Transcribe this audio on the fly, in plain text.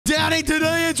Daddy,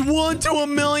 today it's $1 to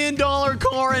 $1 million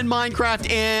car in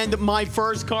Minecraft, and my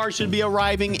first car should be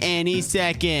arriving any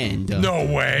second. No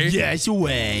way. Yes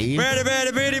way. Hello,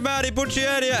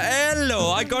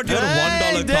 I got your $1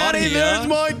 car Daddy, here. there's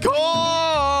my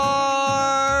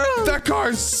car. That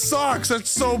car sucks. That's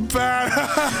so bad.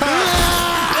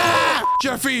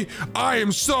 Jeffy, I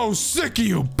am so sick of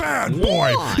you, bad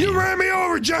boy. Why? You ran me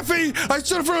over, Jeffy. I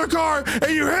stood in front of the car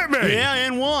and you hit me. Yeah,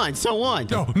 and what? So what?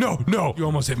 No. You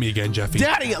almost hit me again, Jeffy.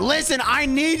 Daddy, listen, I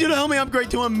need you to help me upgrade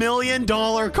to $1 million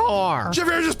car. Jeffy,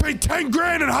 I just paid 10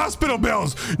 grand in hospital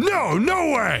bills.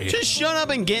 No way. Just shut up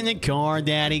and get in the car,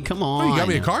 Daddy. Come on. Oh, you got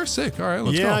me a car? Sick. All right,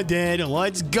 let's go. Yeah, I did.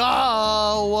 Let's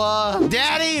go.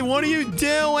 Daddy, what are you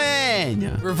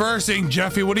doing? Reversing,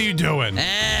 Jeffy. What are you doing?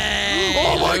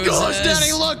 Oh my gosh,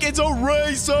 Daddy, look, it's a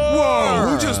racer. Whoa,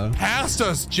 who just passed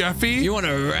us, Jeffy? You want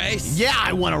to race? Yeah,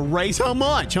 I want to race. How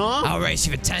much, huh? I'll race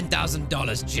you for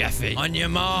 $10,000, Jeffy. On your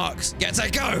marks, get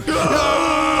set, go.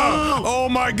 Oh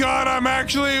my God, I'm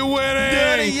actually winning.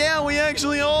 Daddy, yeah, we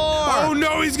actually are. Oh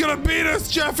no, he's gonna beat us,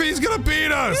 Jeffy. He's gonna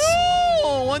beat us.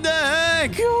 Oh, what the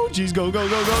heck? Oh, jeez, go,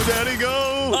 Daddy,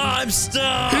 go. I'm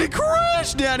stuck. He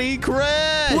crashed, Daddy, he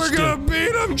crashed. We're gonna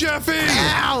beat him, Jeffy.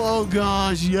 Ow, oh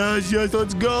gosh, yes,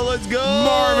 let's go.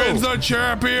 Marvin's the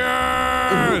champion.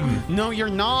 No, you're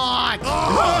not.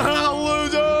 Oh,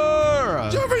 loser.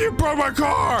 Jeffy, you broke my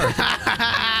car. Let's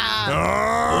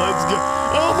go.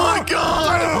 Oh my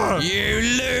God. You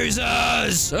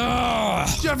losers.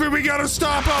 Jeffy, we gotta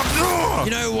stop him.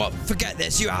 You know what? Forget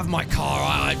this. You have my car.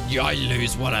 I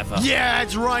lose, whatever. Yeah,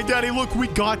 that's right, Daddy. Look, we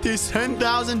got this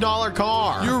 $10,000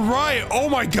 car. You're right. Oh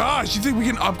my gosh. You think we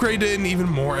can upgrade to an even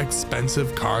more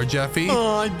expensive car, Jeffy?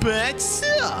 I bet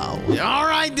so. All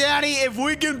right, Daddy. If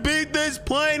we can beat this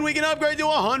plane, we can upgrade to a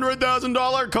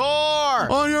 $100,000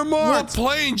 car. On your marks. What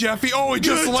plane, Jeffy? Oh, it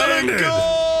just landed.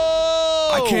 Go.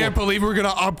 I can't believe we're gonna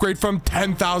upgrade from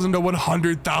 $10,000 to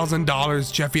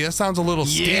 $100,000, Jeffy. That sounds a little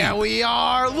steep. Yeah, we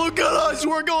are. Look at us.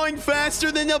 We're going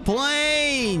faster than the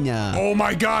plane. Oh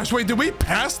my gosh. Wait, did we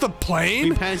pass the plane?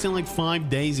 We passed it like 5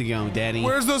 days ago, Daddy.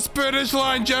 Where's the finish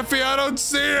line, Jeffy? I don't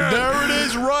see it. There it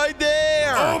is right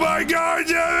there. Oh my God,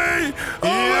 Jeffy. Oh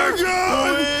Here my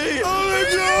God. we- Oh my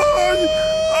God.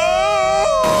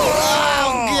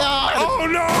 Oh, God. Oh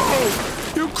no.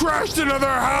 You crashed another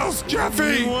house,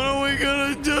 Jeffy. What are we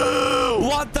gonna do?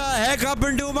 What the heck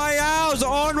happened to my house?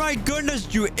 Oh my goodness,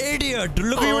 you idiot.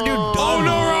 Look at what you've done. Oh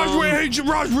no, Raj. Wait, hey,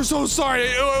 Raj, we're so sorry.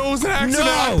 It was an accident.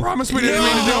 No. I promise we didn't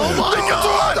mean to do it. Oh my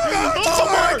God. Oh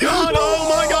my God. Oh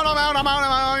my God. I'm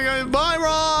out. Bye,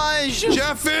 Raj.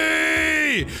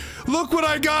 Jeffy! Look what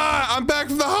I got! I'm back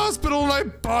from the hospital and I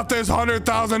bought this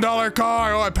 $100,000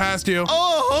 car. Oh, I passed you.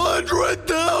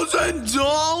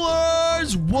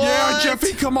 $100,000? What? Yeah,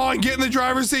 Jeffy, come on, get in the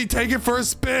driver's seat. Take it for a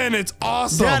spin. It's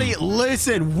awesome. Daddy,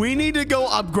 listen, we need to go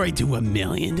upgrade to $1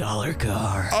 million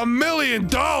car. $1 million?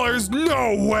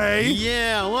 No way.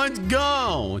 Yeah, let's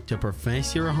go to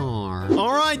Professor Har.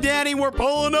 All right, Daddy, we're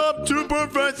pulling up to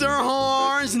Professor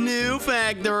Har's new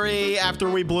factory after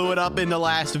we blew it up in the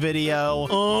last video.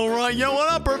 All right, yo, what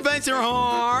up, Professor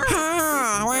Har?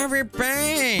 How have you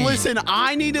been? Listen,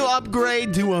 I need to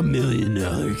upgrade to $1 million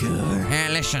car. Hey,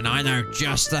 listen, I know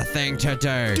just the thing to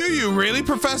do. Do you really,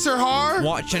 Professor Har?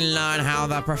 Watch and learn how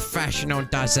the professional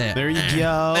does it. There you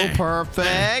go,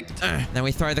 perfect. Then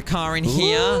we throw the car in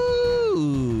here.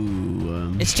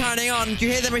 Ooh. It's turning on. Do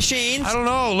you hear the machines? I don't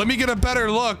know. Let me get a better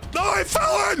look. Oh, I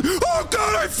fell in. Oh,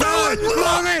 God, I fell in.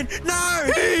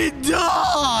 No! He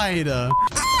died.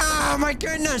 Oh, my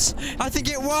goodness. I think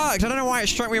it worked. I don't know why it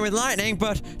struck me with lightning,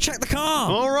 but check the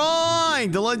car. All right,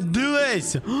 let's do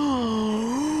this.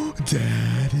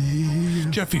 Daddy.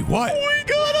 Jeffy, what? We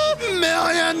got $1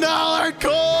 million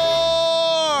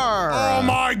car. Oh,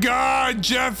 my God,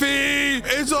 Jeffy.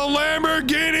 It's a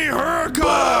Lamborghini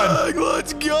Huracan.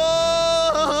 Let's go.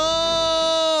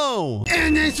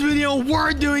 In this video,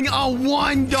 we're doing a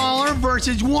 $1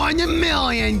 versus $1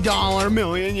 million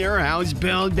millionaire house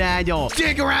build battle.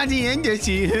 Stick around the end to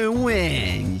see who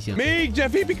wins. Me,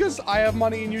 Jeffy, because I have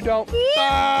money and you don't.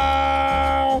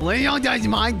 Little does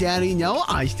my daddy know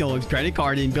I stole his credit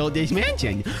card and built this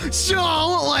mansion.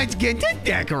 So let's get to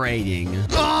decorating.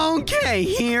 Okay,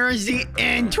 here's the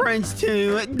entrance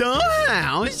to the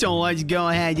house. So let's go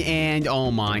ahead and,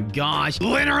 oh my gosh,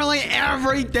 literally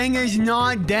everything is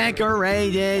not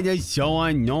decorated. It's so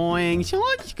annoying. So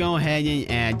let's go ahead and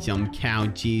add some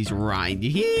couches right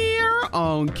here.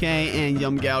 Okay, and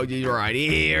some couches right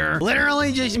here.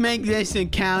 Literally just make this a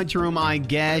couch room, I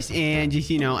guess, and just,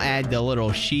 you know, add the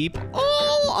little sheep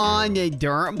all on the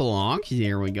dirt blocks.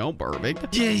 There we go.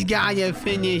 Perfect. Just gotta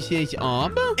finish this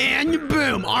up. And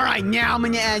boom. All right, now I'm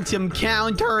gonna add some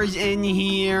counters in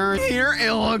here. Here,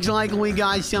 it looks like we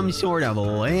got some sort of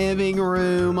living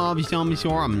room of some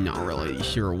sort. I'm not really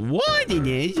sure what it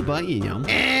is, but you know.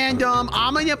 And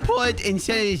I'm gonna put,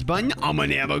 instead of this button, I'm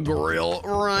gonna have a grill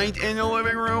right in the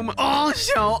living room.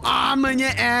 Also, I'm gonna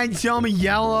add some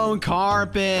yellow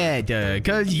carpet,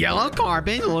 because yellow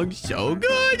carpet looks so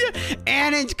good.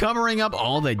 And it's covering up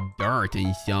all the dirt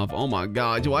and stuff. Oh my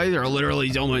gosh, why is there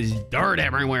literally so much dirt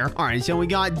everywhere? All right, so we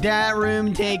got that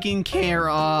room taken care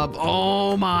of.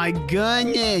 Oh my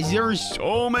goodness, there's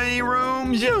so many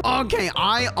rooms. Okay,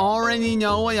 I already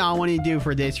know what I want to do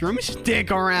for this room.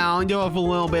 Stick around for a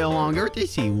little bit longer to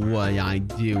see what I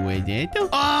do with it.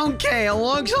 Okay, it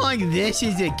looks like this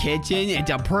is the kitchen. It's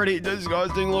a pretty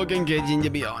disgusting looking kitchen, to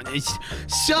be honest.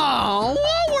 So,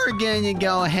 what we're gonna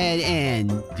go ahead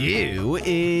and do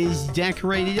is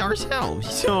decorate it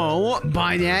ourselves. So,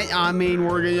 by that, I mean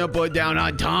we're gonna put down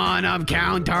a ton of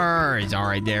counters. All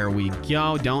right, there we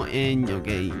go. Don't end.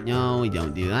 Okay, no, we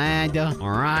don't do that. All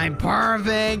right,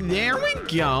 perfect. There we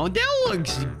go. That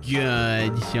looks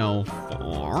good so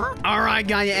far. All right,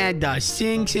 gotta add the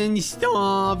sinks and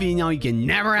stuff. You know, you can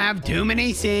never have too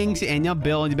many sinks and the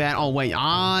build bad. Oh, wait,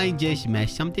 I just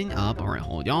messed something up. All right,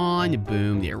 hold on.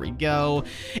 Boom, there we go.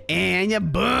 And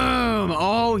boom.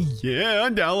 Oh, yeah,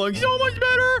 that looks so much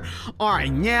better. All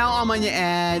right, now I'm gonna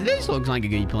add, this looks like a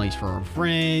good place for a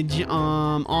fridge.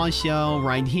 Also,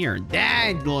 right here,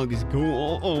 that looks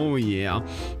cool. Oh, yeah.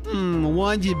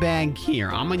 What's back here?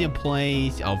 I'm gonna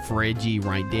place a fridgey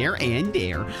right there and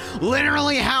there.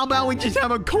 Literally, how about we just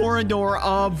have a corridor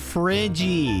of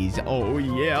fridgies? Oh,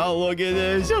 yeah, look at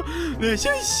this. This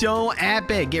is so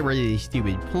epic. Get rid of this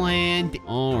stupid plant.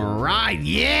 All right,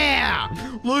 yeah.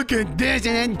 Look at this,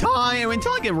 and then it's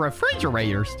like a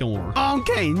refrigerator store.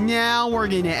 Okay, now we're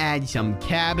gonna add some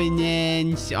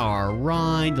cabinets. All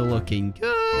right, looking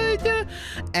good.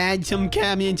 Add some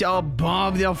cabinets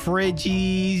above the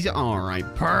fridgies. All right,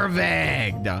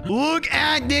 perfect. Look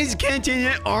at this kitchen.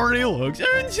 It already looks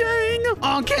insane.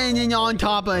 Okay, and then on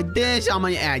top of this, I'm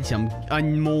gonna add some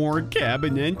more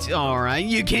cabinets. All right,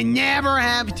 you can never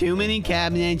have too many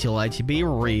cabinets, let's be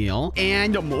real.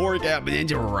 And more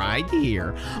cabinets right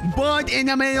here. But in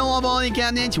the middle of all the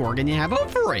cabinets, we're gonna have a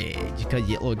fridge because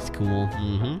it looks cool.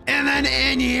 And then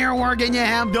in here, we're gonna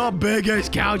have the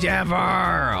biggest couch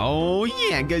ever. Oh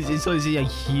yeah, because this is a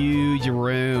huge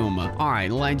room. All right,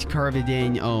 let's curve it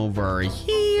in over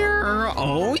here.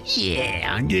 Oh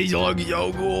yeah, this looks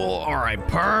so cool. All right,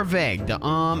 perfect.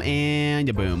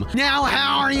 And boom. Now,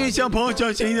 how are you supposed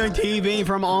to see the TV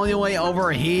from all the way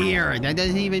over here? That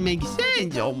doesn't even make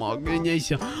sense. Oh my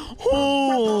goodness.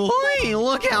 Holy,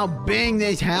 look how big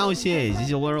this house is. This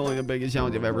is literally the biggest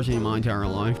house I've ever seen in my entire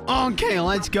life. Okay,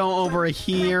 let's go over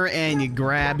here and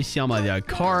grab some of the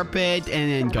carpet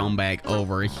and then come back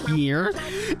over here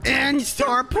and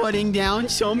start putting down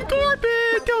some carpet.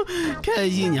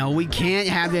 Because, you know, we can't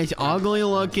have this ugly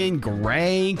looking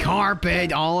gray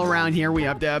carpet all around here. We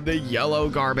have to have the yellow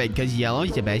carpet because yellow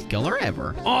is the best color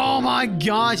ever. Oh my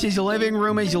gosh, this living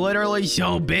room is literally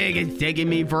so big. It's taking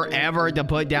me forever to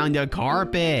put down the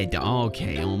carpet.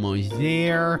 Okay, almost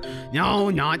there. No,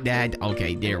 not that.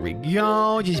 Okay, there we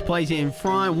go. Just place it in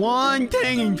front. One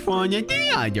thing in front of the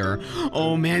other.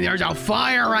 Oh man, there's a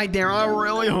fire right there. I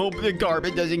really hope the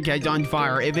carpet doesn't catch on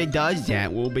fire. If it does,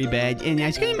 that will be bad. And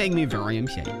that's going to make me very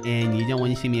upset. And you don't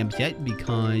want to see me upset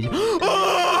because...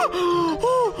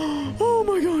 Oh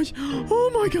my gosh. Oh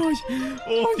my gosh.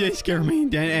 Oh, that scared me.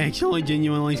 That actually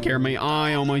genuinely scared me.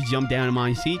 I almost jumped down in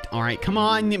my seat. All right, come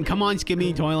on. Come on,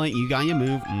 Skippy Toilet. You got to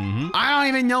move. I don't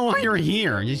even know why you're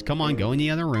here. Just come on, go in the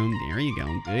other room. There you go.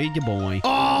 Good boy.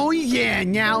 Oh, yeah.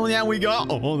 Now that we got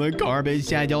all the garbage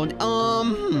settled,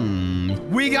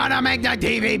 we gotta make the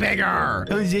TV bigger.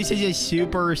 Because this is a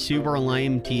super, super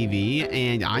lame TV,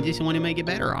 and I just want to make it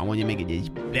better. I want to make it as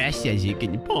best as it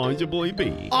can possibly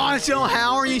be. Also,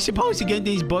 how are you supposed to get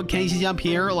these bookcases up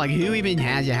here? Like, who even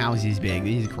has a house this big?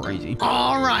 This is crazy.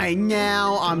 All right,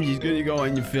 now I'm just gonna go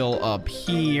ahead and fill up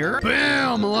here.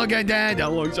 Boom! Look at that.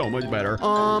 That looks so much better.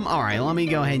 All right, let me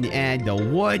go ahead and add the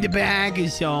wood back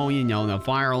so, you know, the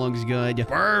fire looks good.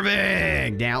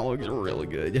 Perfect. That looks really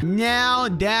good. Now,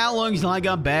 that looks like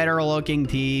like a better looking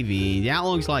TV. That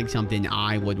looks like something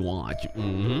I would watch.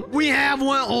 We have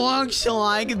what looks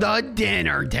like the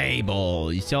dinner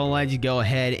table. So let's go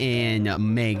ahead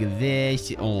and make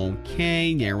this.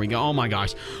 Okay, there we go. Oh my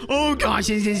gosh. Oh gosh,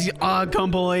 this is a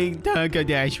complete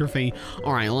catastrophe.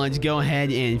 All right, let's go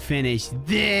ahead and finish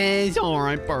this. All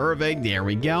right, perfect. There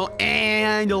we go.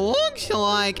 And looks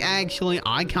like, actually,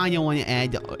 I kind of want to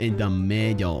add in the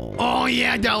middle. Oh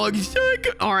yeah, that looks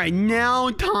sick. All right,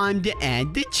 now time to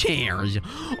add the chairs.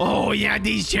 Oh yeah,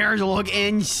 these chairs look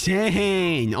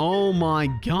insane. Oh my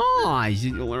gosh,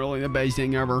 it's literally the best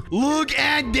thing ever. Look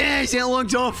at this. It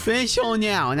looks official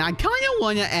now. And I kind of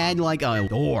want to add like a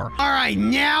door. All right,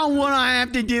 now what I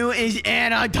have to do is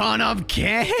add a ton of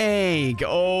cake.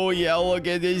 Oh yeah, look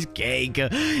at this cake.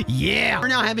 Yeah, we're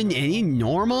not having any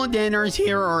normal dinners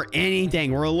here or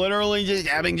anything. We're literally just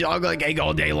having chocolate cake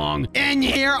all day long. And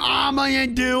here I'm gonna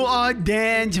do a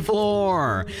dance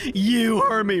floor. You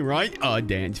heard me right, a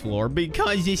dance floor,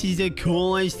 because this is the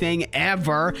coolest thing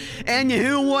ever. And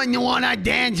who wouldn't want a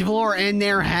dance floor in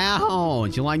their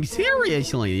house? Like,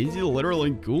 seriously, this is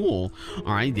literally cool.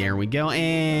 All right, there we go.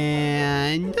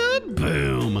 And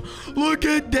boom. Look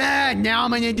at that. Now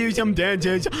I'm gonna do some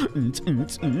dances.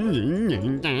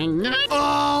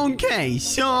 Okay,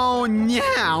 so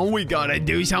now we gotta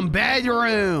do some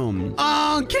bedroom.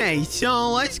 Okay,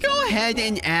 so let's go ahead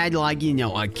and add, like, you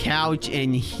know, a couch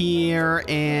in here,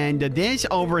 and this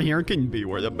over here can be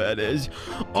where the bed is.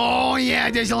 Oh yeah,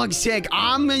 this looks sick.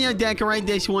 I'm gonna decorate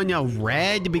this one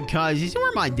red because this is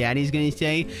where my daddy's gonna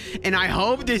stay, and I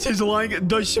hope this is like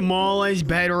the smallest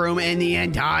bedroom in the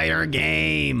entire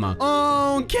game.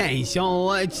 Okay, so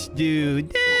let's do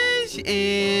this,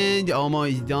 and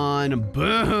almost done.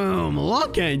 Boom,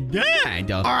 look at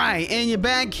that. All right, and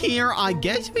back here, I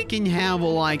guess we can have,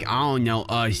 like, I don't know,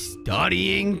 a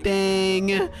studying thing.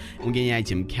 We're gonna add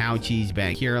some couches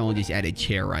back here, and we'll just add a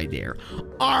chair right there.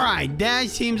 All right, that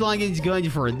seems like it's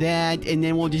good for that, and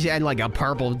then we'll just add like a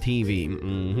purple TV.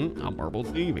 A purple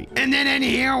TV. And then in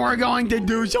here, we're going to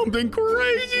do something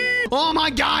crazy. Oh my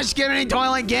gosh, Skibidi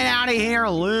Toilet, get out of here,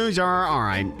 loser. All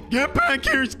right, get back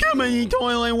here, Skibidi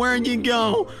Toilet. Where'd you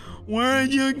go?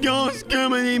 Where'd you go,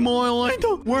 Skibidi Toilet?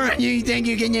 Where do you think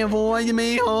you can avoid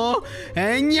me, huh?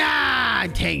 And yeah,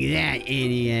 take that,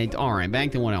 idiot. All right,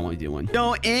 back to what I was doing.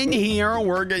 So in here,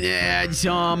 we're gonna add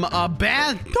a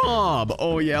bathtub.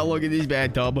 Oh yeah, look at this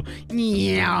bathtub.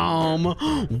 Yum.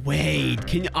 Wait,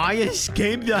 can I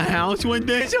escape the house with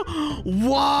this?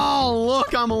 Whoa,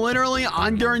 look, I'm literally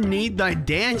underneath the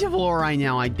dance floor right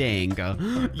now, I think.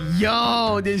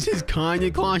 Yo, this is kind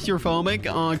of claustrophobic.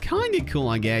 Kind of cool,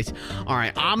 I guess. All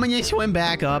right, I'm gonna swim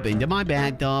back up into my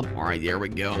bathtub. All right, there we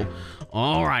go.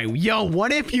 All right, yo,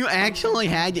 what if you actually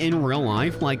had in real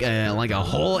life like a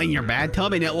hole in your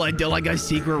bathtub and it led to like a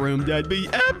secret room? That'd be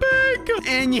epic.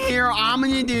 And here I'm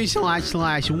gonna do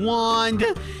 //wand,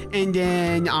 and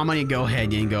then I'm gonna go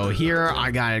ahead and go here.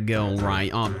 I gotta go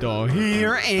right up to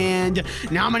here, and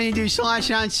now I'm gonna do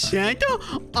 //set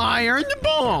iron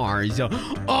bars.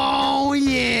 Oh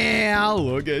yeah,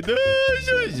 look at this.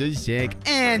 This is sick.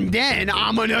 And then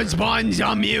I'm gonna spawn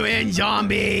some mutant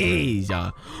zombies.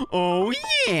 Oh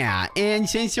yeah, and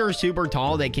since they're super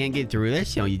tall, they can't get through this,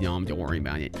 so you don't have to worry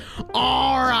about it.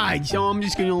 All right, so I'm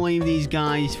just gonna leave these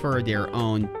guys for their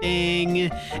own thing.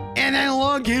 And then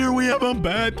look, here we have a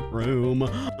bathroom.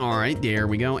 All right, there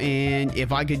we go. And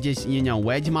if I could just, you know,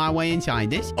 wedge my way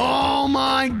inside this. Oh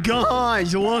my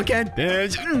gosh, look at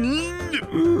this.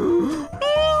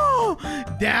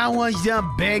 That was the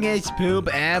biggest poop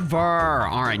ever.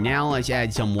 All right, now let's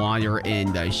add some water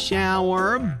in the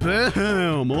shower.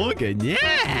 Boom, look at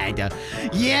that.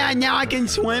 Yeah, now I can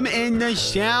swim in the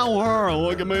shower.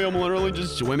 Look at me, I'm literally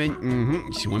just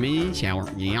swimming. Swimming in the shower.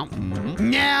 Yeah.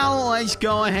 Now let's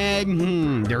go ahead.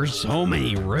 There's so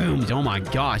many rooms. Oh my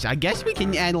gosh. I guess we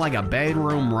can add like a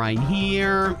bedroom right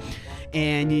here.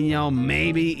 And, you know,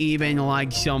 maybe even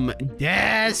like some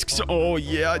desks. Oh,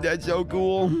 yeah, that's so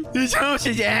cool. This house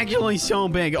is actually so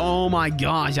big. Oh, my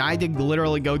gosh. I had to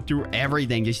literally go through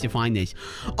everything just to find this.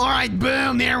 All right,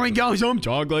 boom. There we go. Some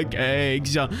chocolate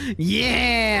cakes.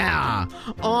 Yeah.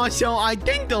 Also, I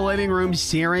think the living room's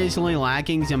seriously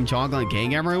lacking some chocolate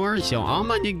cake everywhere. So I'm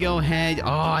going to go ahead.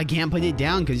 Oh, I can't put it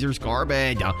down because there's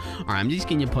garbage. All right, I'm just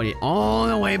going to put it all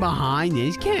the way behind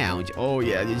this couch. Oh,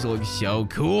 yeah, this looks so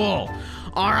cool.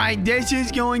 All right, this is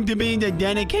going to be the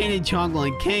dedicated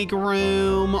chocolate cake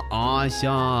room.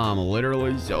 Awesome.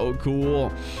 Literally so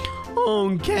cool.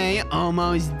 Okay,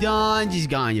 almost done. Just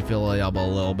going to fill it up a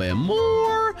little bit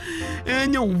more.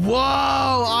 And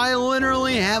whoa, I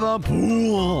literally have a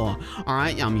pool. All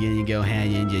right, I'm gonna go ahead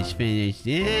and just finish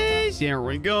this. There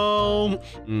we go.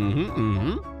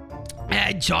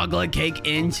 Add chocolate cake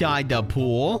inside the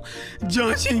pool,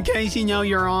 just in case, you know,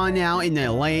 you're on out in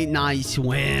the late night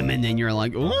swim and then you're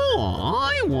like, oh,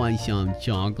 I want some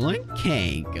chocolate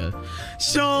cake.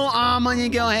 So I'm gonna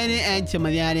go ahead and add some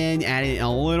of that in, add it a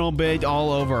little bit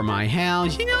all over my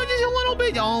house, you know, just a little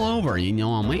bit all over, you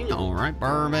know what I mean? All right,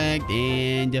 perfect.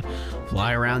 And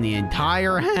fly around the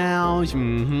entire house.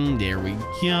 There we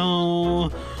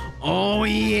go. Oh,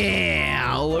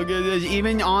 yeah. Look at this.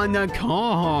 Even on the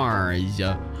cars.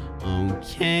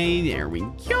 Okay, there we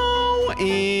go.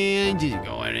 And just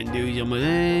go ahead and do some of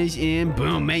this. And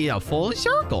boom, made a full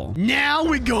circle. Now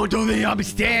we go to the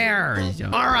upstairs. All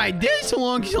right, this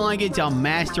looks like it's a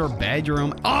master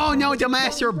bedroom. Oh, no, it's a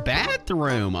master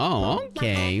bathroom. Oh,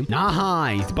 okay.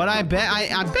 Nice. But I bet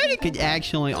it could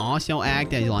actually also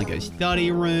act as like a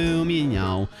study room, you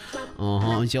know.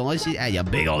 So let's just add a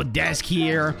big old desk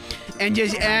here and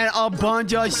just add a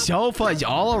bunch of sofas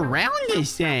all around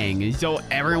this thing so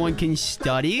everyone can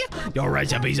study the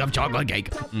recipes of chocolate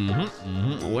cake.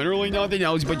 Literally nothing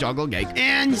else but chocolate cake.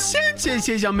 And since this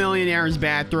is a millionaire's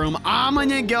bathroom, I'm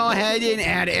gonna go ahead and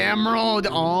add emerald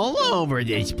all over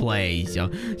this place.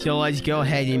 So let's go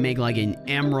ahead and make like an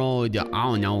emerald, I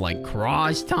don't know, like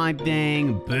cross type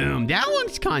thing. Boom. That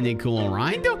looks kind of cool,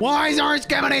 right? Why is our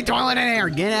skibidi toilet in here?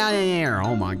 Get out of here.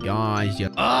 Oh my gosh.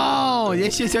 Oh,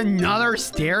 this is another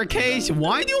staircase.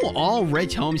 Why do all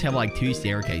rich homes have like 2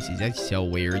 staircases? That's so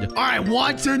weird. All right,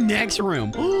 what's the next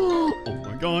room? Oh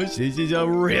my gosh, this is a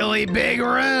really big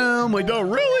room with a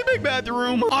really big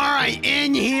bathroom. All right,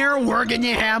 in here, we're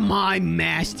gonna have my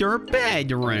master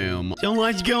bedroom. So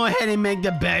let's go ahead and make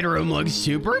the bedroom look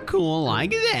super cool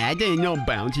like that. And no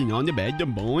bouncing on the bed, the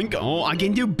boink. Oh, I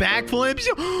can do backflips.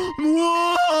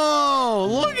 Whoa,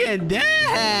 look at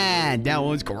that. That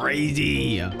was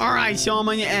crazy. All right, so I'm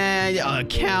gonna add a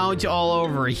couch all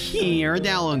over here.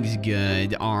 That looks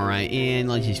good. All right, and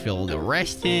let's just fill the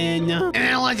rest in. And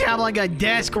then let's have like a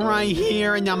desk right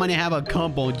here, and I'm gonna have a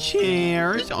couple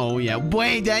chairs. Oh yeah,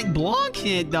 wait, that blocks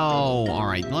it though. All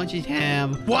right, let's just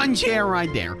have 1 chair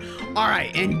right there. All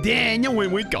right, and then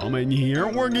when we come in here,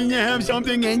 we're gonna have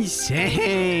something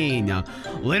insane.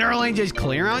 Literally just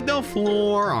clear out the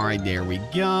floor. All right, there we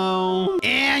go.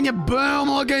 And boom,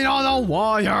 look at all the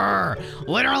water.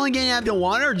 Literally gonna have the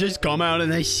water just come out of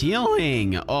the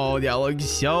ceiling. Oh, that looks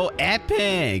so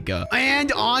epic.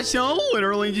 And also,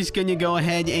 literally just gonna go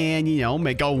ahead and, you know,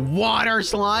 make a water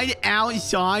slide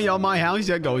outside of my house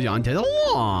that goes onto the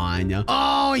lawn.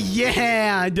 Oh,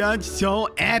 yeah, that's so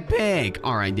epic.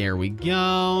 All right, there we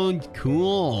go.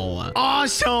 Cool.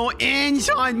 Also,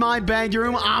 inside my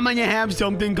bedroom, I'm gonna have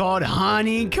something called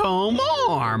honeycomb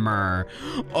armor.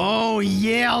 Oh,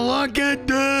 yeah, look at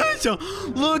this.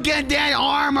 Look at that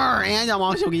armor. And I'm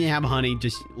also gonna have honey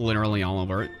just literally all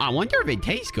over it. I wonder if it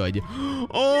tastes good.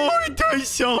 Oh, it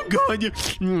tastes so good.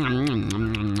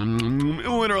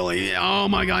 Literally, oh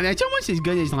my god, that's almost as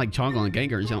good as like chocolate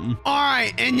cake or something. All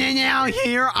right, and then out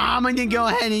here, I'm gonna go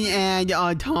ahead and add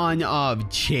a ton of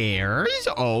chairs.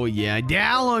 Oh yeah,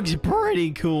 that looks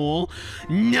pretty cool.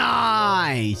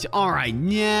 Nice. All right,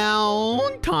 now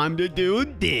time to do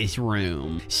this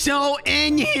room. So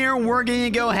in here, we're gonna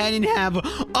go ahead and have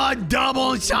a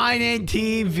double-sided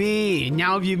TV.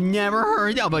 Now, if you've never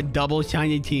heard of a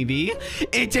double-sided TV,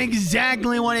 it's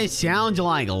exactly what it sounds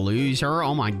like, loser.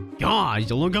 Oh my gosh,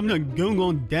 look up the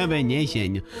Google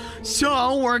definition.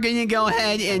 So we're gonna go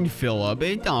ahead and fill up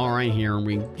it. All right, here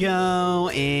we go,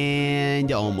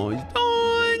 and almost done.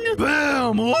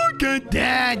 Boom, look at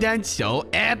that. That's so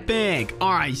epic.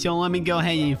 All right, so let me go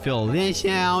ahead and fill this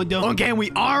out. Okay, we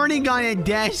already got a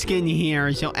desk in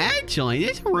here, so actually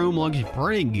this room looks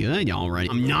pretty good already.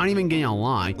 I'm not even gonna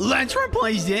lie. Let's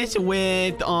replace this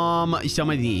with some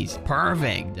of these.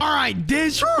 Perfect. All right,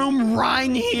 this room right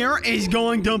here is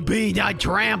going to be the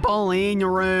trampoline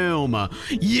room.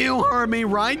 You heard me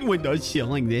right, with the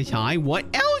ceiling this high. What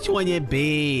else would it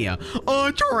be? A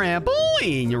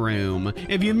trampoline room.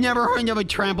 If you've never heard of a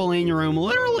trampoline room,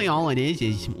 literally all it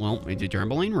is, well, it's a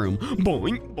trampoline room.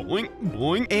 Boing, boing,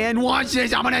 boing. And watch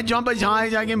this. I'm gonna jump as high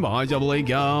as I can possibly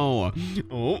go.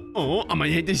 Oh, I'm gonna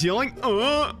hit the ceiling.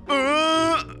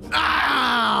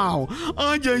 Ow!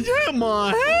 I just hit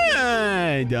my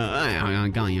head. I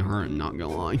got you hurt, not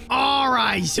gonna lie. All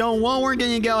right, so what we're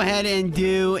gonna go ahead and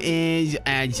do is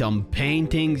add some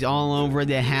paintings all over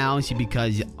the house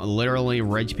because literally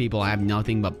rich people have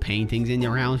nothing but paintings in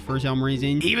their house for some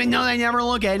reason. Even though they never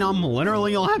look at them,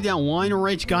 literally you'll have that one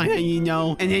rich guy that you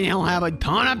know, and then he'll have a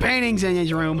ton of paintings in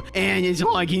his room, and it's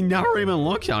like he never even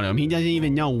looks at them. He doesn't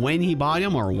even know when he bought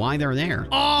them or why they're there.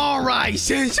 All right,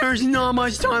 since there's not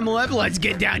much time left, let's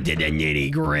get down to the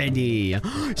nitty gritty.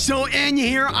 So in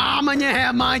here, I'm gonna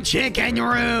have my chicken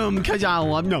room because I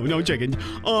love no chickens.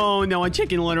 Oh no, a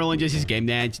chicken literally just escaped.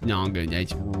 That's not good.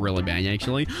 That's really bad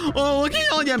actually. Oh, look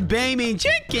at all the baby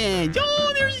chickens.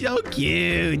 Oh, they're so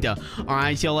cute. All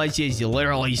right, so let's just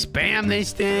literally spam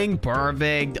this thing.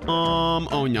 Perfect.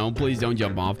 Oh no, please don't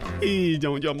jump off. Please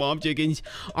don't jump off, chickens.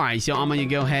 All right, so I'm gonna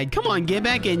go ahead. Come on, get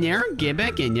back in there. Get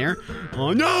back in there.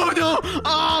 Oh no.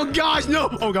 Oh gosh, no.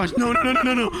 Oh gosh, no.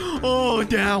 Oh,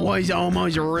 that was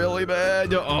almost really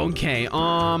bad. Okay.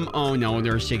 Oh no,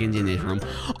 there's chickens in this room.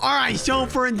 All right, so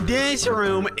for this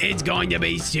room, it's going to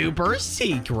be super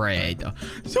secret.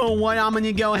 So what I'm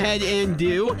gonna go ahead and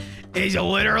do is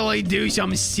literally do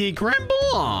some secret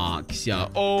blocks.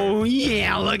 Oh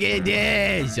yeah, look at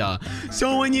this.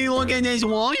 So when you look at this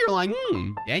wall, you're like,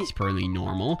 that's pretty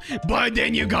normal. But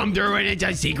then you come through and it's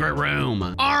a secret room.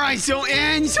 All right, so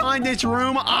inside this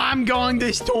room, I'm going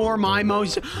to store my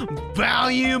most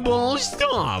valuable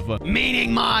stuff,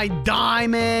 meaning my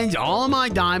diamonds, all of my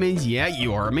diamonds. Yeah,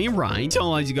 you heard me right. So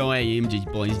let's go ahead and just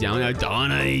place down a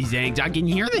ton of these things. I can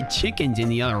hear the chickens in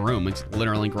the other room. It's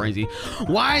literally crazy.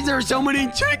 Why is there so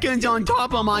many chickens on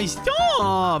top of my stuff?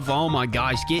 Oh my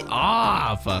gosh, get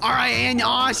off. All right, and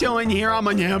also in here, I'm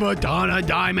gonna have a ton of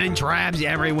diamond traps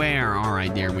everywhere. All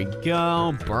right, there we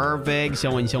go. Perfect.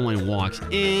 So when someone walks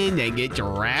in, they get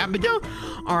trapped.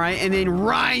 All right, and then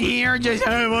right here, just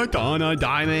have a ton of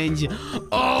diamonds.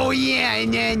 Oh yeah,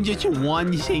 and then just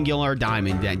one singular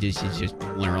diamond that is just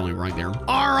literally right there.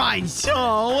 All right,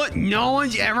 so no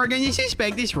one's ever gonna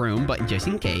suspect this room, but just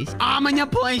in case, I'm gonna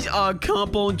place a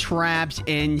couple traps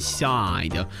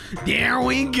inside. There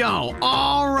we go.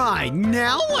 All right,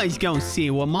 now let's go see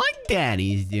what my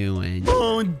daddy's doing.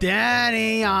 Oh,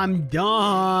 daddy, I'm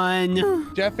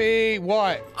done. Jeffy,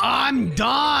 what? I'm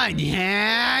done,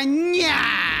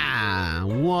 yeah.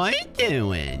 What you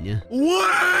doing?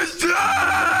 What is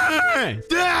that?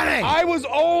 Daddy! I was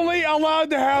only allowed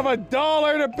to have $1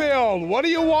 to build. What do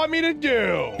you want me to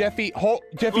do? Jeffy,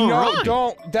 Jeffy, no,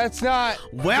 don't. That's not.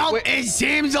 Well, it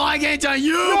seems like it's a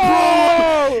you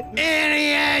problem,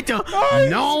 idiot.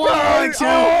 No one likes you.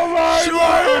 Shut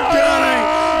up,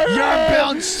 Daddy. Your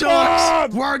build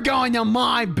sucks. We're going to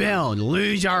my build,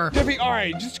 loser. Jeffy, all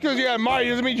right, just because you have mine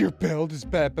doesn't mean your build is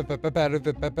better.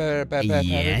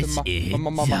 Yes, it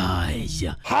does.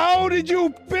 How did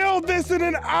you build this in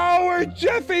an hour,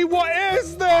 Jeffy? What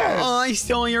is this? I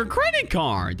stole your credit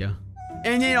card.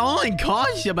 And it only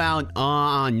costs about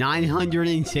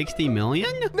 960 million?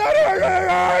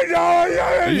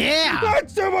 Yeah.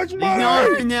 That's too much money.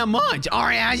 Not even that much. All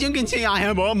right, as you can see, I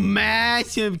have a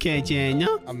massive kitchen.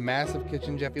 A massive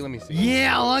kitchen, Jeffy? Let me see.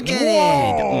 Yeah, look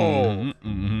at it.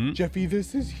 Jeffy,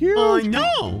 this is huge. I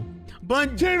know.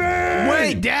 But Jimmy!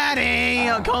 Wait,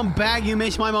 Daddy, come back. You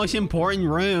missed my most important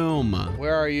room.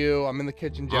 Where are you? I'm in the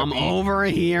kitchen, Jeffy. I'm over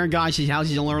here. Gosh, this house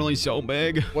is literally so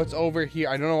big. What's over here?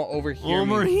 I don't know what over here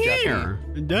Over means, here,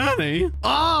 Jeffy. Daddy.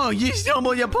 Oh, you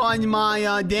stumbled upon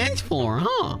my dance floor,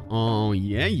 huh? Oh,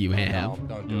 yeah, you have. No,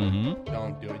 don't do it.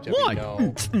 Don't do it, Jeffy. What?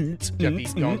 No. Jeffy,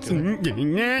 don't do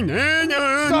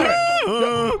it. Stop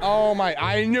it. Oh, my.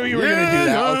 I knew you were going to do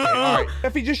that. Okay, all right.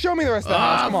 Jeffy, just show me the rest of the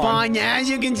house. Come on. Fine. As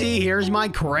you can see, here's my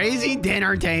crazy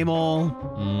dinner table.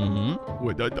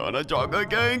 With a ton of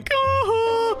chocolate cake.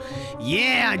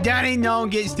 Yeah, Daddy,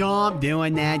 don't stop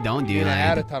doing that. Don't do that. It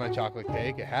had a ton of chocolate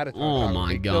cake. It had a ton of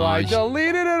chocolate cake. Oh, my So I gosh.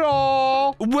 deleted it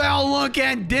all. Well, look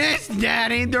at this,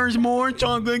 Daddy. There's more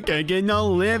chocolate cake in the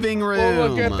living room. Well,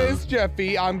 look at this,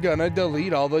 Jeffy. I'm gonna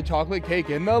delete all the chocolate cake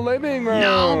in the living room.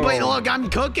 No, but look, I'm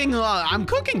cooking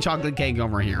chocolate cake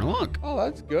over here. Look. Oh,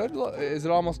 that's good. Look, is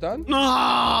it almost done?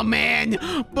 Oh, man.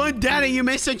 But, Daddy, you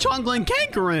missed the chocolate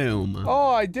cake room.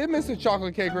 Oh, I did miss the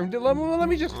chocolate cake room. Let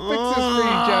me just fix this for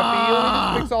you, Jeffy.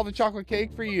 Let me just fix all the chocolate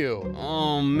cake for you.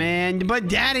 Oh, man. But,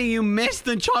 Daddy, you missed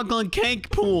the chocolate cake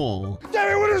pool.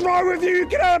 Jeffy, what is wrong with you? You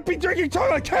cannot be drinking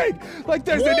chocolate cake like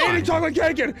this and eating chocolate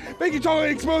cake and making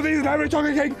chocolate cake smoothies and having a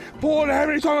chocolate cake pool and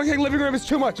having a chocolate cake living room. It's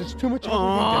too much. It's too much chocolate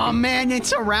cake, Oh, Jeffy. man. It's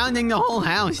surrounding the whole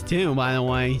house, too, by the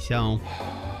way. So...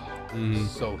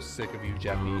 So sick of you,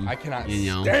 Jeffy. I cannot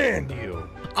stand you.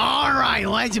 All right,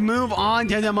 let's move on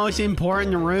to the most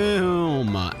important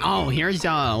room. Oh, here's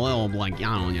a little, like,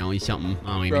 I don't know, something.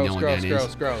 I don't even know what that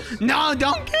is. Gross. No,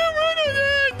 don't get rid of it.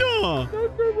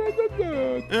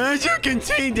 As you can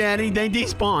see, Daddy, they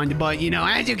despawned. But, you know,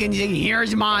 as you can see,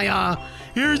 here's my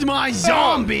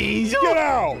zombies. Get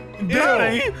out.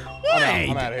 Daddy, wait.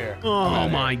 I'm out of here. Oh,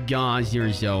 my gosh,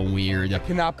 you're so weird. I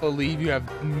cannot believe you have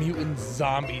mutant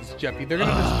zombies, Jeffy. They're going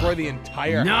to destroy the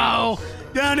entire house.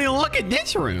 Daddy, look at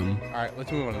this room. All right,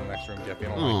 let's move on to the next room, Jeffy.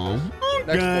 I don't like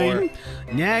this. Okay.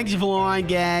 Next floor, I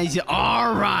guess.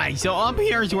 All right. So up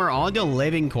here is where all the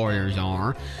living quarters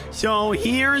are. So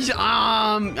here's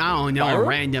I don't know, a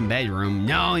random bedroom.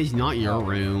 No, it's not your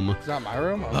room. It's not my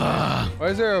room. Okay. Why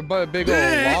is there a big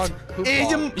old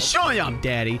log? Shut up,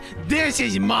 Daddy. This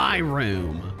is my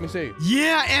room. Let me see.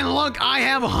 Yeah, and look, I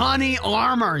have honey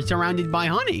armor surrounded by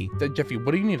honey. Jeffy,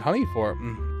 what do you need honey for?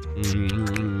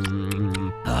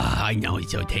 I know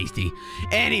it's so tasty.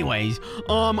 Anyways,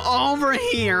 over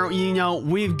here, you know,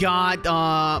 we've got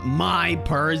my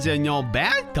personal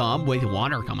bathtub with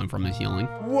water coming from the ceiling.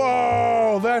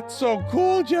 Whoa, that's so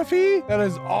cool, Jeffy. That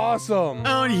is awesome.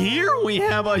 Out here, we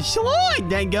have a slide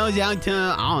that goes out to,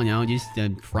 I don't know, just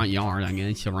the front yard, I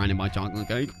guess, surrounded by chocolate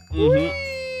cake.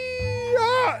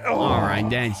 All right,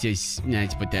 that's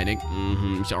pathetic.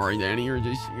 Sorry, Daddy, you're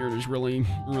just really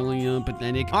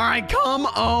pathetic. All right, come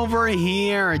over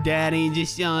here, Daddy.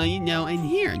 Just you know, in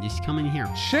here. Just come in here.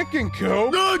 Chicken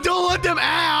coop? No, don't let them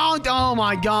out. Oh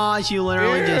my gosh, you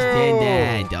literally just did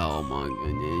that. Oh my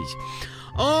goodness.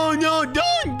 Oh no,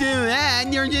 don't do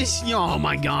that. You're just, oh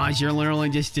my gosh, you're literally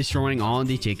just destroying all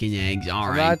the chicken eggs. All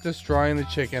right. I'm not destroying the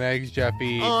chicken eggs,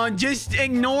 Jeffy. Just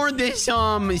ignore this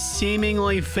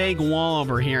seemingly fake wall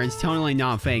over here. It's totally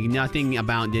not fake. Nothing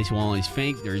about this wall is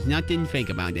fake. There's nothing fake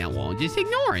about that wall. Just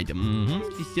ignore it.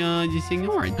 Just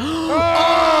ignore it.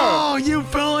 Oh, you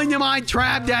fell into my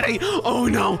trap, Daddy. Oh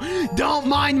no, don't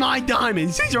mind my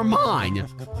diamonds. These are mine.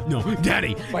 No,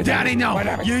 Daddy, no.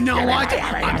 You know what?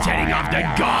 I'm setting off the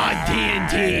God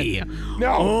TNT.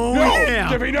 No,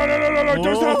 yeah. Jeffy, no.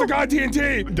 Don't set off the God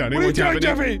TNT. Daddy, what are you doing,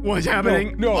 Jeffy? What's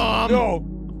happening? No.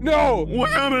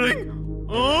 What's happening?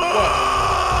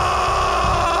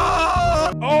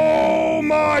 Oh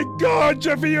my God,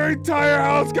 Jeffy, your entire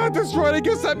house got destroyed. I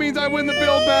guess that means I win the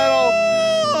build battle.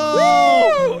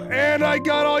 Woo! And I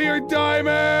got all your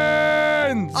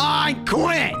diamonds. I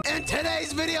quit. In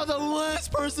today's video, the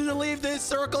last person to leave this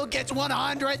circle gets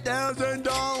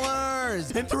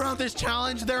 $100,000. And throughout this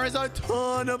challenge, there is a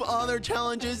ton of other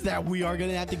challenges that we are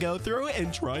gonna have to go through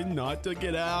and try not to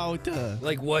get out.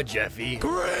 Like what, Jeffy?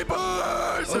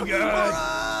 Creepers! Oh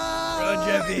God! Run,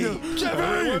 Jeffy!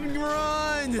 Everyone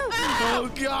run! Oh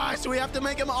gosh, we have to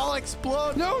make them all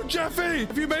explode. No, Jeffy!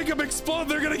 If you make them explode,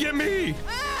 they're gonna get me.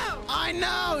 I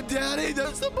know, Daddy.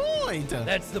 That's the point.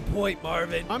 That's the point,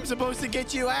 Marvin. I'm supposed to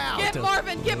get you out. Get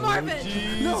Marvin! Get Marvin!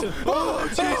 No. Oh,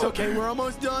 jeez. Okay, we're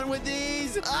almost done with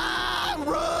these.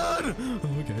 Run!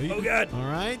 Okay. Oh, God. All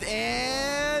right,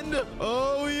 and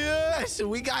oh yes,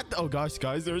 we got. Oh gosh,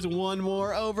 guys, there's one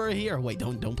more over here. Wait,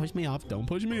 don't push me off. Don't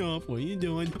push me off. What are you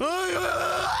doing?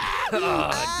 Oh, dang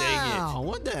it.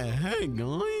 What the heck,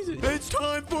 guys? It's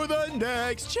time for the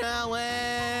next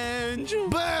challenge.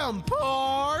 Boom!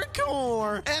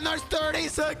 Parkour! And there's 30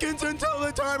 seconds until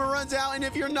the timer runs out. And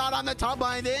if you're not on the top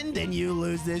by then you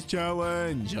lose this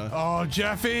challenge. Oh,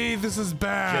 Jeffy, this is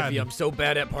bad. Jeffy, I'm so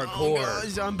bad at parkour. Oh,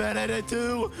 gosh, I'm bad at it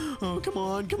too. Oh, come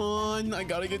on. I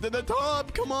gotta get to the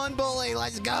top. Come on, bully.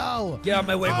 Let's go. Get out of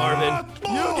my way, Marvin.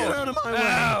 You get out of my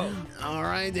Ow. way. All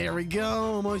right, there we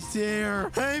go. Almost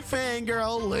there. Hey,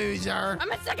 fangirl, loser.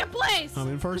 I'm in second place. I'm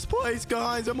in first place,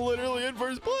 guys. I'm literally in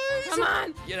first place. Come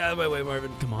on. Get out of my way,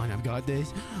 Marvin. Come on, I've got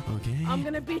this. Okay. I'm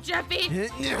gonna beat Jeffy.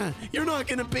 You're not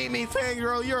gonna beat me,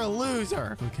 fangirl. You're a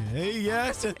loser. Okay,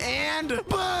 yes. And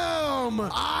boom!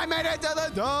 I made it to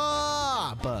the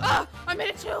top. Oh, I made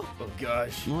it too. Oh,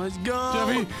 gosh. Let's go.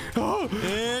 Jeffy. Oh.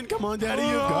 And come on, Daddy.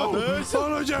 You've got this. Oh,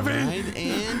 no, Jeffy. Right,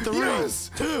 and 3,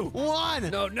 Yes. 2, 1.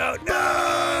 No.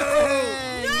 Yeah!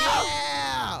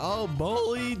 Oh,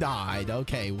 bully died.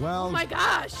 Okay, well. Oh my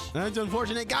gosh. That's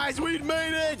unfortunate, guys. We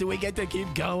made it. We get to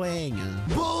keep going.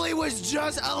 Bully was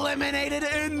just eliminated,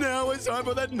 and now it's time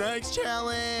for the next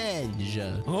challenge.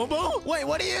 Hobo? Wait,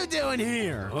 what are you doing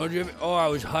here? Oh, Jeffy. Oh, I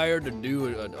was hired to do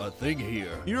a thing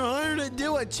here. You're hired to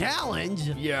do a challenge?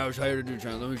 Yeah, I was hired to do a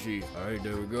challenge. Let me see. All right,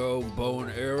 there we go. Bow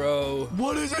and arrow.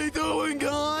 What is he doing,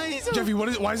 guys? Jeffy,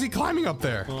 why is he climbing up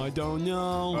there? I don't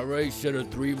know. All right, set a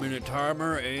 3-minute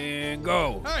timer and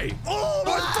go. Hey! Oh,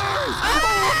 my face!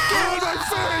 Oh, God, my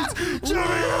face!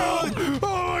 Jeffy, help!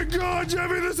 Oh, my God,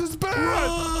 Jeffy, this is bad.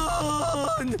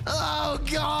 Run! Oh,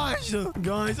 gosh.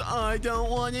 Guys, I don't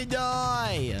want to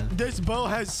die. This boat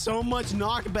has so much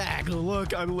knockback.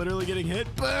 Look, I'm literally getting hit.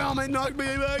 Boom, it knocked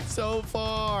me back so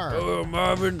far. Oh,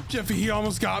 Marvin. Jeffy, he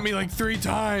almost got me like 3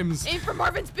 times. Aim for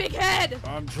Marvin's big head.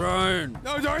 I'm trying.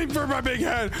 No, don't aim for my big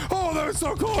head. Oh, that was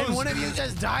so close. Can one of you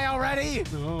just die already?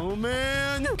 Oh,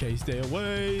 man. Okay, stay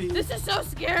away. This is so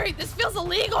scary. This feels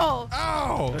illegal.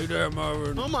 Ow. Hey there,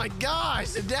 Marvin. Oh, my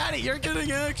gosh. Daddy, you're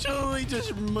getting actually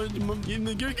just...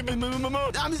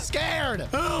 I'm scared.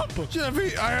 Help.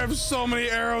 Jeffy, I have so many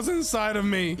arrows inside of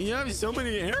me. You have so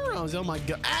many arrows. Oh, my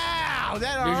God. Ow,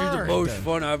 that This hurt. is the most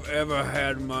fun I've ever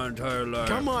had in my entire life.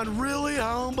 Come on, really,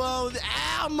 Hombo?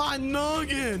 Ow, my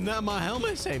noggin. My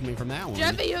helmet saved me from that one.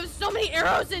 Jeffy, you have so many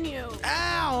arrows in you.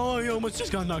 Ow, I almost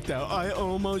just got knocked out. I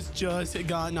almost just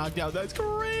got knocked out. That's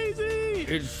crazy.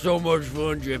 It's so much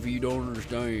fun, Jeffy. You don't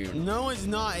understand. No, it's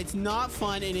not. It's not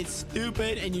fun, and it's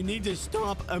stupid, and you need to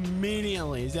stop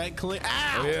immediately. Is that clear?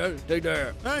 Ow! Oh, yeah? Take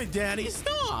that. Hey, Daddy,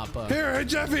 stop. Here, hey,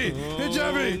 Jeffy. Hey,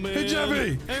 Jeffy. man. Hey,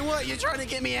 Jeffy. Hey, what? You're trying to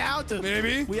get me out?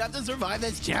 Maybe. We have to survive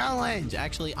this challenge.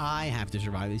 Actually, I have to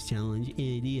survive this challenge,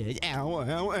 idiot. Ow,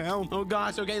 ow, ow. Oh,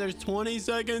 gosh. Okay, there's 20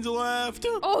 seconds left.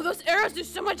 Oh, those arrows do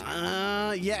so much.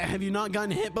 Yeah. Have you not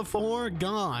gotten hit before?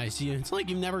 Gosh, it's like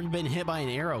you've never been hit by an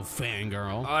arrow,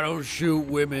 fangirl. I don't shoot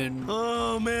women.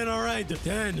 Oh, man. All right.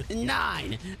 10,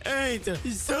 9, 8,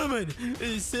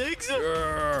 7, 6,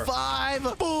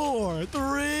 5, 4,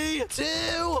 3, 2,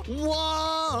 1.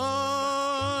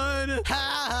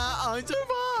 I survived.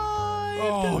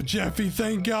 Oh, Jeffy,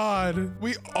 thank God.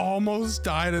 We almost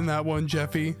died in that one,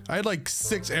 Jeffy. I had like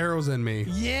 6 arrows in me.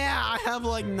 Yeah, I have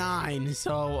like 9.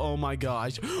 So, oh my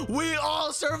gosh. We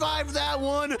all survived that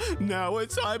one. Now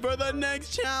it's time for the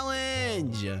next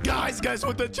challenge. Guys, guess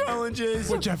what the challenge is?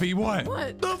 What, Jeffy? What?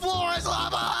 What? The floor is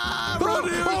lava! Run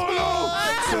here,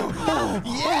 Oh,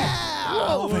 no! Yeah!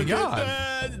 Oh, my look at God.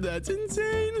 that. That's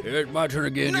insane. It's my turn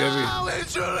again, Jeffy. No,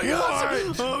 it's shooting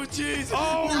us. Oh, jeez.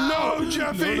 Oh, no,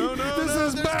 Jeffy. This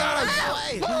is There's bad.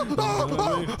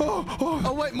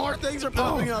 Oh, wait, more things are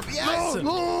popping up. Yes.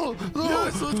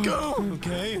 Yes, let's go.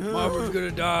 Okay. Marvin's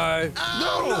gonna die.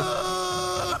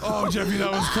 Oh, Jeffy,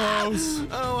 that was close.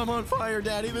 Oh, I'm on fire,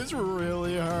 Daddy. This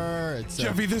really hurts.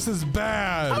 Jeffy, this is How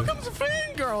bad. come the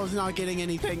fangirl is not getting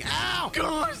anything? Ow!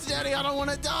 Gosh, Daddy, I don't want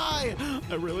to die.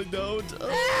 I really don't.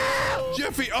 Oh.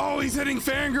 Jeffy, oh, he's hitting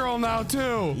Fangirl now,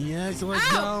 too. Yes, let's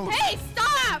Ow! go. Hey,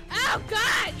 stop! Oh,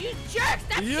 God! You jerk!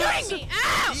 Stop Yes. shooting me!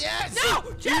 Ow! Yes.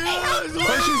 No! Jeffy, help me!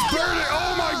 But she's burning.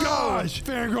 Oh, my gosh.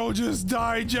 Fangirl just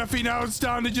died, Jeffy. Now it's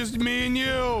down to just me and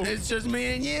you. It's just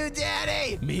me and you,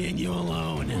 Daddy. Me and you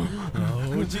alone.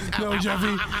 Oh, jeez. No,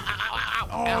 Jeffy.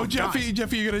 Oh, Jeffy,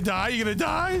 Jeffy, you gonna die? You gonna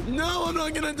die? No, I'm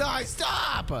not gonna die.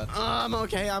 Stop.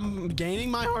 Okay, I'm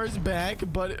gaining my hearts back,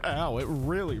 but ow, it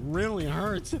really, really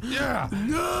hurts. Yeah.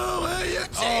 No, hey, you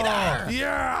cheater! Oh,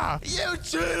 yeah. You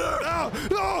cheater!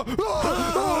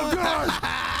 Oh,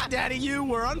 gosh. Daddy, you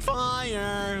were on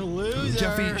fire, loser.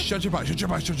 Jeffy, shut your butt. Shut your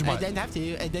butt. Shut your I butt. didn't have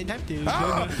to. I didn't have to.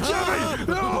 Jeffy,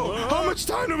 no. How much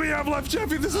time do we have left,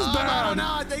 Jeffy? This is I bad. don't know.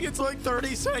 I think it's like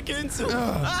 30 seconds.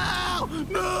 Ow!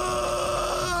 No!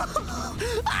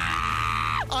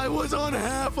 I was on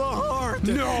half a heart.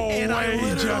 No and I way,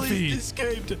 literally Jeffy.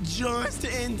 escaped just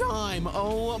in time.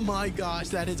 Oh my gosh,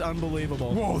 that is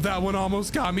unbelievable. Whoa, that one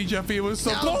almost got me, Jeffy. It was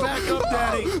so Now close. back up,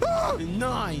 Daddy.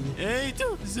 9, 8,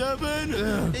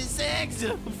 7, 6,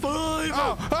 5,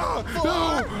 4,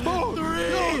 3,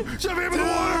 no. Jeffy, I'm in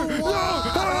the 2, water.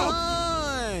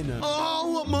 1.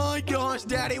 Oh my gosh,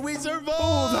 Daddy, we survived.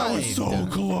 Oh, that was so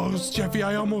close, Jeffy.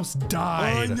 I almost I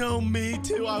died. know, me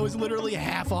too. I was literally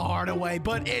half a heart away.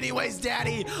 But anyways,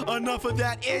 Daddy, enough of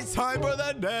that. It's time for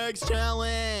the next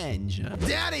challenge.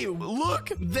 Daddy,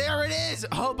 look, there it is.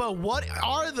 Hobo, what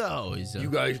are those? You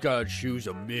guys gotta choose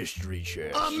a mystery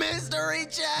chest. A mystery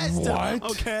chest. What?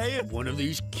 Okay. One of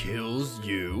these kills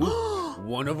you.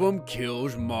 One of them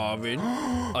kills Marvin.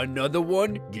 Another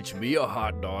one gets me a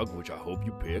hot dog, which I hope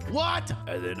you pick. What?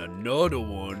 And then another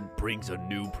one brings a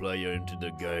new player into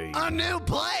the game. A new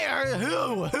player?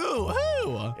 Who?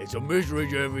 It's a mystery,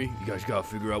 Jeffy. You guys gotta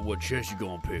figure out what chest you're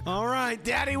gonna pick. All right,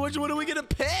 Daddy, which one are we gonna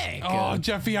pick? Oh,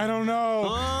 Jeffy, I don't know.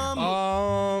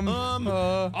 I'm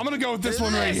gonna go with this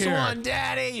one right here. This one,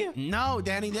 Daddy. No,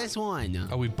 Daddy, this one.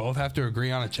 Oh, we both have to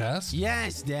agree on a chest?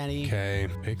 Yes, Daddy. Okay,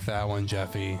 pick that one,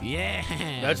 Jeffy. Yeah.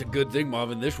 That's a good thing,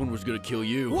 Marvin. This one was gonna kill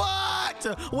you. What?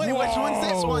 Wait, which one's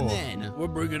this one then? We're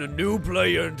bringing a new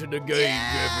player into the game,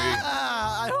 Jeffy.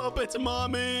 I hope it's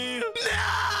Mommy.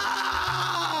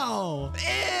 No!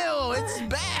 Ew, it's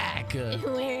back.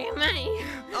 Where am I?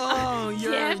 Oh Oh,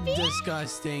 you're Jeffy?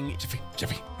 disgusting.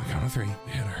 Jeffy, on the count of 3,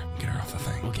 hit her. Get her off the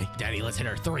thing. Okay, Daddy, let's hit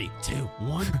her. 3, 2,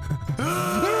 1. Kill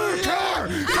her!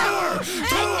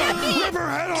 Rip her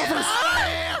head off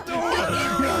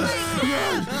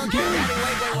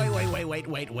Wait.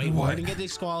 What? We're gonna get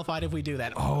disqualified if we do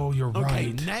that. Oh, you're Okay,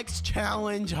 right. next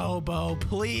challenge, Hobo,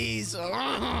 please.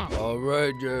 All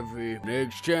right, Jeffy.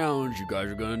 Next challenge. You guys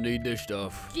are gonna need this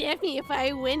stuff. Jeffy, if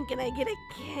I win, can I get a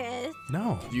kiss?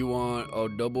 No. If you want a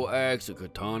double axe, a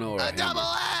katana, or a hammer. Double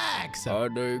axe. All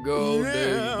right, there you go. There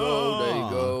you go. There you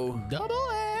go. Double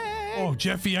axe. Oh,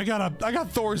 Jeffy, I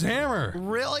got Thor's hammer.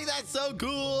 Really? That's so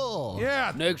cool.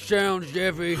 Yeah. Next challenge,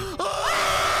 Jeffy.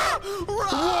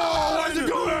 Whoa, why'd you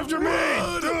go after me?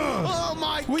 Oh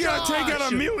my god. We gotta take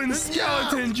out a mutant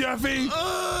skeleton, Jeffy.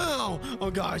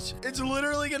 Oh gosh, it's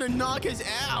literally gonna knock us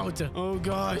out. Oh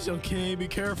gosh, okay, be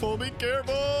careful, be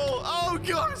careful. Oh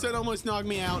gosh, that almost knocked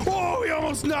me out. Whoa, he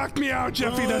almost knocked me out,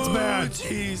 Jeffy. That's bad.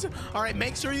 Jeez. All right,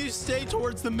 make sure you stay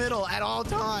towards the middle at all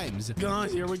times.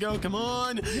 Gosh, here we go. Come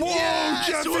on. Whoa, Yes,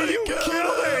 Jeffy, way to you go.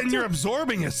 killed it, and you're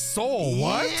absorbing his soul.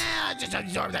 What? Yeah, just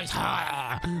absorb this.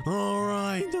 All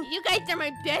right. You guys are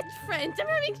my best friends. I'm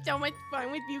having so much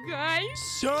fun with you guys.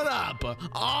 Shut up.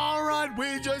 All right,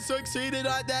 we just succeeded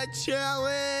at that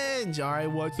challenge. All right,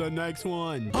 what's the next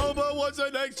one? Hobo, what's the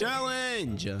next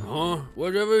challenge? Huh?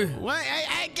 What, Jeffy? Wait,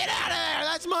 hey, get out of there.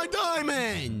 That's my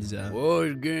diamonds. Well,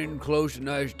 it's getting close to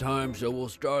night time, so we'll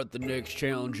start the next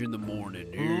challenge in the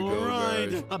morning. Here you All go, right,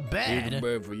 guys. a bed. Here's a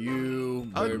bed for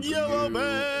you. A Bed for yellow you,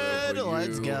 bed. for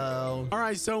Let's you. go. All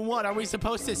right, so what? Are we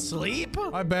supposed to sleep?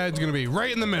 My bed's gonna be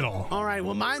right in the middle. All right,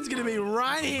 well, mine's gonna be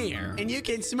right here, and you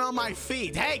can smell my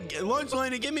feet. Hey, lunch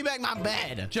lady, give me back my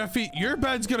bed. Jeffy, your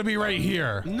bed's gonna be right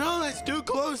here. No, that's too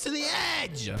close to the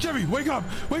edge. Jeffy, wake up!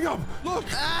 Wake up! Look!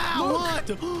 Ah, what?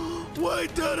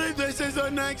 Wait, Daddy, this is the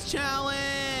next challenge.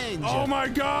 Oh my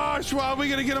gosh! Well, we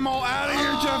gonna get them all out of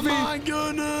here, Jeffy. Oh my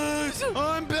goodness!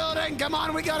 I'm building. Come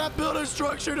on, we gotta build a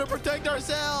structure to protect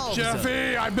ourselves.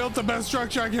 Jeffy, I built the best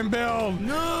structure I can build.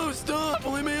 No, stop!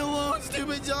 Leave me alone,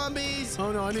 stupid zombies!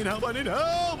 Oh no, I need help! I need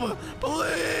help!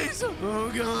 Please!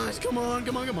 Oh gosh, come on!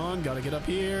 Gotta get up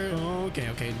here. Okay.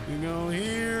 We go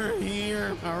here.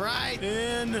 All right,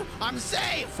 and I'm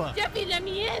safe. Jeffy, let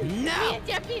me in. No. Let me in,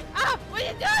 Jeffy. Ah, what are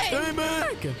you doing? Stay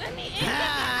back! Let me in.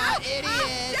 Ah,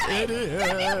 Jeffy. idiot!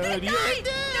 Jeffy, I'm gonna You're die.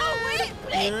 dead. No, wait,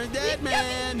 please. You're a dead Please,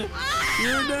 man. Jeffy. Ah.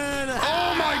 You're dead.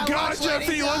 Oh my God, Lunch lady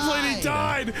Jeffy! Lunch lady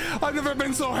died. I've never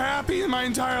been so happy in my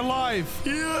entire life.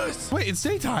 Yes! Wait, it's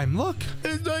daytime. Look.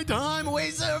 It's daytime.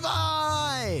 We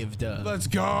survived. Let's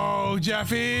go,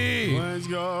 Jeffy. Let's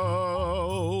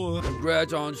go.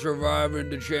 Congrats on surviving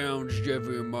the challenge,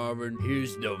 Jeffy and Marvin.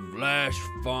 Here's the last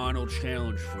final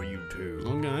challenge for you two.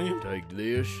 Okay. Take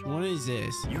this. What is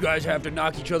this? You guys have to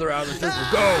knock each other out of the circle.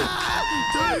 Go!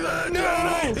 Take that,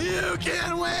 Daddy. You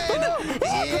can win.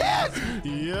 Yes.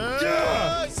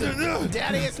 Yes.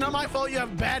 Daddy, it's not my fault you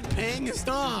have bad ping.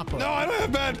 Stop. No, I don't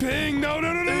have bad ping. No.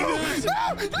 This.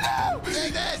 No.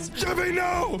 Take this. Jeffy,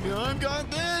 no. I've got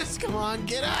this. Come on,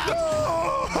 get out.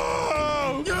 No.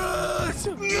 Yes.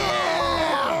 No. Take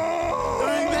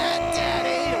that,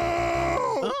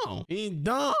 Daddy. Oh, he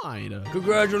died.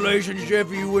 Congratulations,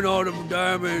 Jeffy. You win all the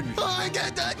diamonds. I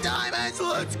get the diamonds.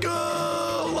 Let's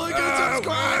go. Like and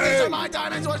subscribe. These are my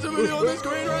diamonds. Watch the video on the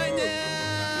screen right now.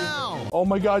 Oh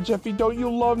my God, Jeffy, don't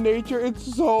you love nature?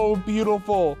 It's so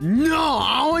beautiful. No,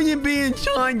 I want to be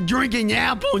inside drinking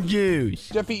apple juice.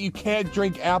 Jeffy, you can't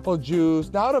drink apple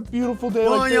juice. Not a beautiful day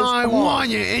like this. I Come on.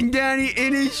 want it. And Daddy,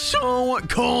 it is so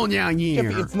cold down here.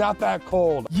 Jeffy, it's not that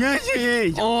cold. Yes, it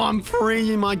is. Oh, I'm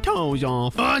freezing my toes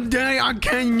off. Daddy, I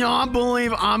cannot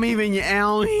believe I'm even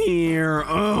out here.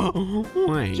 Oh,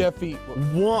 wait. Jeffy,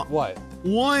 What? what?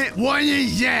 What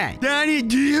is that? Daddy,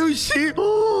 do you see?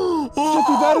 Oh,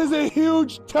 Jeffy, that is a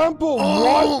huge temple.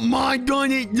 oh What? my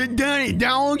goodness. Daddy,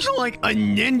 that looks like a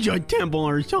ninja temple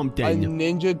or something. A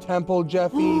ninja temple,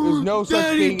 Jeffy. There's no such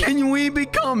Daddy, thing. can we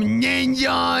become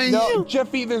ninjas? No,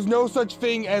 Jeffy, there's no such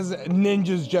thing as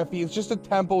ninjas, Jeffy. It's just a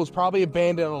temple. It was probably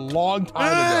abandoned a long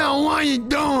time ago. Ow, why you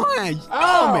doing?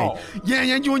 Ow. Me. Yeah,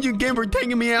 that's what you get for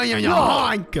taking me out on your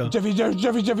hike.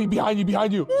 Jeffy,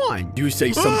 behind you. What? You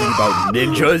say something about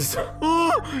ninjas?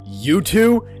 You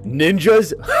two?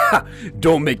 Ninjas? Ha!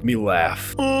 Don't make me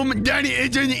laugh. Daddy,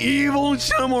 it's an evil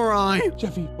samurai.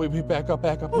 Jeffy, wait, back up.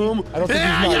 I don't think he's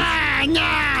nice.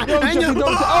 Nah. No, Jeffy, don't.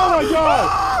 Oh my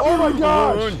God! Oh my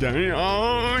gosh!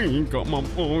 Daddy, you got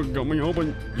me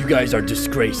open. You guys are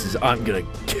disgraces. I'm gonna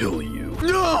kill you.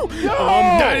 No!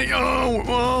 Daddy, no.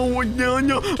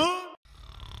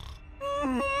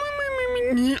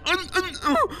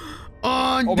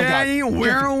 my Daddy, God.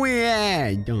 where Jeffy. are we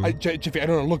at? Jeffy, I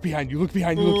don't know. Look behind you. Look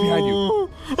behind you. Look behind you.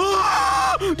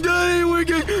 Daddy, we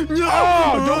can. No.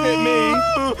 Oh, don't hit me.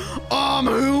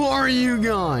 Who are you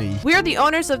guys? We are the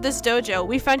owners of this dojo.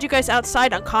 We found you guys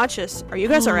outside unconscious. Are you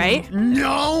guys alright?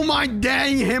 No, my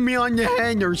daddy hit me on the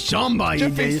head or somebody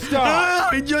Jeffy, did.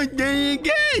 stop. I just did it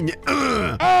again.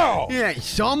 Ow. Yeah,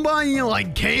 somebody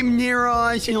like came near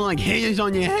us and like hit us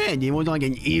on the head. It was like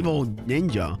an evil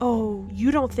ninja. Oh,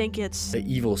 you don't think it's... The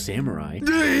evil samurai.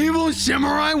 The evil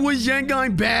samurai, was that guy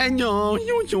bad? No,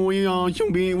 should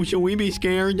we be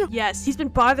scared? Yes, he's been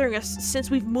bothering us since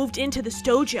we've moved into this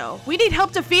dojo. We need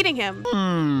help defeating him.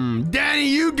 Daddy,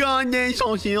 you got this.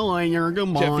 I'll see you later.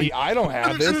 Goodbye. Jeffy, I don't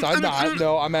have this. I'm not.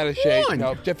 No, I'm out of shape. Come on.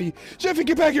 No, Jeffy,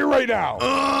 get back here right now.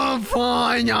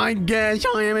 Fine, I guess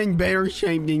I am in better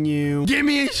shape than you. Give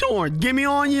me a sword. Give me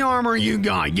all the armor you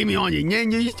got. Give me all the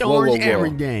ninja stars, whoa.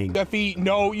 everything. Jeffy,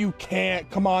 no, you can't.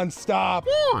 Come on, stop.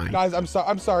 Why? Guys, I'm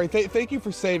sorry. Thank you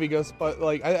for saving us, but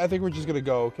like, I think we're just gonna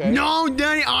go, okay? No,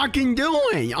 Daddy, I can do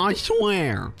it. I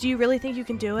swear. Do you really think you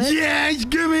can do it? Yes,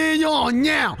 give me it all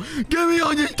now. Give me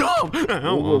all the stuff.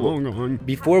 Whoa.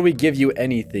 Before we give you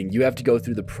anything, you have to go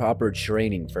through the proper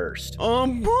training first.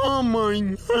 Daddy,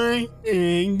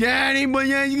 but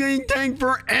that's gonna take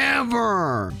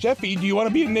forever. Jeffy, do you want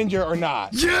to be a ninja or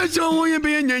not? Yes, I want to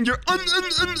be a ninja.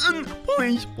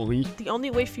 Please. The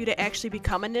only way for you to actually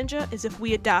become a ninja is if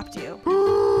we adopt you.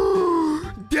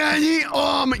 Daddy,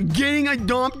 getting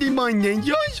adopted by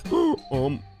ninjas?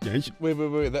 Yes. Wait.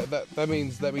 That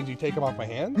means you take them off my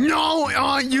hand? No,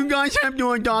 you guys have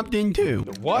to adopt him too.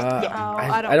 What? No.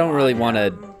 I don't really want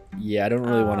to. Yeah, I don't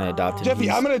really want to adopt him. Jeffy,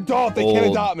 He's I'm an adult. They can't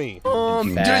adopt me.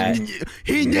 fat.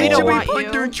 He needs to don't be want put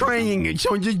you. through training,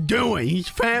 so just do it. He's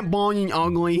fat, bald, and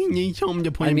ugly. He needs someone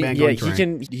to put I him mean, back yeah, on track.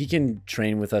 he can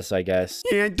train with us, I guess.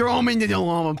 Yeah, throw him into the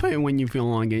lava pit when you feel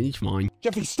like it. It's fine.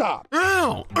 Jeffy, stop.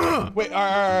 Ow! Wait, all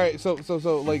right. So,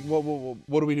 like,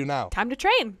 what do we do now? Time to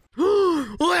train.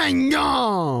 Let's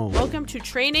go! Welcome to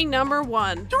training number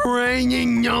 1.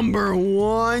 Training number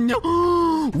 1.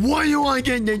 What do I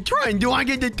get to train? Do I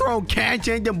get to throw cats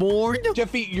at the board?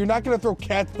 Jeffy, you're not gonna throw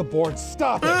cats at the board.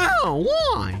 Stop it. Ow,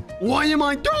 why? What am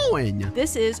I throwing?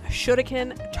 This is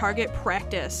shuriken target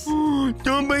practice.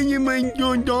 Somebody you make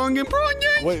your target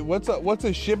project? Wait, what's a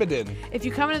shibidin? If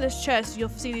you come into this chest, you'll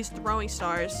see these throwing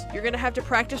stars. You're gonna have to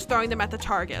practice throwing them at the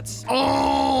targets.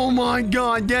 Oh my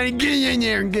god, Daddy, get in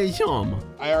there and get some.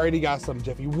 I already got some,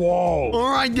 Jeffy. Whoa.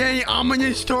 All right, Daddy, I'm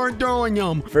gonna start throwing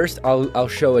them. First, I'll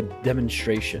show a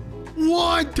demonstration.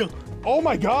 What? Oh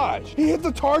my gosh. He hit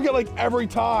the target like every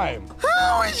time.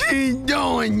 How is he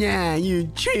doing that, you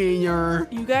cheater?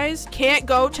 You guys can't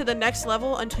go to the next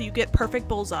level until you get perfect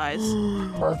bullseyes.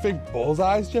 Perfect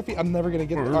bullseyes, Jeffy? I'm never gonna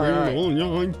get there. All right. All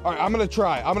right, I'm gonna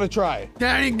try.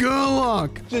 Daddy, good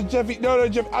luck. Jeffy, no,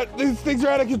 Jeffy. These things are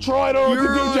out of control. I don't know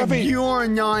what to do, Jeffy. You're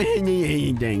not hitting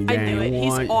anything, I Daddy. knew it.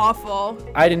 What? He's awful.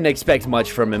 I didn't expect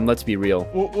much from him, let's be real.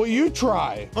 Well, you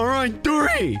try. All right,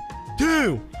 3,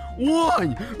 2,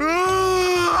 1.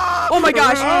 Oh my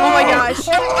gosh. Oh my gosh.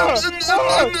 Oh,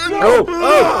 no,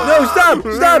 stop!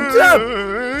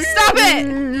 Stop it!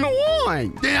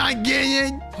 What? Did I get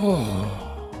it?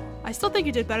 I still think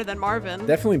you did better than Marvin.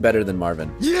 Definitely better than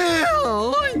Marvin. Yeah,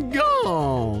 let's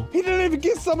go. He didn't even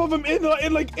get some of them in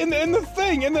the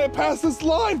thing, past this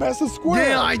line, past the square.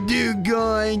 Did I do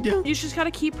good? You just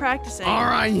gotta keep practicing. All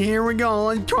right, here we go.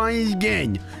 Let's try this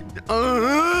again.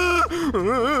 Oh,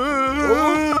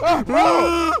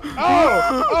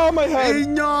 my head. It's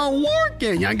not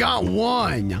working. I got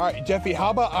 1. All right, Jeffy,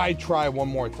 how about I try one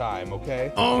more time,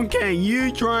 okay? Okay,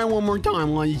 you try one more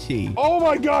time. Let's see. Oh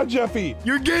my God, Jeffy.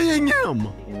 You're getting him.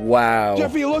 Wow.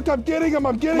 Jeffy, look, I'm getting him.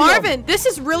 Marvin, this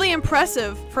is really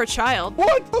impressive for a child.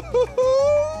 What?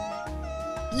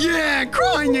 Yeah,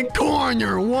 cry in the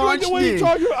corner. Watch What are you this.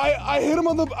 talking about? I hit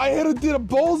him did a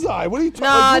bullseye. What are you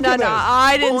talking about? No.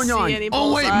 I didn't Hold on. see any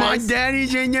Oh, bullseyes. wait, my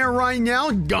daddy's in there right now.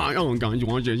 God, guys,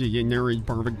 watch this. He's in there. He's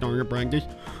perfect target practice.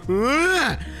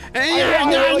 I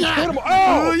hit him.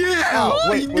 Oh, yeah. Oh,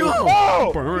 Let's wait. go.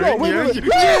 Oh, Perfect. no, wait.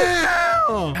 Yeah.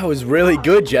 That was really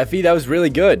good, Jeffy. That was really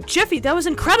good. Jeffy, that was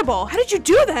incredible. How did you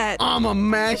do that? I'm a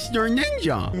master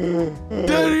ninja.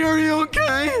 Daddy, are you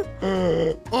okay?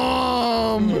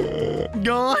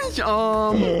 Guys,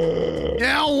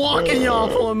 yeah, walking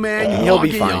off, man. He'll be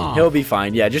Walking fine. off. He'll be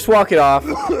fine. Yeah, just walk it off.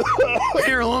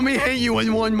 Here, Here, let me hit you with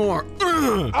one more.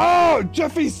 Oh,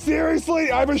 Jeffy,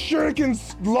 seriously? I have a shuriken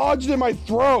lodged in my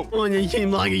throat. Oh, it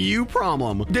seems like a you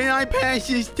problem. Did I pass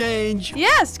this stage?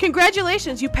 Yes,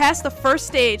 congratulations. You passed the first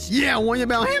stage. Yeah, what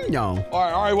about him, though?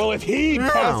 All right, well, if he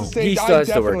passed the stage, He still I has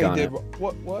to work definitely on did.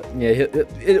 it. What? Yeah,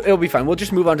 it'll be fine. We'll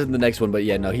just move on to the next one. But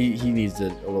yeah, no, he needs a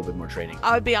little bit more training.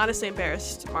 I would be honestly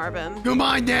embarrassed, Marvin.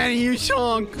 Goodbye, Daddy, you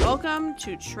sunk. Welcome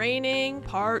to training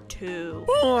part 2.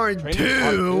 Part Training 2?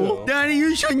 part 2. Daddy,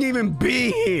 you shouldn't even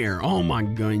be here. Oh, my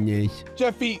goodness.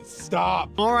 Jeffy, stop.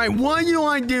 All right, what do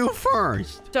I do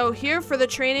first? So here for the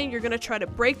training, you're going to try to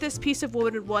break this piece of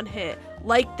wood in one hit.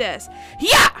 Like this.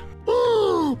 Yeah!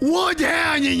 What the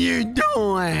hell are you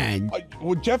doing?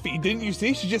 Well, Jeffy, didn't you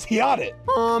see? She just got it.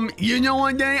 You know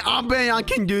what, Daddy? I bet I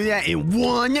can do that in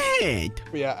one hit.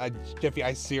 Yeah, Jeffy,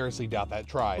 I seriously doubt that.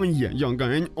 Try. Yeah, young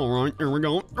guy. All right, here we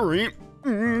go. 3,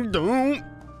 2,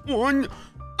 1.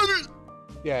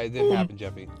 Yeah, it didn't happen,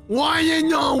 Jeffy. Why did it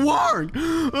not work?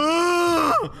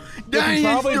 Daddy,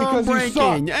 probably it's because not you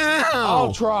suck. breaking. Ow.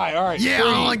 I'll try. All right. Yeah, 3,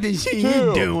 I like to see 2,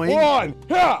 you do it. 1.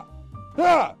 Ha!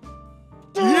 Ha!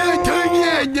 Yeah, take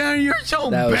that, Daddy. You're so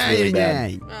That was bad really at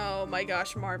bad. that. Oh my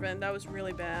gosh, Marvin, that was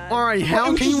really bad. All right, how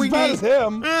It was can just we as bad get? as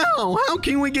him. Ow, how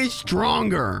can we get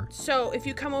stronger? So if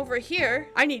you come over here,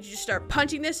 I need you to start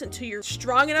punching this until you're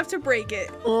strong enough to break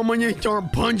it. I'm gonna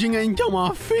start punching it until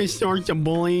my fist starts to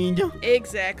bleed.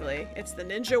 Exactly. It's the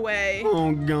ninja way.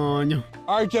 Oh God.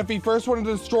 All right, Jeffy, first one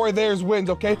to destroy theirs wins,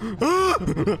 okay?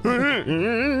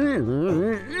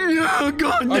 Oh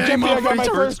God, All right, dang, Jeffy, I got my fist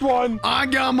hurts. first one. I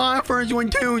got my first one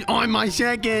too. On my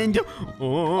second.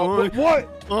 Oh,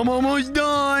 What? I'm almost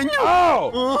done.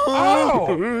 Ow! Ow!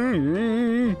 Oh.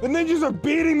 The ninjas are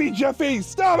beating me, Jeffy.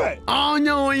 Stop it! I don't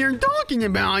know what you're talking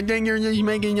about. I think you're just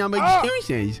making up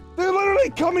excuses. They're literally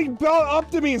coming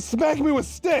up to me and smacking me with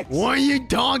sticks. What are you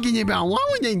talking about? Why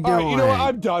would they do All right, you know what? it?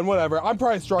 I'm done. Whatever. I'm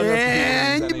probably strong enough to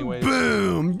And do these anyway.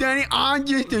 boom! Daddy, I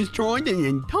just destroyed the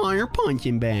entire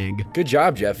punching bag. Good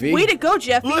job, Jeffy. Way to go,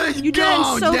 Jeffy. Let's You did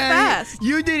go, it so Daddy. fast.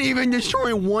 You didn't even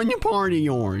destroy one part of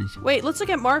yours. Wait, let's look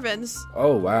at Marvin's.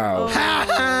 Oh wow. Ha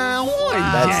ha! What is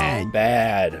That's that?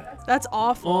 bad. That's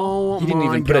awful. Oh You didn't my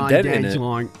even put a God, dent in that's it.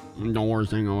 like the worst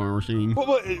thing I've ever seen.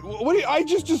 What do you, I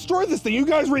just destroyed this thing. You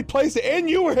guys replaced it, and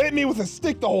you were hitting me with a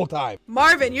stick the whole time.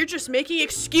 Marvin, you're just making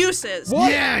excuses.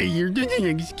 What? Yeah, you're just an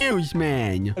excuse,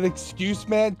 man. An excuse,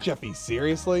 man? Jeffy,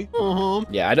 seriously? Uh-huh.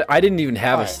 Yeah, I didn't even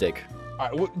have a Alright. stick. All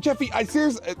right, well, Jeffy,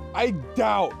 I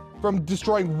doubt from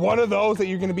destroying one of those that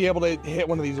you're going to be able to hit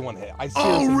one of these in one hit. I seriously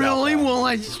Oh, doubt really? that. Well,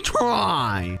 let's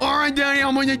try. All right, Daddy,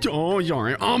 I'm gonna. Oh,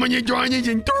 sorry. I'm gonna try this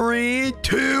in 3,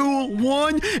 2,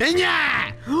 1, and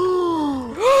yeah!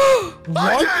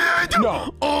 What?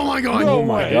 No. Oh my God. No Oh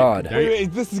my way. God.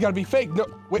 Wait, this has got to be fake. No,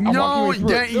 wait, I'm No, walking you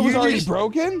that- through. It was you already just-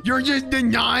 broken? You're just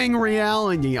denying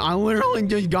reality. I literally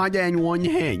just got that in one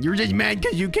hit. You're just mad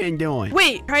because you can't do it.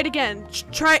 Wait, try it again.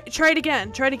 Try it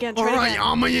again. Try it again. All Try it right, again.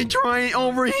 I'm gonna try it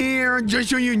over here just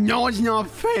so you know it's not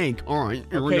fake. All right,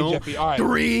 here we Okay, go. Jeffy, all right.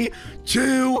 3,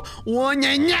 2, 1,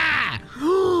 and yeah!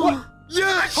 What?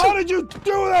 Yes! How did you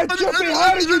do that, Jeffy?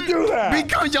 How did you do that?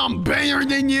 Because I'm better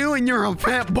than you and you're a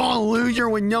fat ball loser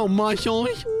with no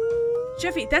muscles.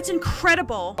 Jeffy, that's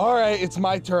incredible. All right, it's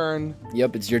my turn.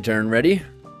 Yep, it's your turn. Ready?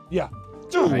 Yeah.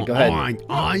 All right, go ahead. All right,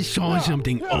 I saw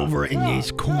something over in this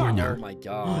Oh corner. my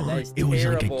God, that is It was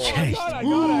like a terrible. chest. I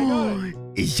got it.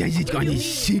 It says it's got a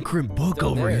secret book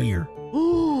Still over there. here.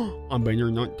 I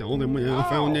better not tell them I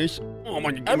found this. Oh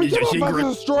my God, Every it's time a I'm about to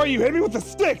secret. destroy you, hit me with a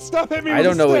stick. Stop hitting me I with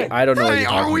don't a know. stick. I don't know what Hey, you're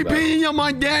are talking we about. beating up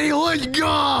my daddy? Let's go!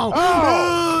 Oh.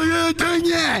 Oh, yeah, take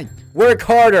that! Work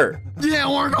harder.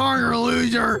 Yeah, work harder,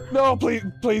 loser! No, please,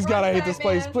 God, I hate this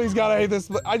place. Please, God, I hate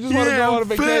this. I just want to go on a Yeah,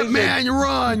 vacation. fit man,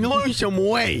 run! Lose some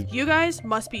weight! You guys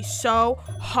must be so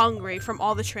hungry from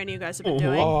all the training you guys have been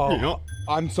doing. Oh, Yeah.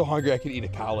 I'm so hungry I could eat a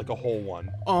cow, like a whole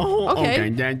one. Oh, Okay.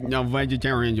 No,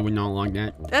 vegetarians would not like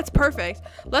that. That's perfect.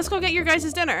 Let's go get your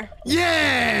guys' dinner.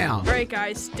 Yeah! All right,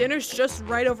 guys. Dinner's just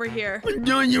right over here.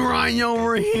 Done you right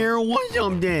over here. What's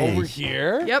up, this? Over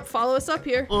here? Yep, follow us up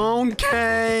here.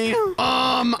 Okay.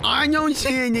 I don't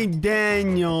see any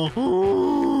Daniel.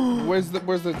 Where's the?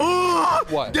 Oh,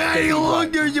 What? Daddy, Daddy, look,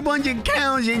 what? there's a bunch of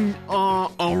cows and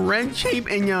a red sheep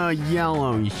and a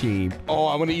yellow sheep. Oh,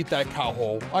 I'm gonna eat that cow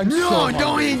whole. I'm so No, hungry.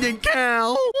 don't eat the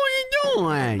cow. What are you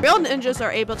doing? Real ninjas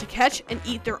are able to catch and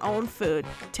eat their own food.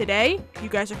 Today, you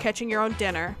guys are catching your own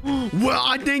dinner. Well,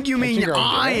 I think you mean your own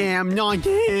I dinner? am, not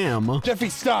him. Jeffy,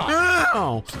 stop!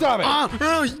 Ow! Stop it!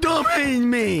 Oh, stop hitting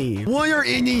me! What are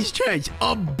in these chests?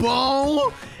 A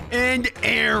bow and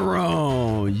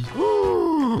arrows.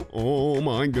 Oh Oh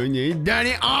my goodness.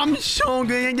 Daddy, I'm so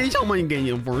good at this. I'm gonna get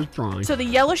you first try. So the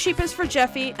yellow sheep is for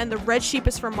Jeffy and the red sheep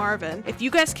is for Marvin. If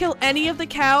you guys kill any of the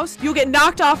cows, you'll get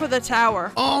knocked off of the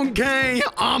tower. Okay,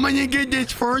 I'm gonna get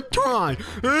this first try.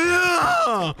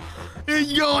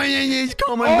 It's going and it's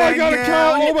coming back down. I got a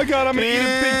cow. Oh my god, I'm gonna eat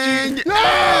a big cheese.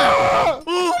 Ah!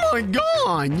 Oh my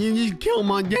god, you just killed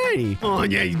my daddy. Oh,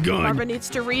 that's good. Marvin needs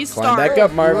to restart. Climb back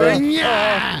up, Marvin.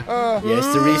 Yeah.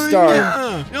 Yes, to restart.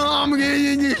 Yeah. I'm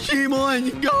getting this sheep. Let's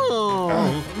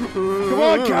go. Come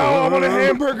on, cow. I want a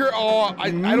hamburger. Oh, I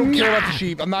don't care about the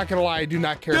sheep. I'm not gonna lie. I do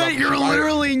not care about the sheep. You're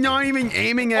literally not even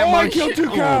aiming at my I killed 2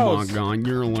 cows. Oh my god,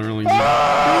 you're literally.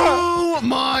 Oh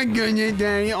my goodness,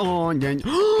 daddy. Oh, daddy.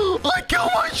 I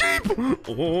killed my sheep.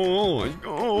 Oh, let's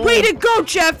go. Way to go,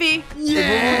 Jeffy.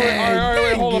 Yeah. All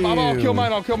right, hold up. I'll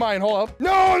kill mine. Hold up.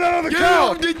 No, the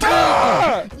cow. The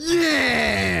cow.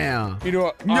 Yeah. You know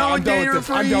what? No I'm done with this.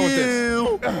 I'm done with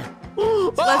this.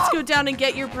 Let's go down and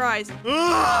get your prize.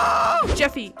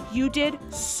 Jeffy, you did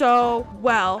so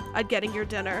well at getting your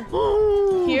dinner.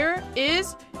 Here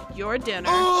is your dinner.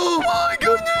 Oh my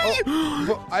goodness!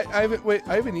 Well, I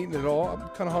haven't eaten at all. I'm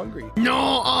kind of hungry.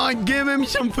 No, give him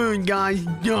some food, guys.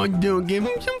 Don't give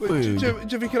him some food.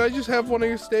 Jeffy, can I just have one of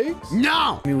your steaks?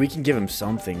 No! I mean, we can give him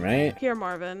something, right? Here,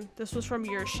 Marvin. This was from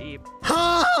your sheep.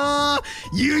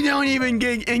 You don't even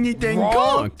get anything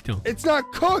cooked. It's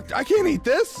not cooked. I can't eat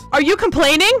this. Are you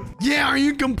complaining? Yeah, are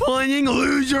you complaining,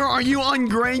 loser? Are you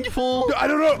ungrateful? I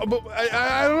don't know. But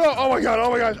I don't know. Oh my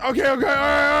gosh. Okay. All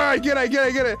right. Get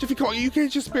it. Jeffy, come on. You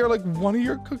can't just spare like one of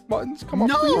your cooked muttons. Come on,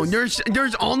 no, please.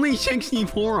 there's only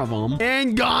 64 of them.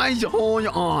 And guys, hold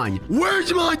on.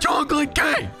 Where's my chocolate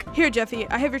cake? Here, Jeffy.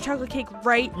 I have your chocolate cake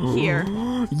right here.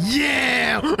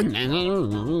 Yeah. Oh,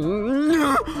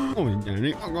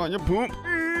 Daddy, I'm gonna poop.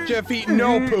 Jeffy,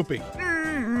 no pooping.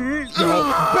 No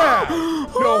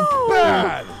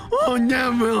bad. Oh,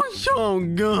 that feels so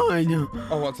good.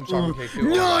 I want some chocolate cake too.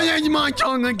 No, that's my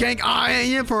chocolate cake. I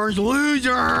ate it first.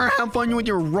 Loser. Have fun with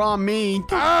your raw meat.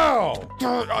 Ow!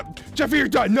 Jeffy, you're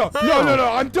done. No.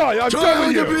 I'm done. I'm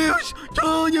done with you.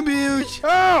 Child abuse.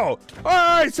 Ow! All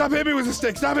right, stop hitting me with a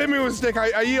stick.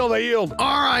 I yield.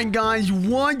 All right, guys.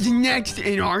 What's next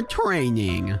in our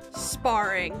training?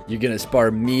 Sparring. You're gonna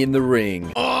spar me in the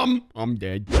ring. I'm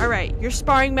dead. All right, your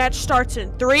sparring match starts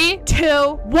in 3,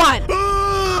 2, 1.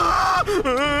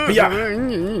 Yeah.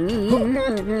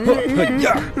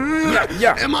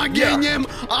 Am I getting him?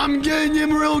 I'm getting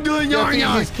him real good, aren't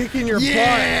I? He's kicking your butt.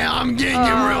 Yeah, I'm getting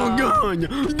him real good.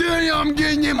 Daddy, I'm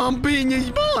getting him. I'm beating his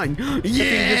butt.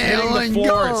 Yeah, let's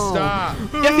go. Stop.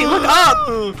 Jeffy, look up.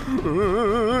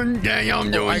 Daddy, I'm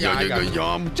doing a good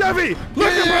job. Jeffy,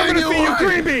 look up. I'm gonna feed you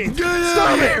green beans.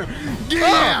 Stop it. Get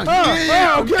out.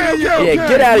 Yeah,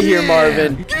 get out of here,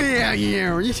 Marvin. Get out of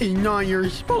here. This is not your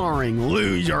sparring,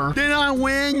 loser. Did I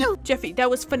win? Jeffy, that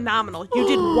was phenomenal. You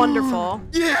did wonderful.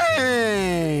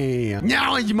 Yay!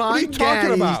 Now it's my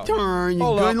daddy's turn.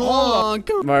 Hold Good luck.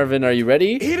 Marvin, are you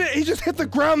ready? He just hit the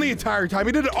ground the entire time.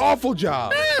 He did an awful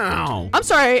job. Ow. I'm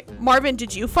sorry, Marvin,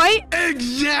 did you fight?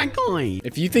 Exactly.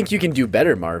 If you think you can do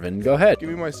better, Marvin, go ahead. Give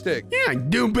me my stick. Yeah,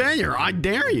 do better. I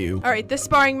dare you. All right, this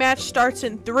sparring match starts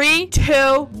in 3,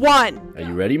 2, 1. Are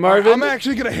you ready, Marvin? I'm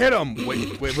actually gonna hit him.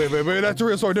 Wait. That's a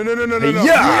real sword. No.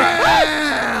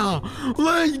 Yeah!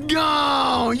 Let's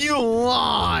go. You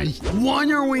lost. What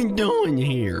are we doing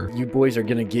here? You boys are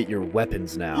gonna get your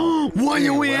weapons now. What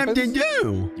do we have to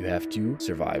do? You have to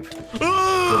survive.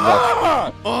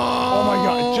 Oh my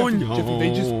God, no. Jeffy,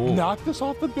 they just knocked us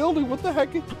off the building. What the heck?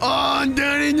 Oh,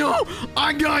 Daddy, no.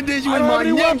 I got this with my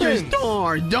ninja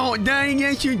star. Don't, Daddy,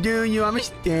 yes you do. You have a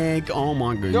stick. Oh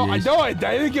my goodness. No, I know I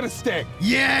didn't get a stick.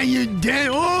 Yeah, you did.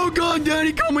 Oh God,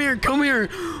 Daddy, come here.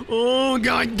 Oh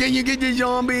God, did you get the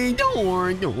zombie? Don't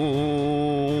worry.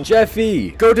 Oh.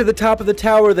 Jeffy, go to the top of the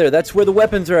tower there. That's where the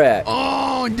weapons are at.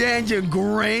 Oh, that's a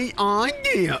great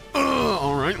idea.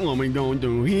 All right, let me go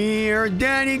through here.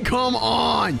 Daddy, come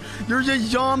on. There's a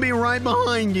zombie right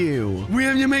behind you. We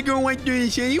have to make our way through the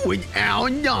city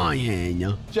without dying.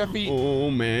 Jeffy. Oh,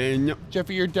 man.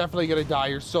 Jeffy, you're definitely going to die.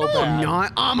 You're so No, bad. I'm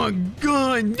not. I'm a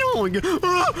good dog.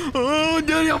 Oh,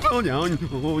 Daddy, I fell down.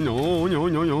 Oh,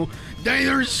 no. Daddy,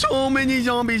 there's so many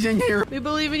zombies in here. We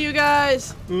believe in you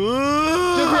guys. Jeffy,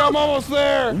 I'm almost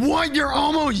there. What? You're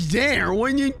almost there?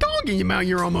 What are you talking about?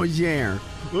 You're almost there.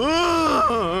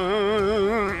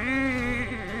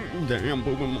 Damn,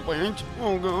 pooping my pants.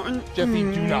 Oh, God. Jeffy,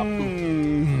 do not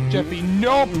poop. Jeffy,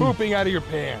 no pooping out of your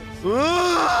pants.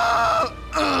 But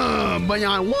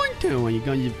I want to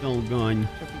because you feel good.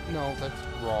 Jeffy, No, that's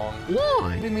wrong. What?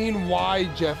 What do you mean, why,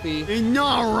 Jeffy? It's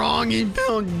not wrong. It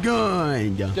felt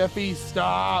good. Jeffy,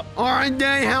 stop. All right,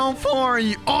 Daddy, how far are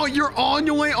you? Oh, you're all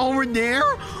the way over there?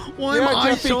 Why am I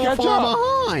Jeffy, so catch far up.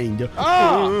 behind?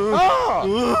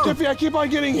 Jeffy, I keep on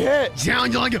getting hit.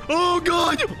 Sounds like, oh,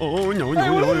 God. Oh, no, Hey,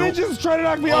 no, what no, are no. the ninjas trying to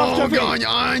knock me off, Oh, Jeffy? God,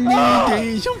 I need to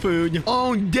eat some food.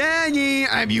 Oh, Daddy,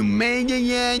 have you made it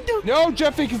yet? No,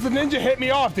 Jeffy, because the ninja hit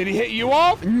me off. Did he hit you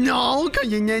off? No, because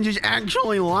the ninjas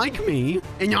actually like me,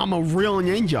 and I'm a real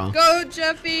ninja. Go,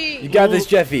 Jeffy. You got this,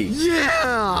 Jeffy.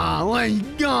 Yeah, let's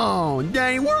go.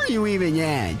 Daddy, where are you even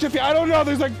at? Jeffy, I don't know.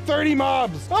 There's like 30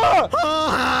 mobs.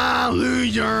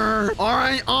 Loser. All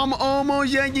right, I'm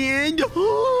almost at the end.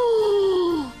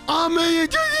 I made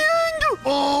it to the end.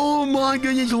 Oh my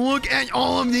goodness, look at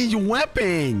all of these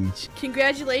weapons.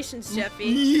 Congratulations, Jeffy.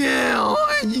 Yeah,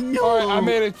 let's go. All right, I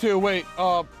made it too. Wait,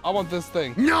 I want this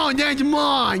thing. No, that's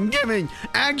mine. Give it.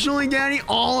 Actually, Daddy,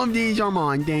 all of these are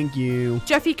mine. Thank you.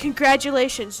 Jeffy,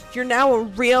 congratulations. You're now a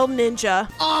real ninja.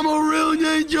 I'm a real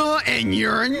ninja, and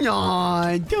you're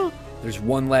not. There's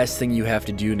one last thing you have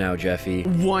to do now, Jeffy.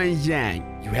 What is that?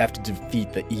 You have to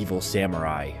defeat the evil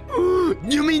samurai.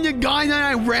 You mean the guy that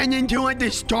I ran into at the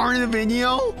start of the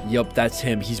video? Yup, that's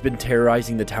him. He's been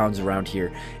terrorizing the towns around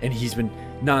here, and he's been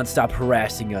non-stop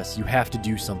harassing us. You have to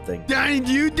do something. Daddy,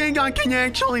 do you think I can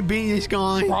actually beat this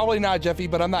guy? Probably not, Jeffy,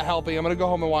 but I'm not helping. I'm going to go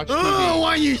home and watch TV. Oh, why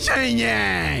are you saying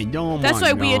that? Oh, That's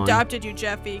my why we God. adopted you,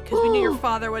 Jeffy, because we knew your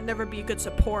father would never be a good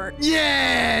support.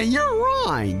 Yeah, you're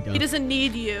right. He doesn't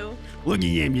need you. Look at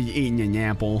him just eating an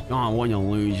apple. Oh, what a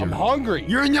loser. I'm hungry.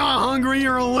 You're not hungry,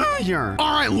 you're a loser.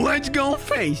 All right, let's go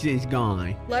face this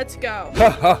guy. Let's go.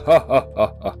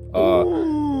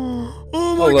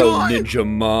 Oh my Hello, God. Ninja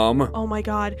Mom. Oh my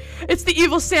God. It's the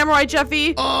evil samurai,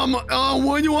 Jeffy.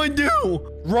 What do I do?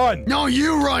 Run. No,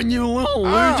 you run, you little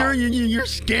loser. You're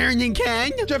scaring the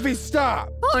cat. Jeffy,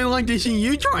 stop. I like to see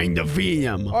you trying to feed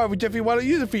him. All right, well, Jeffy, why don't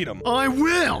you defeat him? I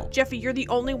will. Jeffy, you're the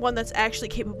only one that's actually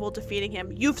capable of defeating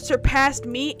him. You've surpassed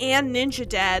me and Ninja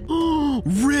Dad.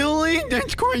 Really?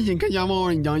 That's crazy, because I've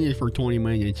already done this for 20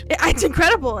 minutes. It's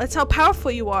incredible. That's how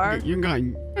powerful you are. You guys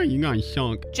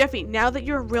suck. Jeffy, now that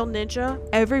you're a real ninja,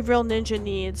 every real ninja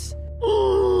needs.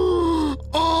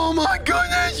 Oh my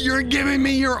goodness, you're giving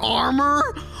me your armor?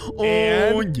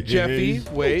 And yes. Jeffy,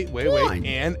 wait. What?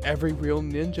 And every real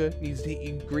ninja needs to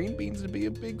eat green beans to be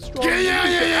a big, strong Get out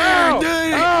of ninja. here,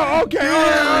 dude. Oh, okay. Get All out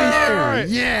of right, here. all right.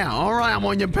 Yeah, all right, I'm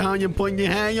on your pound, you put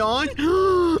your hat on.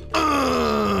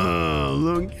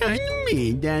 Look at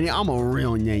me, Daddy, I'm a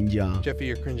real ninja. Jeffy,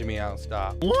 you're cringing me out.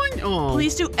 Stop. What? Oh.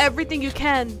 Please do everything you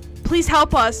can. Please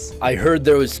help us. I heard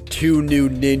there was 2 new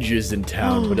ninjas in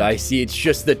town, but I see it's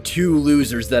just the 2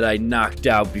 losers that I knocked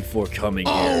out before coming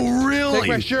here. Oh, really? Take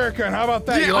my shuriken. How about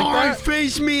that? Yeah, you like all right, that?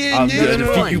 face me in I'm this gonna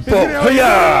defeat one. you both. Yeah.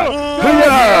 Hiya! Oh, Hiya!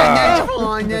 that's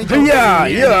fine. That's okay. Yeah,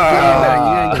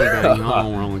 yeah. I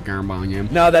don't really care about him.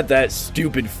 Now that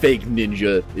stupid fake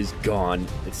ninja is gone,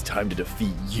 it's time to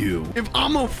defeat you. If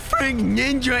I'm a fake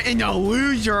ninja and a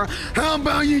loser, how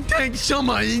about you take some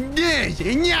of this?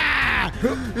 Yeah!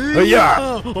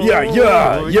 Yeah! Come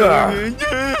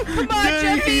on,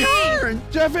 Jeffy!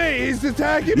 Jeffy, he's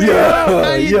attacking me. Yeah.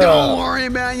 Hey, don't worry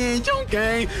about it. It's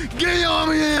okay. Get off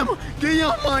of him. Get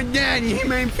off my daddy. He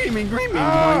may feed me green beans,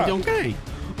 but it's okay.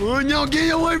 Oh, no,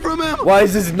 get away from him. Why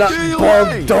is this not Get bald,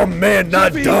 away. dumb man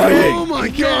not Jeffy, dying? Oh my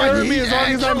He can't God! hurt me he's as long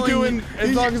actually-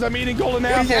 as I'm eating golden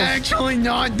He's apples. actually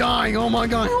not dying. Oh my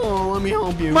God! Hold on, let me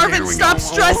help you. There Marvin, we stop go.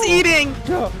 stress Oh. eating.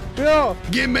 No.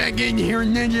 Get back in here,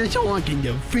 ninja, so I can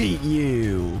defeat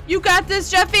you. You got this,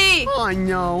 Jeffy. I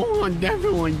know. I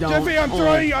definitely don't. Jeffy, I'm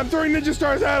throwing ninja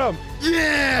stars at him.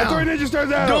 Yeah. I'm throwing ninja stars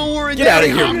at him. Don't worry. Get out of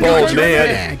Daddy, here, I'm bald gonna man.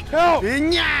 back. Help.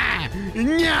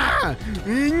 Yeah.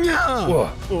 Whoa.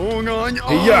 Oh God.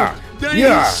 Oh, Yeah. That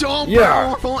Yeah. is so Yeah.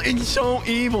 powerful and so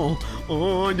evil.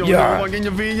 Oh, I don't Yeah. know if I can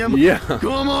defeat him. Yeah.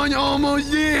 Come on,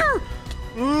 almost there.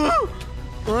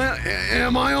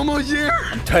 Am I almost there?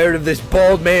 Tired of this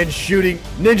bald man shooting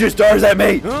ninja stars at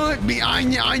me.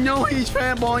 I know he's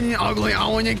fat, bald, and ugly. I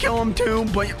want to kill him too,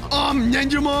 but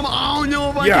Ninja Mom, I don't know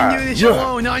if I can do this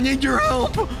alone. I need your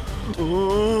help.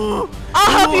 I'll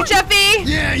help you, Jeffy.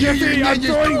 Yeah, Jeffy, I'm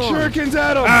throwing shurikens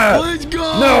at him. Let's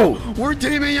go. No. We're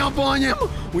teaming up on him.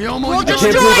 We almost We'll I got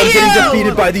can't him. believe I'm you. getting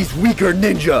defeated by these weaker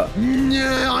ninja.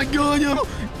 Yeah, I got him.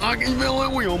 I can feel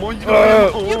it. We almost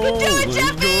got him. You can do it, let's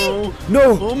Jeffy. go.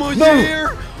 No. Almost no.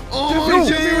 there. Almost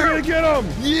Jeffy, we're there. gonna get him.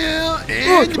 Yeah,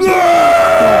 and You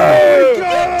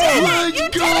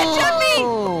did it, Jeffy.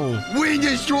 we did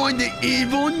destroy the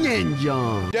evil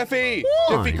ninja. Jeffy,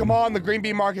 What? Jeffy, come on. The green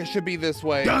bean market should be this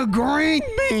way. The green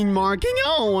bean market?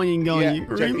 I don't want to go to the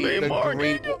green Jeffy, bean the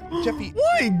market. Jeffy,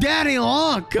 Wait, Daddy,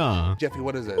 look. Jeffy,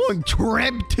 what is this? A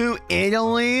trip to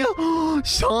Italy?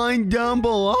 Sign down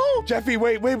below. Jeffy,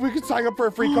 wait, we can sign up for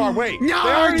a free car. Wait, No,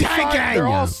 they already take signed. it. They're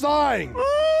all signed.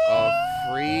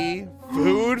 Free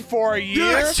food for a year?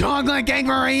 This chocolate cake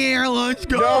for a year. Let's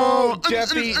go. No,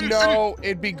 Jeffy, no.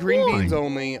 It'd be green beans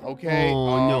only, okay?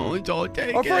 Oh, no, it's all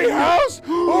taken. A free house?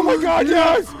 Oh my God,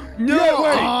 yes! No,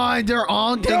 Yeah, wait. they're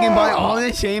all taken by all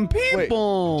the same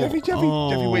people. Jeffy,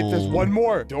 wait, there's one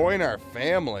more. Join our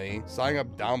family. Sign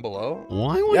up down below.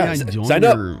 Why would I join sign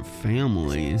up. your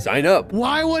family? Sign up.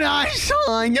 Why would I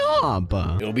sign up?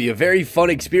 It'll be a very fun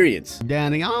experience.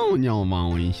 Daddy, I don't know if I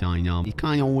want to sign up. It's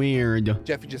kind of weird.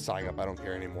 Jeffy, just sign up. I don't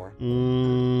care anymore.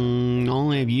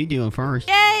 Only if you do it first.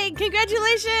 Yay!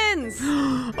 Congratulations!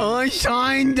 I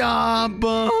signed up.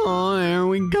 There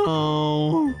we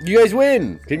go. You guys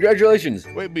win. Congratulations.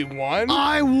 Wait, we won?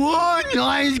 I won.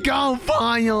 Let's go.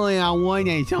 Finally, I won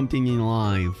at something in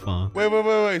life.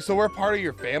 Wait. So we're part of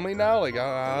your family now? Like,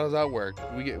 how does that work?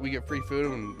 We get free food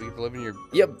and we get to live in your.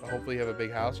 Yep. Hopefully, you have a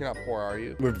big house. You're not poor, are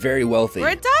you? We're very wealthy. We're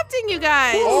adopting you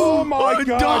guys. Oh my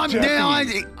God, Adopt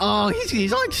Jeffy. him. Oh,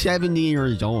 he's like 70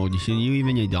 years old. Should you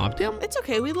even adopt him? It's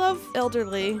okay. We love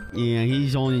elderly. Yeah,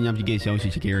 he's old enough to get Social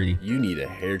Security. You need a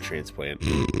hair transplant. I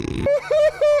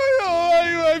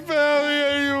don't like my family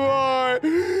anymore.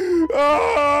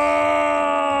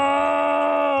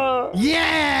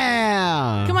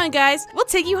 Yeah! Come on, guys. We'll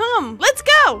take you home. Let's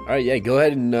go. All right, yeah, go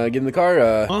ahead and get in the car.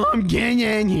 I'm getting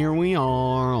in. Here we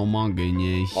are. Oh, my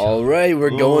goodness. All right, we're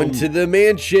going to the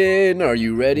mansion. Are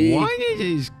you ready? Why does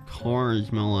his car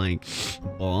smell like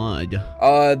blood?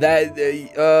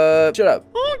 Shut up.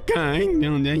 Okay,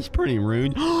 no, that's pretty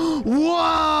rude. Whoa!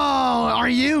 Are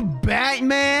you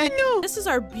Batman? This is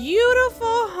our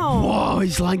beautiful home. Whoa,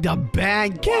 it's like the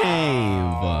Bat Cave.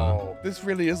 Oh, this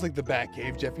really is like the Bat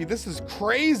Cave, Jeffy. This is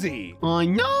crazy. I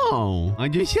know. I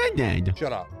just said that.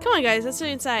 Shut up. Come on, guys. Let's go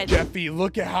inside. Jeffy,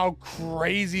 look at how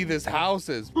crazy this house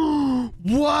is.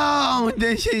 Whoa,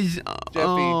 this is. Jeffy,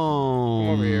 come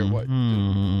over here. What?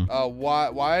 Hmm.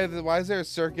 Why is there a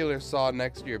circular saw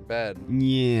next to your bed?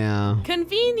 Yeah.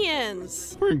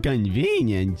 Convenience. For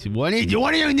convenience. What do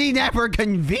you need that for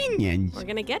convenience? We're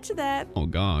gonna get to that. Oh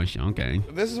gosh. Okay.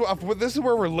 This is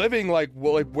where we're living. Like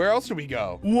where else do we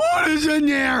go? What is in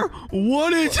there?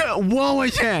 What is it? Whoa,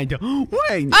 is it?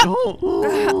 Wait.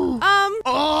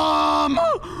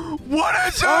 What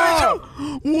is this?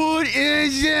 What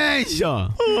is this?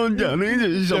 Oh, Daddy, this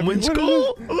is someone's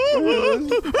school.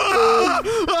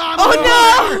 Oh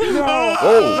no!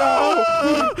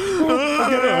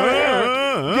 Get out of here!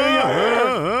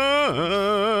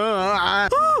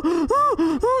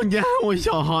 That was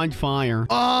a hot fire.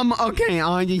 Okay,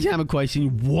 I just have a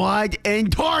question. What in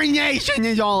tarnation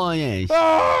is all of this?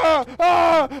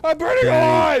 I'm burning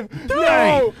alive!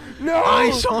 No! I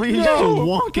saw you just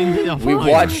walk into the fire. We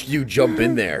watched you jump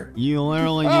in there. You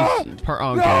literally just... okay.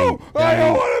 No! I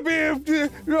don't want to be...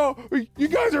 No! You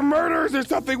guys are murderers or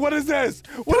something! What is this?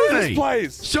 What is this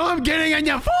place? Stop getting in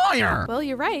the fire! Well,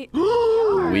 you're right.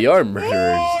 We are murderers.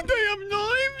 Oh, they have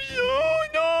knives! Oh,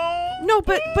 no! No,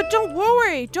 but don't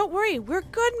worry. Don't worry. We're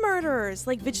good murderers,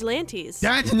 like vigilantes.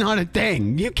 That's not a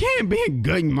thing. You can't be a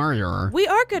good murderer. We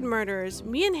are good murderers.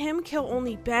 Me and him kill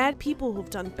only bad people who've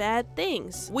done bad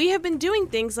things. We have been doing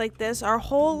things like this our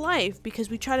whole life because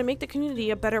we try to make the community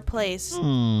a better place.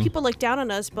 People look down on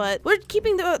us, but we're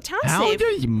keeping the town How safe.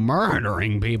 does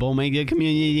murdering people make the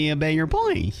community a better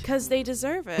place? Because they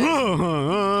deserve it.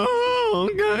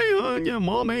 Okay, yeah,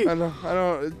 mommy. I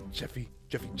don't... Jeffy,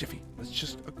 let's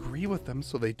just agree with them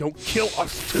so they don't kill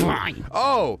us too. Fine.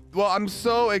 Oh, well, I'm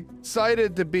so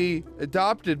excited to be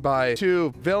adopted by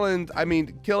two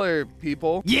killer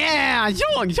people. Yeah,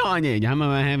 so excited. I'm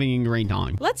having a great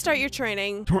time. Let's start your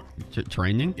training.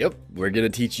 Training? Yep, we're gonna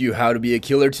teach you how to be a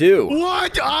killer too.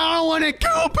 What? I don't want to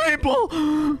kill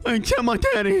people. Except my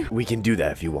daddy. We can do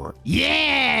that if you want.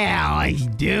 Yeah, let's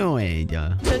do it.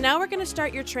 So now we're gonna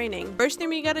start your training. First thing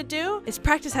we gotta do is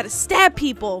practice how to stab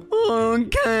people.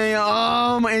 Okay,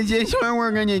 is this where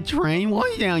we're gonna train?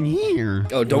 What's down here?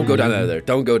 Oh, don't go down there.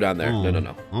 Don't go down there. Oh,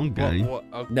 No. Okay.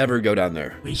 Never go down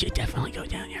there. We should definitely go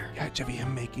down there. Yeah, Jeffy,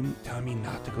 him telling me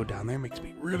not to go down there makes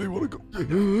me really want to go.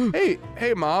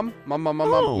 Hey, Mom.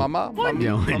 Mama. what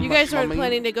doing? You guys weren't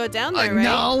planning to go down there, right?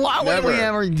 No, why would we Never.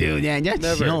 ever do that? That's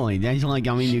Never. silly. That's like,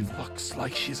 She looks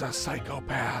like she's a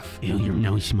psychopath. ew, your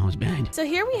nose smells bad. So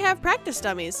here we have practice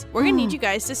dummies. We're gonna need you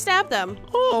guys to stab them.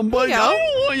 Oh, but Here I you go.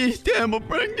 don't want to stab a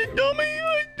pregnant dummy.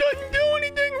 I didn't do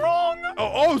anything wrong.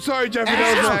 Oh, sorry, Jeffy. This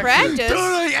is That was an accident.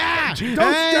 practice.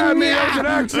 Don't stab me. That was an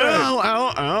accident.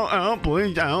 Ow,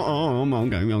 please.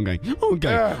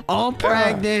 Okay. I'll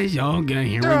practice. Okay,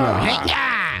 here we go.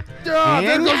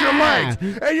 There goes your legs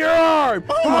and your arm.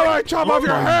 How do I chop off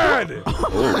your head?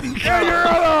 And your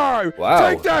other arm. Wow.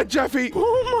 Take that, Jeffy.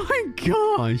 Oh my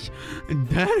gosh.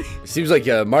 Daddy. Seems like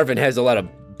Marvin has a lot of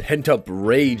pent-up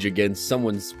rage against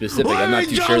someone specific. I'm not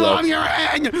too sure, though. Off your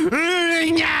head.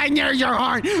 And there's your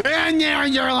heart. And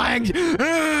there's your legs.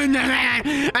 Oh,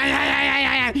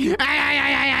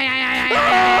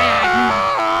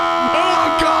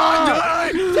 God.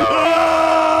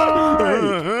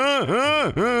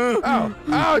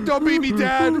 Ow, don't beat me,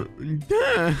 Dad.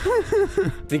 I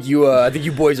think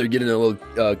you boys are getting a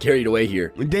little carried away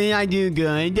here. Did I do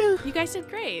good? You guys did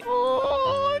great.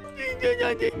 Oh,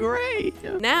 I did great.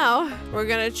 Now, we're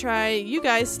gonna try you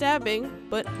guys stabbing,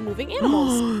 but moving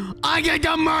animals. I get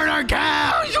to murder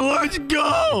cows. Let's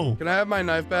go. Can I have my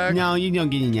knife back? No, you don't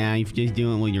get a knife. Just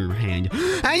do it with your hand. Shut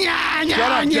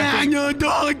up, Jeffy.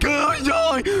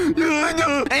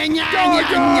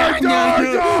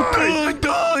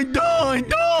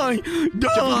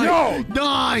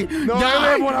 Die! No, I only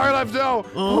have one heart left, no.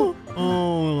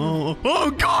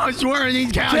 Oh gosh, where are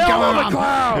these cows Kill coming all the from?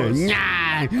 clowns.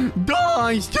 Nah,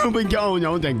 die, stupid cow.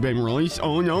 No, they've been released.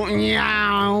 Oh no,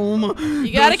 meow.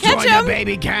 You gotta catch Destroy them. the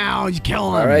baby cows,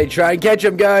 kill them. All right, try and catch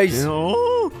him, guys. Yeah.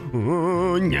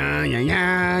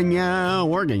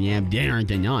 We're gonna have dinner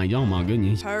tonight. Oh my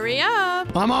goodness. Hurry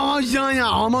up. I'm almost done. I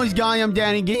almost got him,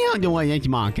 Daddy. Get out of the way. That's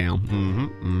my cow.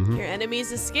 Your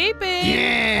enemy's escaping.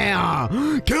 Yeah!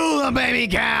 Kill the baby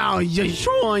cows!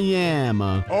 Destroy them!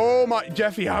 Oh my,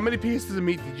 Jeffy, how many pieces of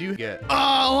meat did you get? A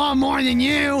lot more than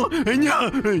you!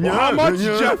 How much,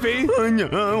 Jeffy?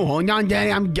 Hold on,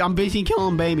 Daddy. I'm busy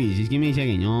killing babies. Just give me a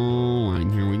second. All right,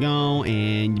 here we go.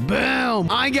 And boom!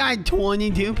 I got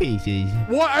 22 pieces.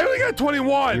 What? I only got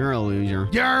 21. You're a loser.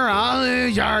 You're a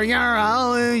loser. You're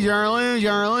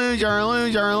a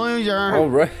loser. Loser. All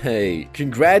right.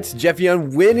 Congrats, Jeffy,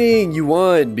 on winning. You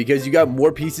won because you got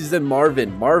more pieces than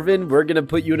Marvin. Marvin, we're going to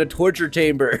put you in a torture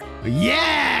chamber.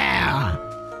 Yeah!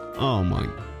 Oh my.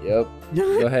 Yep.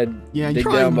 Go ahead. Yeah, dig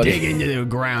try down, and buddy. dig into the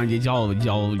ground. It's all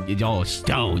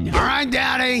stone. All right,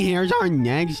 Daddy. Here's our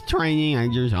next training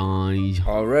exercise.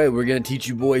 All right, we're gonna teach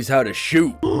you boys how to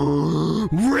shoot.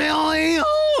 Really?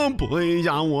 Oh, please!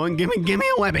 I want. Give me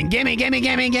a weapon. Give me.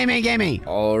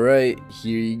 All right,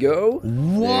 here you go. Whoa!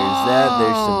 There's that.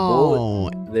 There's some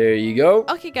bullet. There you go.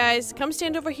 Okay, guys, come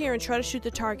stand over here and try to shoot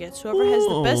the targets. Whoever has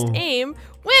the best aim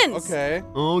wins. Okay.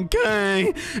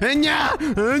 Okay.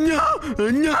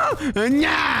 No.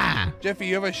 Jeffy,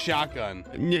 you have a shotgun.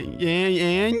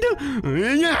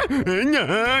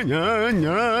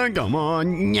 Come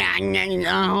on.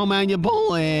 How many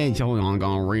bullets? Hold on, I'm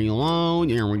gonna reload.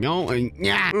 Here we go.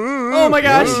 Oh my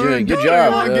gosh. You're doing a good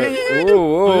job.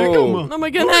 Oh my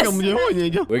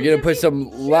goodness. We're gonna put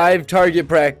some live target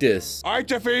practice. All right,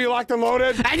 Jeffy, are you locked and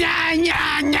loaded? Oh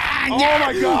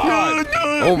my God.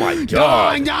 Oh my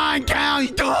God. Die,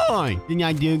 cows, die. Didn't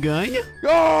I do good?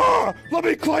 Ah, let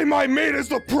me claim my meat as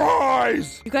the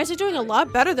prize. You guys are doing a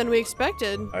lot better than we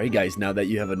expected. All right, guys, now that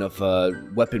you have enough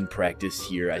weapon practice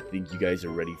here, I think you guys are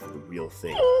ready for the real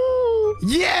thing.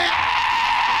 Yeah!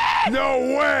 No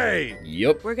way.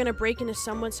 Yep. We're gonna break into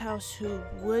someone's house who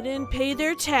wouldn't pay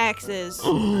their taxes.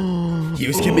 He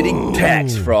was committing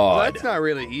tax fraud. That's not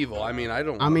really evil. I mean, I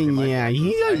don't. Yeah,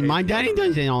 he does. My daddy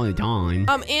does it all the time.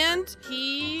 And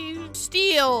he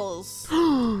steals.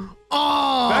 Oh!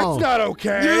 That's not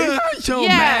okay. Yeah, so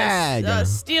bad.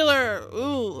 Stealer.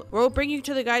 Ooh. We'll bring you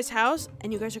to the guy's house,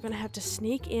 and you guys are gonna have to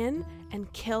sneak in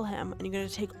and kill him. And you're gonna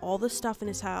take all the stuff in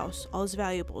his house, all his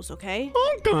valuables, okay?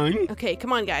 Okay. Okay,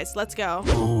 come on, guys. Let's go.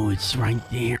 Oh, it's right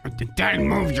there. Daddy,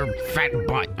 move your fat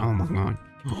butt. Oh my God.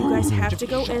 You guys have to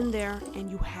go in there,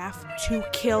 and you have to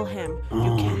kill him.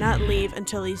 You cannot leave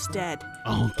until he's dead.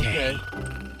 Okay.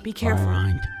 Be careful.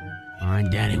 All right,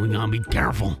 Daddy, we're gonna be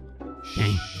careful.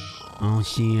 Okay. I'll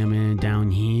see him down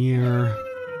here.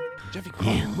 Jeffy, come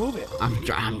on, move it. I'm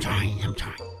trying. All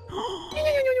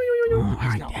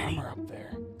right, Daddy. Up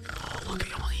there. Look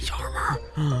at all these armor.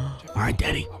 All right,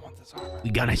 Daddy. I want this armor.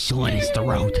 We gotta slit his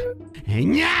throat.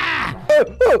 And yeah!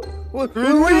 What are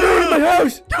you doing in my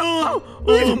house?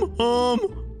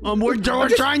 We're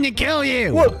trying to kill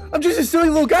you. What? I'm just a silly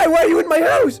little guy. Why are you in my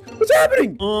house? What's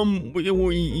happening?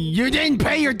 You didn't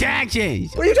pay your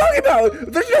taxes. What are you talking about?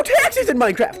 There's no taxes in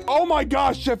Minecraft. Oh my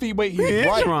gosh, Jeffy, wait, he's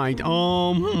That's right. right.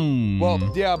 Well,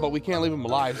 yeah, but we can't leave him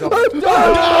alive. So.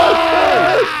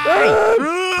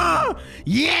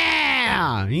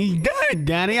 Yeah! He's dead. did,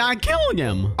 Daddy. I killed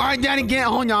him. All right, Daddy,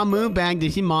 hold on, move back.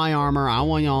 This is my armor. I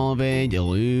want all of it.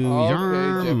 Loser.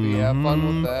 Okay, Jeffy, have fun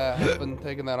with that. Have fun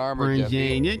taking that armor,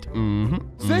 Jeffy.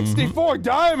 64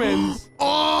 diamonds.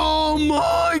 Oh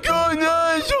my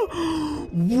goodness!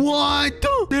 What?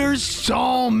 There's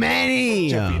so many.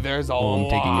 Jeffy, there's a lot. I'm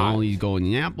taking all these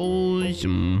golden apples.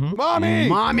 Mommy!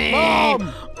 Mommy!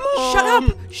 Mom! Shut up!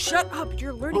 Shut up!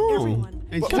 You're alerting everyone.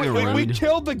 It's Wait, kinda we rude.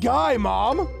 killed the guy,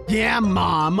 Mom. Yeah,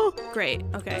 Mom. Great.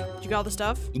 Okay. Did you got all the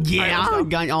stuff? Yeah, All I right,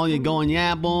 got all the golden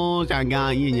apples. I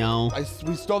got, you know.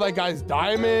 We stole that guy's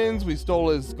diamonds. We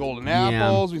stole his golden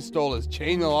apples. We stole his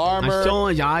chainmail armor. I stole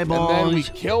his eyeballs. And then we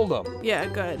killed him. Yeah,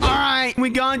 good. All right, we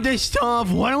got this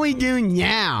stuff. What do we do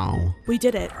now? We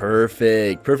did it.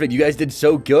 Perfect. Perfect. You guys did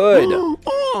so good.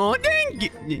 Oh, thank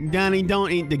you. Daddy, don't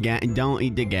eat the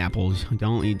apples.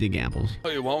 Don't eat the apples. Oh,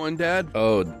 you want one, Dad?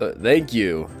 Oh, thank you.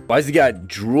 Why's it got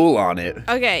drool on it?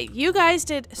 Okay, you guys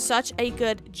did such a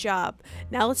good job.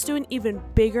 Now let's do an even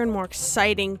bigger and more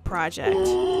exciting project.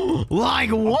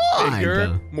 Like what?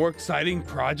 Bigger, more exciting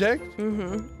project?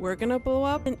 We're gonna blow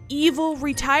up an evil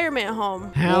retirement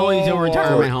home. How is a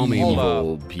retirement home Hold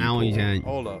evil? up. How is that?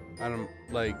 Hold up. I don't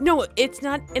like. No, it's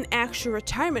not an actual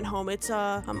retirement home. It's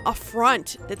a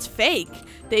front that's fake.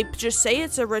 They just say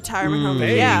it's a retirement home.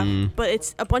 Fake? Yeah, but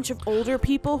it's a bunch of older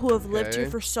people who have lived here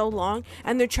Okay. for so long,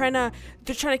 and they're trying to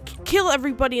kill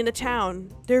everybody in the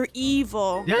town. They're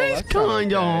evil. That's that's not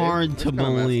kind of okay. hard to That's kinda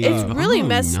messed believe. It's really Oh,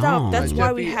 messed no. up. That's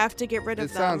why we Jeffy, have to get rid of It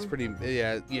them. sounds pretty.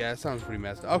 Yeah, it sounds pretty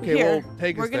messed up. Okay, Here, well,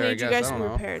 take we're us gonna there. I need you guess. guys I to don't be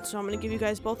know. prepared. So I'm gonna give you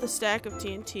guys both a stack of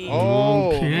TNT.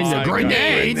 Oh, Okay, my a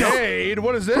grenade. God. Grenade?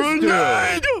 What does this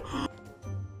do?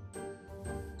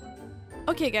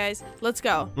 Okay, guys, let's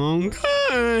go.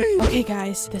 Okay. Okay,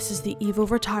 guys, this is the evil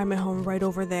retirement home right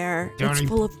over there. It's Daddy,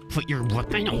 full of. put your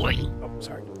weapon away. Oh,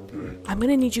 sorry. I'm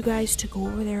gonna need you guys to go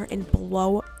over there and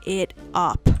blow it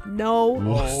up. No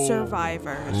Whoa.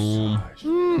 survivors.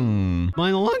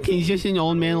 My luck, he's just an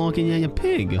old man looking at a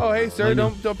pig. Oh, hey, sir,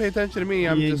 Like, don't pay attention to me.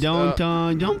 I'm yeah, just.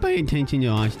 don't pay attention to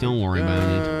us. Don't worry about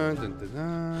it. dun, dun,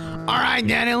 dun. All right,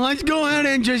 Daddy, let's go ahead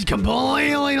and just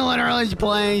completely litter this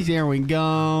place. There we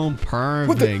go.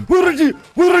 Perfect. What are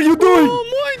you doing?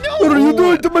 What are you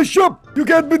doing to my shop? You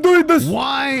can't be doing this.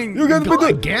 Why? You can't be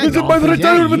doing Gandalf, this. Is my is that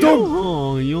retirement you? home.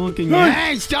 Oh, you looking? Hey.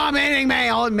 Hey, stop hitting me,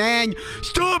 old man!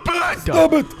 Stop it!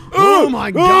 Stop it. Oh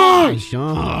my gosh!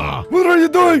 What are you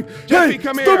doing? Jeffy, Hey,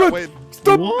 come stop here. it. Wait.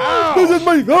 Stop. Whoa. This is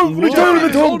my home. Retirement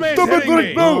This old home. man's Stop it hitting right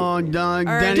me. now. Oh, Doug,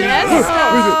 Alright, Daddy, Get yes.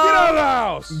 out of the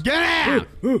house! get out!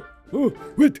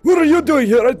 Wait, what are you doing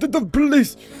here? I did the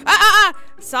police.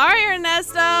 Sorry,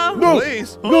 Ernesto. No.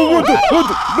 Please. No, what the?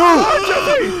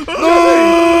 No.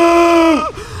 No.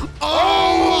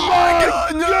 Oh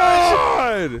my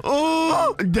God!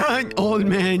 Oh, that old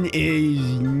man is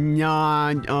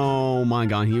not. Oh my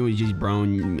God, he was just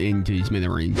blown into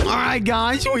smithereens. All right,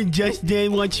 guys, we just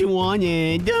did what you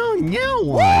wanted. Oh, now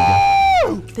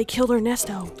what? They killed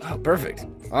Ernesto. Oh, perfect.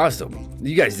 Awesome.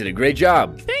 You guys did a great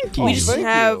job. Thank you. We just thank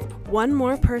have you. one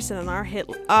more person on our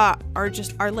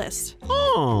our list.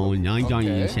 Oh, I thought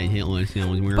you Okay. said hit list. That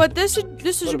was weird. But this should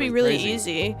be bit really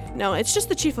crazy. easy. No, it's just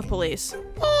the chief of police.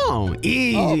 oh,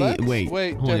 easy. Oh, that's- wait,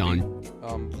 hold Jeffy. on.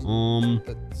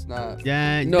 That's not.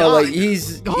 That No, like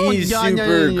he's Oh, super no,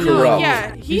 no, no, no. corrupt.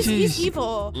 Yeah, he's is-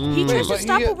 evil. He tries to But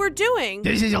stop he- what we're doing.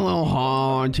 This is a little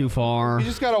hard, too far. He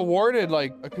just got awarded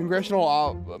like a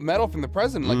congressional medal from the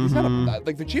president. Like he's not a,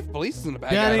 like the chief of police isn't a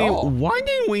bad guy Daddy, at all. why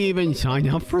didn't we even sign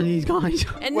up for these guys?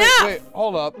 Enough! Wait,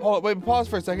 hold up, wait, pause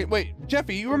for a second. Wait,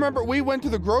 Jeffy, you remember we went to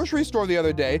the grocery store the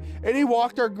other day and he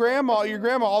walked your grandma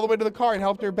all the way to the car and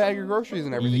helped her bag her groceries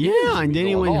and everything. Yeah, and then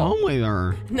he went home. home with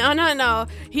her. No.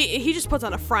 He just puts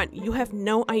on a front. You have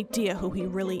no idea who he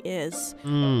really is.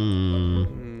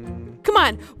 Come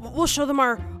on, we'll show them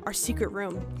our secret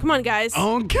room. Come on, guys.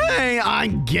 Okay, I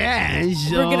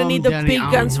guess. We're gonna need the Daddy, big I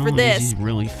don't guns for know, this. is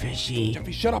really fishy.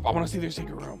 Jeffy, shut up! I want to see their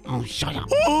secret room. Oh, shut up.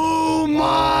 Oh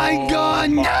my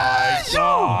goodness!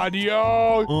 God,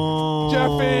 yo, Oh,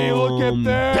 Jeffy, look at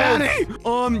this.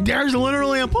 Daddy, there's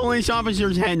literally a police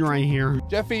officer's head right here.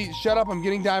 Jeffy, shut up! I'm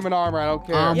getting diamond armor. I don't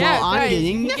care. Yeah, well, I'm guys,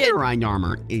 getting you get- netherite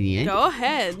armor, idiot. Go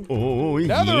ahead. Oh, Netherite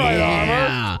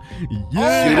yeah.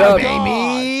 Yeah, Suit up.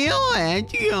 baby.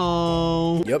 Let's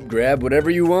go. Yep, grab whatever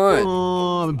you want.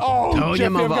 Oh, Totem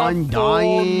Jeffy, I've of got full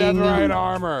Undying. netherite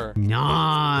armor.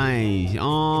 Nice.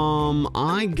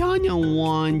 I kinda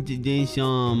want this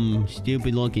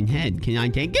stupid looking head. Can I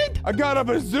take it? I got a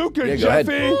bazooka, Yeah, go ahead.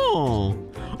 Jeffy. Oh.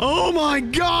 Oh my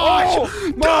gosh!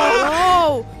 Oh, Mom!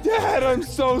 Oh! Dad, I'm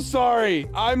so sorry.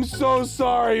 I'm so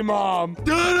sorry, Mom.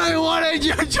 Daddy, what did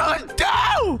you just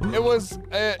do? It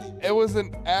was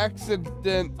an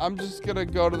accident. I'm just gonna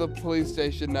go to the police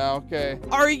station now, okay?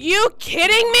 Are you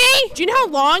kidding me? Do you know how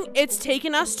long it's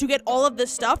taken us to get all of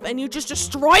this stuff and you just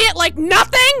destroy it like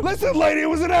nothing? Listen, lady, it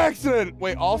was an accident.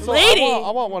 Wait, also, Lady. I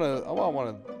want one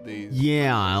of these.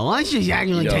 Yeah, let's just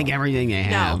actually take everything they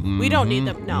have. No, we don't need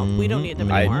them. No, we don't need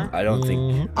them anymore. I don't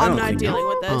think. I'm not dealing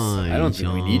with this. I don't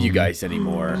think we need you guys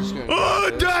anymore.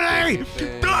 Oh, Daddy!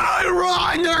 Daddy,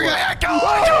 run! They're gonna kill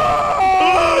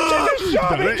Jeffy,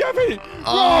 shot me, Jeffy!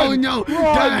 Oh, Run, no.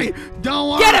 run. Daddy, don't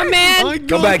worry. Get him, man!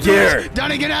 Come back here.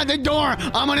 Daddy, get out the door.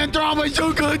 I'm gonna throw a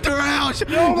bazooka at their house.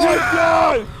 Oh my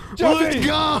God! Jeffy! Let's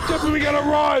go. Jeffy, we gotta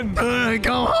run! Daddy,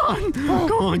 come on.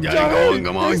 Come on, Daddy,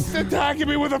 come on. He's attacking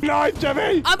me with a knife,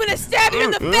 Jeffy! I'm gonna stab you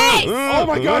in the face! Oh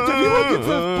my God, Jeffy, look, it's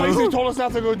the place he told us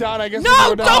not to go down. I guess No,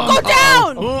 we go don't down. go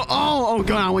down! Oh,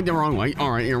 God, I went the wrong way.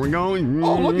 All right, here we go.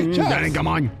 Oh, look at Jess. Daddy, come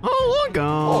on. Oh, look,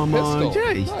 pistol.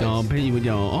 Here we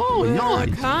go. Oh, We're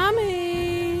nice. coming.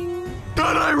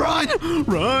 Daddy, run!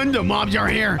 Run! The mobs are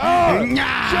here. Shoot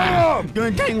 'em.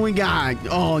 Good thing we got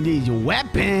all these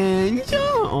weapons.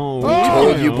 Oh,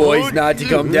 Told you boys not to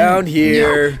come down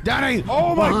here. Daddy!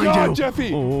 Oh my behind God, you.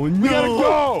 Jeffy! Oh, no. We gotta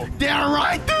go! They're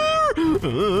right there!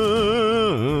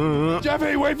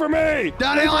 Jeffy, wait for me!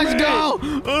 Daddy, let's go!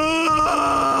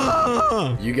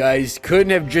 You guys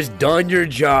couldn't have just done your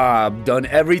job, done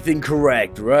everything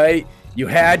correct, right? You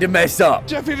had to mess up.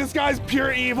 Jeffy, this guy's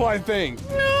pure evil, I think.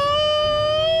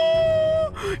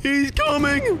 He's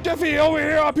coming! Jeffy, over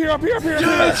here, up here.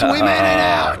 Yes, we made it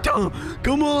out!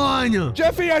 Come on!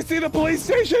 Jeffy, I see the police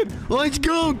station! Let's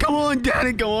go! Come on,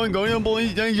 Daddy! Come on, go to the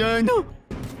police station!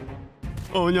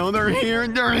 Oh no, they're here!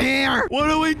 They're here! What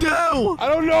do we do? I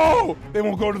don't know! They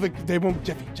won't go to the...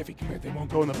 Jeffy, come here. They won't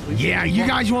go in the police Yeah, station. you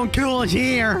guys won't kill us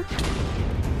here!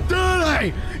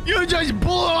 Daddy! You just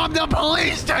blew up the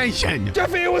police station!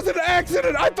 Jeffy, it was an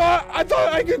accident! I thought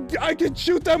I could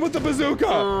shoot them with the bazooka!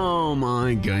 Oh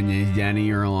my goodness, Daddy,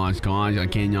 you're a lost cause. I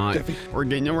cannot. Jeffy. We're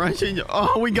getting arrested.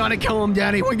 Oh, we gotta kill him,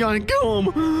 Daddy. We gotta kill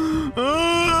him.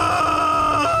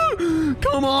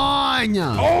 Come on!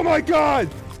 Oh my God!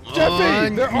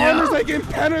 Jeffy, their no. armor's like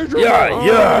impenetrable!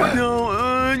 Yeah.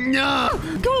 No,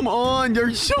 come on,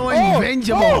 they're so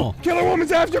invincible. Oh, Killer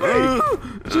Woman's after me!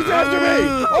 She's after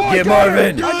me! Oh, I Get got her.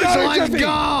 Marvin. I got her, Let's Jeffy!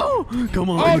 go! Come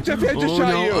on. Oh, Jeffy, I just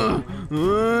shot you.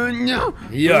 No.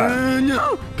 Yeah.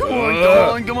 No.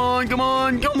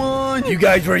 Come on. You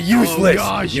guys were useless.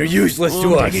 gosh. You're useless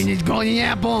to I'm us. taking this golden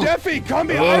apple. Jeffy, come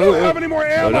here! I don't have any more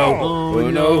ammo! no. Oh,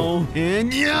 no.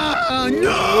 And yeah,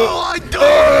 no, I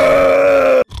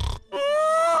don't.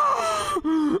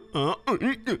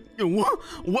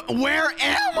 Where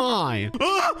am I?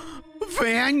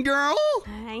 Fangirl?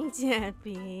 Hi,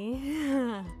 Jeffy.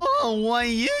 Oh, what are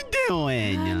you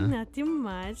doing? Nothing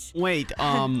much. Wait,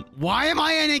 why am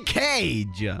I in a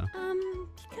cage?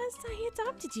 Because I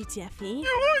adopted you, Jeffy.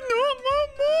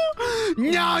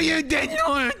 No, you did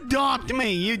not adopt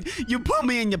me. You put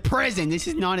me into prison. This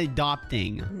is not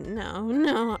adopting.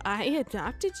 No, I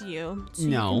adopted you. So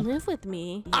No. you can live with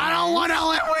me. I don't want to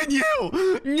live with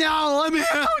you. No, let me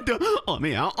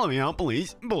out. Let me out,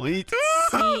 please.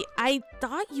 See, I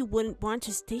thought you wouldn't want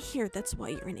to stay here. That's why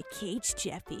you're in a cage,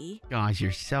 Jeffy. Gosh,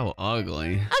 you're so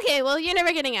ugly. Okay, well, you're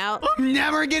never getting out. I'm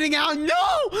never getting out.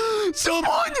 No!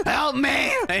 Someone help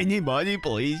me! Anybody,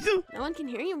 please? No one can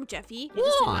hear you, Jeffy. You're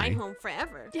just in my Why? home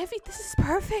forever. Jeffy, this is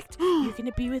perfect. You're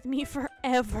gonna be with me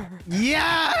forever.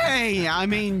 Yay! I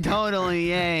mean, totally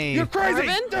yay. You're crazy!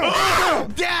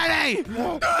 Marvin? Daddy!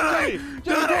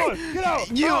 Jeffy, get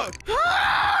out! You...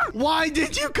 Why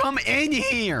did you come in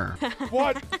here?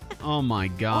 What? Oh my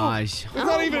gosh. There's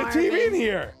not even a TV in Marvin.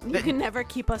 here! You can never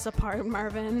keep us apart,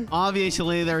 Marvin.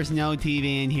 Obviously, there's no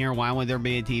TV in here. Why would there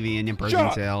be a TV in the prison Shut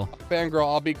up. cell? Fangirl,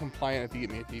 I'll be compliant if you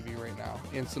get me a TV right now.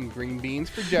 And some green beans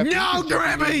for Jeffy. No 'cause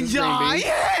Jeffy green needs beans! his green I beans.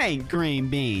 hate green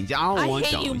beans. I don't I want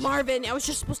hate those. you, Marvin. I was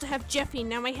just supposed to have Jeffy.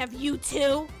 Now I have you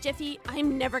too. Jeffy,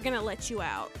 I'm never gonna let you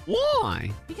out. Why?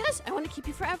 Because I want to keep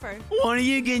you forever. What are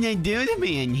you gonna do to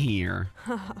me in here?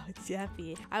 Oh,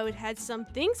 Jeffy. I would had some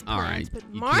things All planned, right, but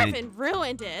you Marvin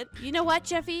ruined it. You know what,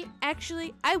 Jeffy?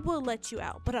 Actually, I will let you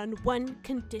out, but on one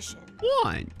condition.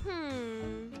 What?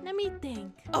 Now Let me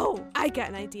think. Oh, I got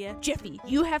an idea. Jeffy,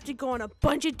 you have to go on a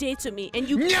bunch of dates with me, and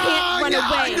you can't run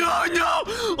away. No!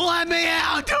 Let me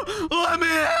out! Let me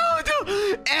out!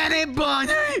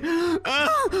 Anybody!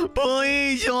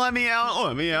 Please let me out!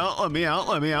 Let me out! Let me out!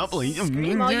 Let me out! Please!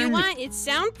 Scream all you want. It's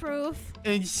soundproof.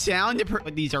 It's soundproof.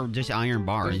 These are just iron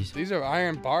bars. These are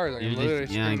iron bars. I can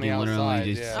literally Yeah, I scream can literally outside.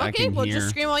 just. Yeah. I Okay, can well, hear. just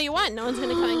scream all you want. No one's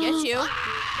gonna come and get you.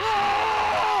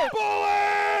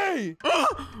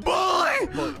 Bully!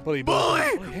 Bully! Bully!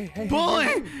 Hey.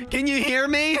 Bully! Can you hear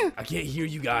me? I can't hear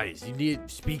you guys. You need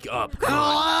to speak up.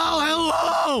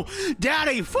 Hello!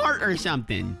 Daddy, fart or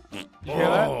something.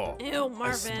 Oh, Ew, I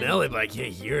Marvin. smell it, but I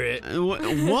can't hear it.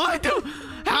 What?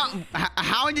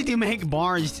 How did you make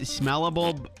bars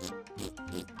smellable,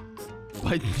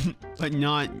 but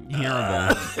not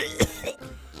hearable?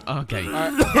 Okay. Get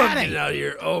Daddy! out of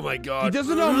here. Oh my He god.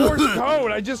 doesn't know Morse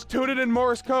code. I just tuned it in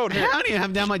Morse code. Here. How do you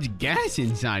have that much gas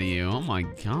inside of you? Oh my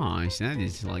gosh, that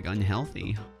is like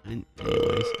unhealthy.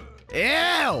 Anyways.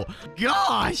 Ew!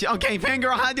 Gosh! Okay,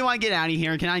 Fangirl, how do I get out of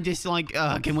here? Can I just like,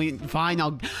 can we, fine,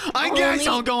 I guess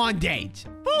I'll go on dates.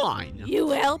 Fine. You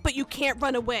will, but you can't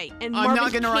run away. And I'm Marvin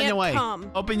not gonna run can't away. Come.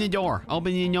 Open the door.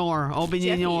 Open the door. Open the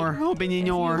Jeffy, door. Open the If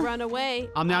door. you run away,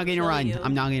 I'm not I'll gonna kill run. you.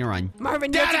 I'm not gonna run.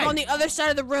 Marvin, you have to Daddy! go on the other side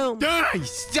of the room. Daddy,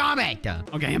 stop it!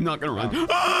 Okay, I'm not gonna run.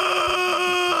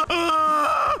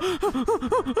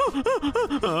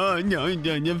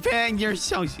 No, Fang, you're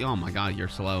so. Oh my god, you're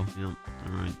slow. Yep.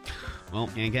 All right. Well,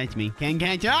 can't catch me. Can't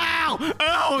catch. Ow!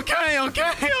 Oh, okay. Oh,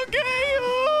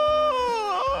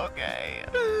 okay.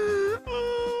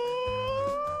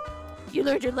 You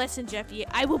learned your lesson, Jeffy.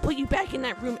 I will put you back in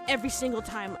that room every single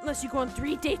time, unless you go on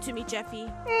 3 dates with me, Jeffy.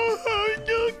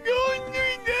 Don't go on 3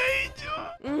 dates.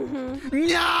 Mm-hmm.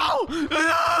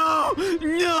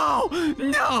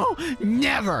 No,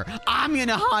 never. I'm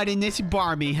gonna hide in this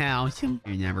Barbie house. You're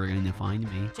never gonna find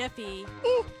me. Jeffy.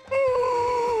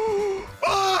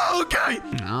 Okay.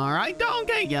 All right,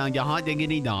 okay, you hot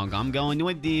diggity dog. I'm going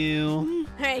with you.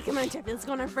 All right, come on, Jeffy. Let's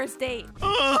go on our first date.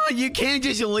 You can't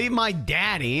just leave my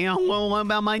daddy. Well, what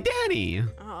about my daddy?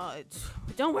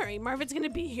 Don't worry. Marvin's going to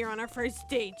be here on our first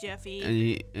date, Jeffy.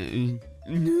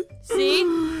 See?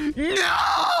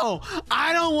 No!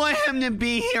 I don't want him to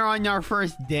be here on our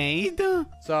first date.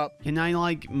 What's up? Can I,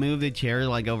 like, move the chair,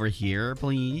 like, over here,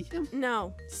 please?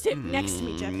 No. Sit next to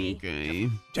me, Jeffy. Okay.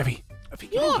 Jeffy, if you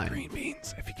get What? any green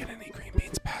beans,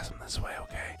 pass them this way,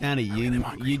 okay? Daddy,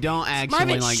 you don't actually,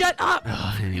 Marvin, like... shut up!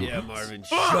 Anyway. Yeah, Marvin,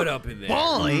 shut up in there.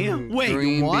 Bully? Wait,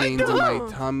 green what? beans in my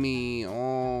tummy.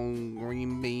 Oh,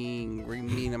 green bean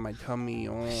in my tummy.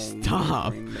 Oh,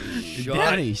 Stop. green bean.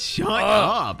 Daddy, shut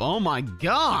up. Oh, my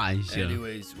gosh.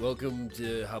 Anyways, welcome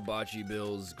to Hibachi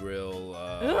Bill's Grill.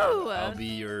 Ooh. I'll be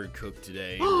your cook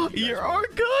today. You're our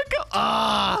cook?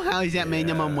 How is that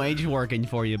minimum wage working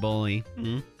for you, Bully?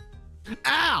 Hmm?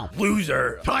 Ow!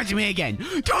 Loser! Touch me again!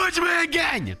 Touch me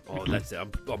again! Oh, that's it.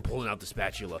 I'm pulling out the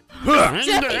spatula.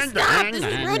 Jeffy, stop! This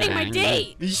is ruining my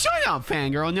date! Shut up,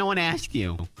 fangirl. No one asked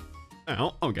you.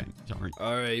 Oh, okay. Sorry.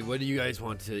 All right, what do you guys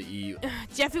want to eat?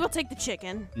 Jeffy will take the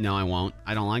chicken. No, I won't.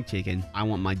 I don't like chicken. I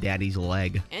want my daddy's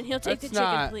leg. And he'll take That's the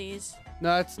chicken, not- please.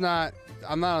 No, it's not.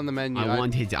 I'm not on the menu. I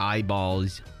want his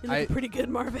eyeballs. You look pretty good,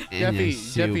 Marvin. And a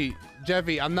soup.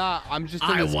 Jeffy, I'm not. I'm just in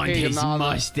I this want cage. his I'm not on the-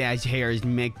 mustache hairs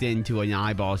mixed into an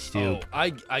eyeball Oh, soup. I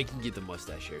can get the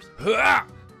mustache hairs. Oh, yeah!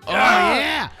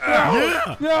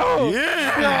 Yeah! No!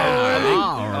 Yeah!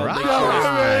 All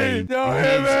right. Don't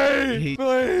hit me! He-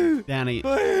 Please! Danny,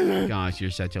 Please! gosh,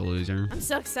 you're such a loser. I'm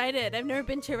so excited. I've never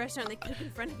been to a restaurant they cook in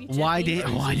front of you, Jeffy. Why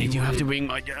did you have to bring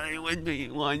my daddy with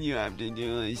me? Why do you have to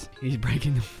do this? He's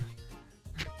breaking the...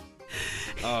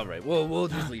 All right, well, we'll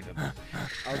just leave him.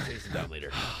 I'll chase him down later.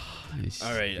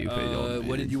 All right,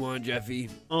 what did you want, Jeffy?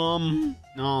 Oh,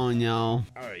 no.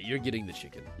 All right, you're getting the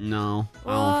chicken. No,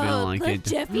 I don't feel like look, it.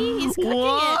 Jeffy, he's cooking it.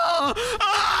 Whoa!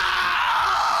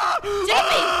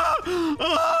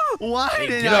 Why Hey,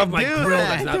 did get I off my do grill. that?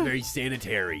 That's not very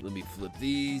sanitary. Let me flip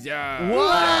these. Whoa!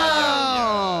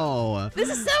 This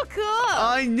is so cool.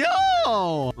 I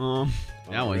know.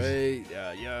 That was. Right.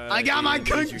 Yeah. I got my Here's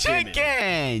cooked your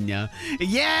chicken.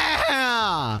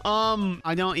 Yeah.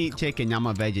 I don't eat chicken. I'm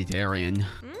a vegetarian.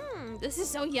 This is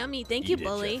so yummy. Thank you, Eat it,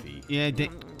 Bully. Jeffy. Yeah.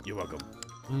 You're welcome.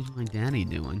 What's my daddy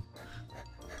doing?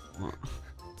 Well,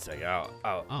 Say,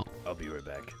 I'll be right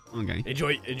back. okay.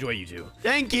 Enjoy you two.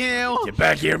 Thank you. Get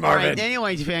back here, All Marvin. right,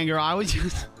 anyways, fangirl, I was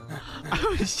just.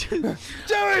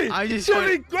 Jeffy! I just.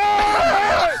 Jeffy!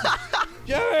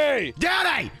 Jeffy!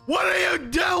 Daddy, what are you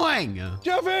doing?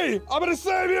 Jeffy, I'm gonna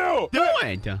save you! Do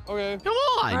it. Okay. Come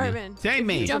on. Marvin, Save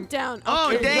me. jump down. Oh,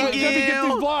 Okay. thank you. Jeffy, get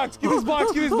these blocks. Get these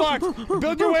blocks. Get these blocks.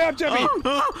 Build your way up, Jeffy.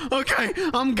 Okay,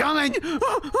 I'm coming.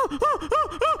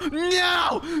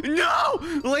 No, no,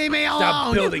 leave me alone.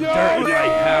 Stop building No, dirt in no.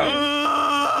 my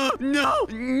house. No,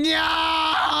 no.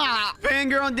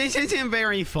 Fangirl, this isn't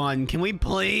very fun. Can we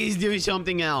please do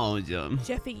something else?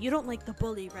 Jeffy, you don't like the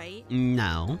bully, right?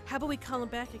 No. How about we call him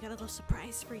back? I got a little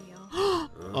surprise for you. I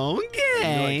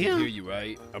Okay. can hear you,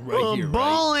 right? I'm right here, right?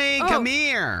 Bully, Oh. come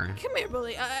here. Come here,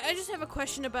 bully. I just have a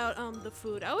question about the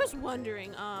food. I was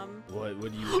wondering, What do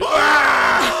you...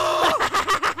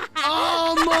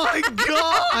 Oh my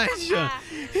gosh!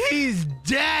 He's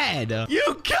dead!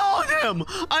 You killed him!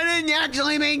 I didn't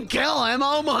actually mean kill him!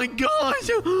 Oh my gosh!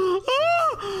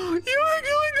 Oh, you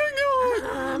actually didn't do it!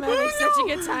 I'm having such a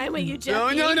good time with you,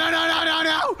 Jeffy. No!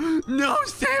 No,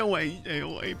 stay away,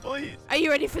 please. Are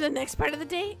you ready for the next part of the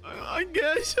date? I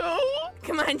guess so.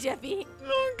 Come on, Jeffy.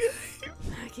 Okay.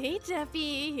 Okay,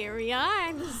 Jeffy, here we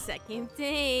are. The second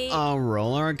date. A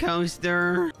roller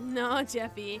coaster? No,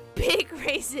 Jeffy. Pig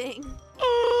racing.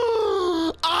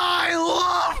 I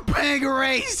love pig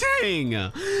racing!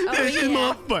 This is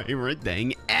my favorite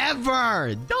thing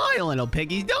ever! Die, little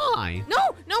piggies, die! No,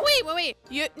 wait.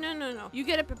 No. You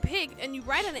get up a pig and you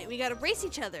ride on it and we gotta race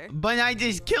each other. But I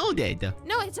just killed it.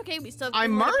 No, it's okay. We still have I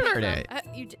two more to murdered pick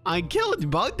it. from. I killed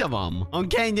both of them.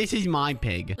 Okay, this is my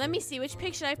pig. Let me see. Which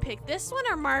pig should I pick? This one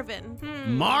or Marvin?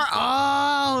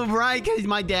 Oh, right, because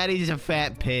my daddy's a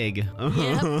fat pig.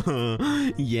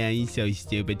 Yeah, he's so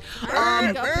stupid.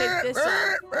 I think I'll pick this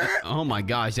one. Oh my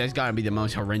gosh, that's gotta be the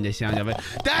most horrendous sound of it.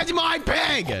 That's my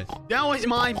pig! That was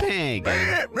my pig!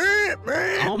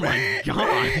 Oh my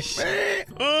gosh.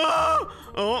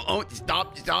 Oh,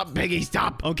 stop, piggy,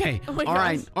 stop. Okay, Oh my all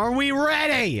right. gosh. Are we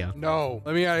ready? No.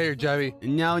 Let me out of here, Jeffy.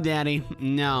 No, daddy,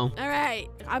 no. All right.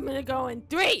 I'm gonna go in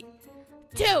 3,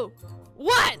 2,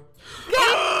 1.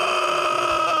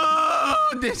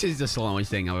 This is the slowest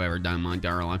thing I've ever done in my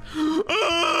entire life.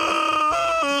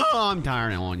 I'm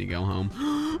tired. I want to go home.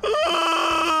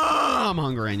 I'm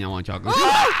hungry and I want chocolate.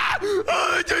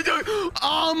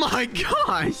 Oh my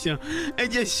gosh!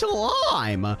 It's just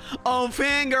slime. Oh,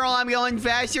 fangirl, I'm going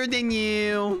faster than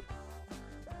you.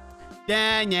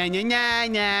 Na na na na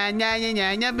na na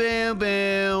na na boo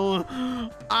boo.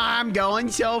 I'm going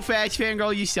so fast,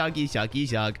 fangirl. You suck.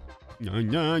 No.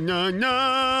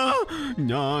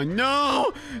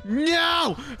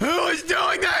 Who is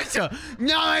doing this?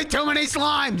 No, too many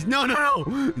slimes.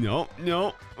 No.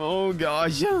 Oh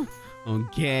gosh.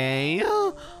 Okay.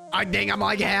 I think I'm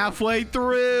like halfway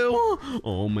through.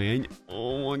 Oh man.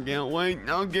 Oh, I can't wait.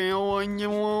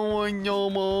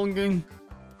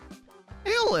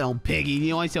 Hey, little piggy, do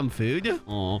you want some food?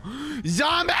 Oh,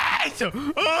 zombies!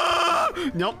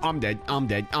 Nope, I'm dead. I'm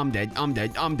so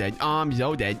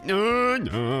dead.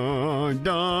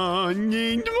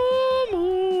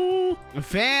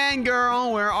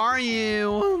 Fangirl, where are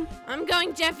you? I'm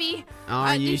going, Jeffy.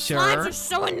 Are you these sure? slimes are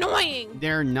so annoying.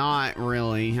 They're not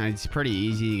really. It's pretty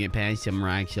easy to get past them,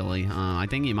 actually. I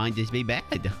think you might just be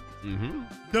bad.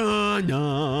 No.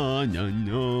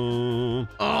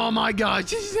 Oh my gosh,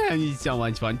 this is so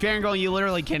much fun. Fangirl, you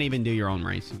literally can't even do your own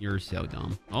race. You're so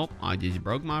dumb. Oh, I just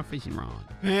broke my fishing rod.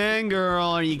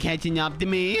 Fangirl, are you catching up to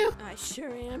me? I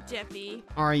sure am, Jeffy.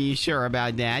 Are you sure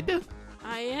about that?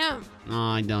 I am.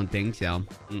 I don't think so.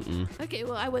 Okay,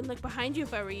 well, I wouldn't look behind you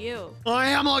if I were you. I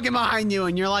am looking behind you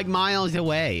and you're like miles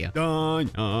away. What are you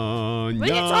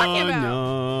talking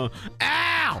about?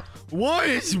 Ow! What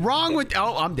is wrong with...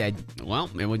 Oh, I'm dead. Well,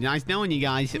 it was nice knowing you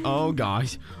guys. Oh,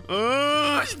 gosh.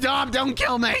 Stop! Don't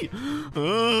kill me!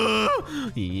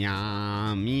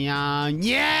 Yeah!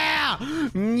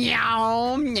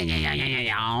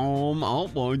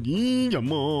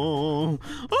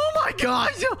 Oh, my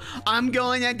gosh! I'm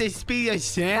going at the speed of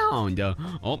sound.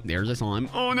 Oh, there's a slime.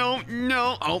 Oh, no.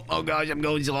 Oh, gosh, I'm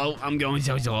going slow. I'm going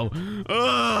so slow.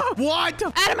 What?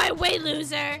 Out of my way,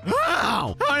 loser.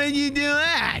 How? How did you do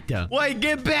that? Wait,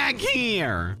 get back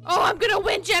here. Oh, I'm gonna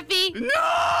win, Jeffy.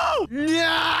 No!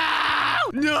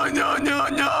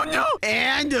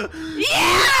 And... Yeah,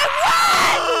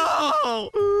 I won!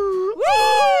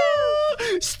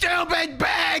 Woo! Stupid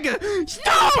pig!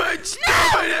 Stupid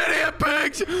idiot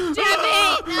pigs!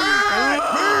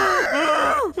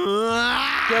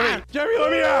 Jeffy,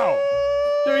 let me out!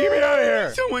 Jeffy, get me out of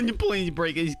here! Someone please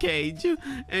break his cage.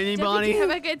 Anybody? Jeffy, did you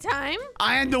have a good time?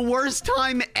 I had the worst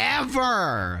time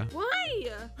ever.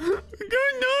 Why?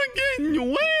 Good not getting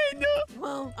win.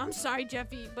 Well, I'm sorry,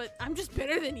 Jeffy, but I'm just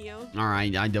better than you. All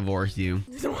right, I divorce you.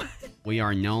 We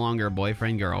are no longer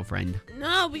boyfriend-girlfriend.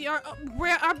 No, we're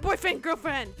our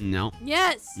boyfriend-girlfriend. No.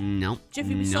 Yes. No.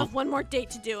 Jeffy, we still have one more date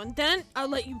to do, and then I'll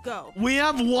let you go. We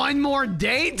have one more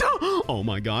date? Oh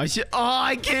my gosh.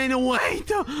 I can't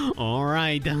wait. All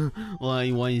right.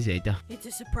 What is it? It's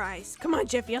a surprise. Come on,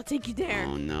 Jeffy, I'll take you there.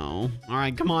 Oh no. All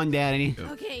right, come on, Daddy.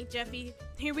 Okay, Jeffy,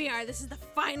 here we are. This is the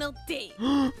final date.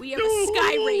 We have a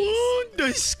sky race.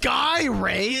 The sky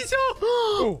race?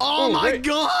 Oh my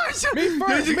gosh. Me first,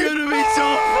 This is me gonna be so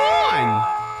fun.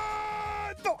 first!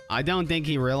 I don't think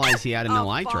he realized he had an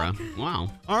elytra. fuck. Wow.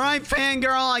 All right,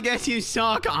 fangirl, I guess you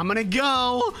suck. I'm gonna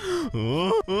go.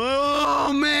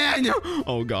 Oh, man.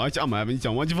 Oh, gosh, I'm having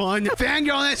so much fun.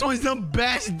 Fangirl, this was the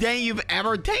best day you've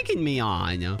ever taken me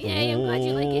on. Yay, I'm glad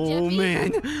you like it, Jeffy. Oh,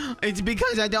 man. It's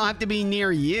because I don't have to be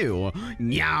near you.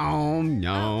 Yum,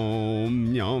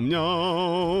 yum, yum,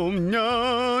 yum,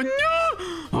 yum, yum.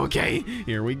 Okay,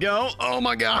 here we go. Oh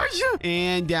my gosh.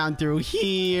 And down through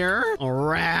here.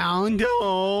 Around.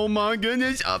 Oh my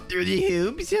goodness. Up through the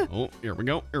hoops. Oh, here we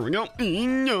go. Here we go.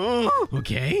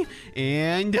 Okay.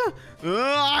 And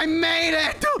I made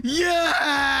it.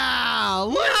 Yeah.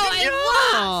 Let's go.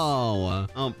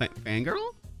 Oh,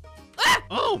 fangirl?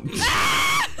 Oh.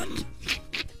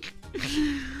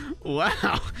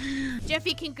 Wow.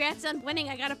 Jeffy, congrats on winning.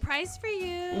 I got a prize for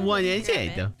you. What is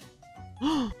it?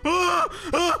 Look,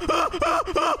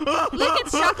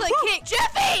 it's chocolate cake.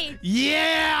 Jeffy!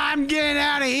 Yeah, I'm getting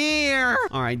out of here.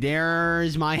 All right,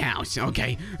 there's my house.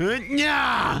 Okay.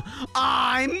 Yeah,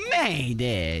 I made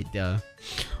it.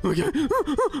 Okay.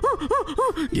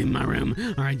 Get in my room.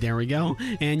 All right, there we go.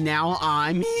 And now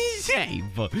I'm safe.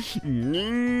 Okay.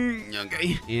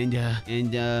 And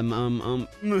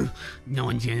no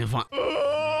one's gonna find.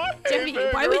 Jeffy,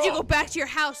 why would you go back to your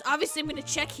house? Obviously, I'm gonna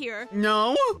check here.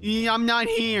 No, I'm not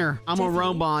here. I'm a Jeffy,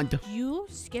 robot. You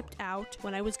skipped out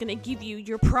when I was gonna give you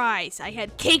your prize. I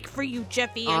had cake for you,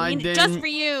 Jeffy. I mean, didn't. just for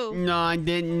you. No, I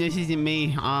didn't. This isn't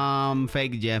me.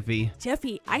 Fake Jeffy.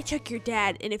 Jeffy, I check your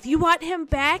dad, and if you want him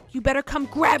back, you better come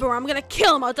grab him or I'm gonna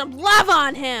kill him. I'll dump lava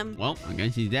on him. Well, I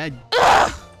guess he's dead.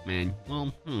 Man,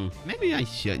 well, maybe I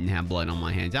shouldn't have blood on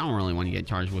my hands. I don't really want to get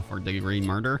charged with first-degree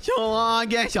murder. So I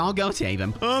guess I'll go save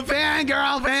him.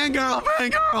 Fangirl, fangirl,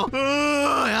 fangirl.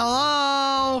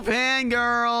 Hello,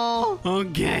 fangirl.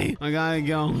 Okay, I gotta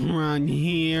go around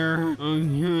here.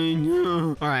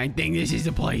 All right, I think this is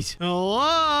the place.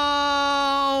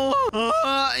 Hello?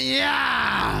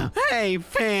 Yeah. Hey,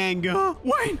 fangirl.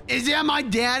 Wait, is that my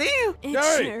daddy? It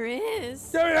Jeffy! sure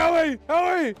is. Jeffy,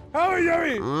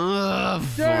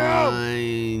 Jeffy!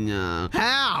 Fine.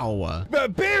 How?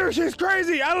 Beat her, she's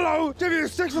crazy! I don't know! Jeffy,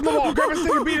 there's sticks on the wall! Grab a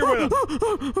stick and beat her with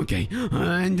them! Okay,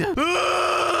 and... Go beat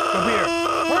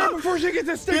her! Hurry up before she gets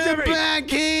a stick, Get Jeffy! back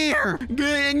here!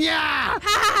 Get, yeah!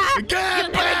 Get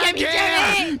You'll never back get me, here!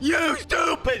 Jeffy! You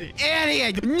stupid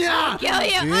idiot! Yeah! Kill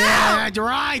you! Yeah, that's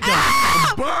right!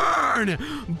 Burn!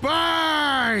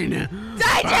 Burn!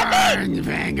 Die, Jeffy! Burn,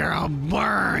 fangirl,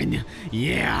 burn!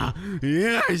 Yeah!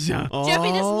 Yes!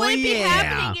 Jeffy, this wouldn't be yeah.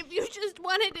 happening if you just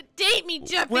wanted to date me,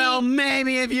 Jeffy. Well,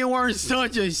 maybe if you weren't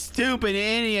such a stupid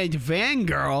idiot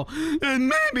fangirl, then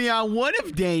maybe I would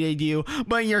have dated you,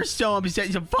 but you're so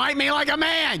upset to fight me like a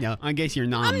man! I guess you're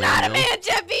not I'm a man. not a though. man,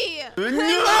 Jeffy! No.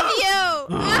 I love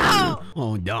you! Ow!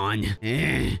 Hold on.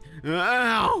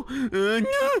 Ow!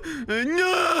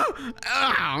 No!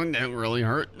 Ow! That really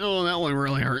hurt. Oh, that one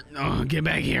really hurt. Oh, get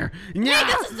back here. No! Hey,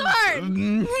 that's a sword!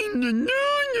 No!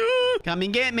 Come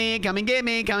and get me! Come and get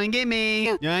me! Come and get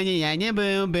me! Na na na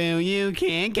boo boo! You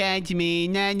can't catch me!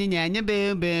 Na na na na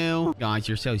boo boo! Gosh,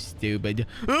 you're so stupid.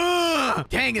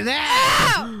 Take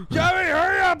that! Ow! Jeffy,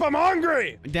 hurry up! I'm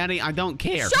hungry! Daddy, I don't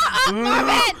care. Shut up,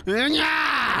 Marvin!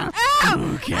 Yeah!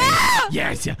 Ow! Okay. Ow!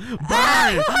 Yes. Burn.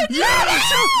 Ow!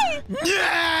 Yes. Jeffy!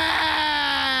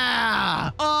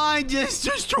 Yeah! I just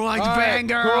destroyed All right,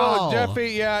 fangirl. cool, Jeffy,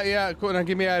 yeah, cool. Now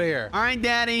get me out of here. All right,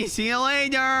 Daddy. See you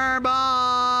later.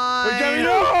 Bye. Wait, Jeffy,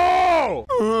 no!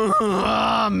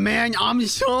 Oh, man, I'm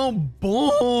so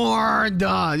bored.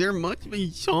 There must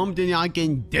be something I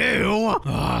can do.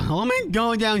 Let me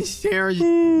go downstairs.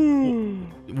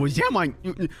 Was that my...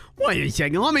 Wait a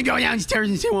second. Let me go downstairs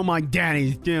and see what my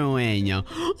daddy's doing.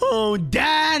 Oh,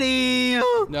 Daddy.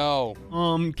 No.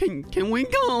 Can we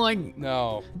go, like...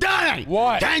 No. Daddy!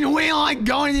 What? Can we, like,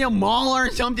 go to the mall or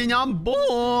something? I'm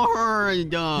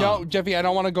bored. No, Jeffy, I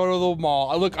don't want to go to the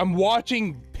mall. Look, I'm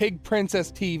watching Pig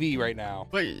Princess TV right now.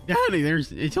 But, Daddy,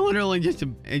 it's literally just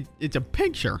it's a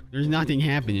picture. There's nothing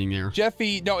happening there.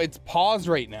 Jeffy, no, it's paused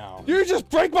right now. You just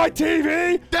break my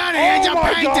TV? Daddy, Oh it's a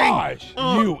my painting! gosh!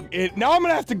 Oh. Now I'm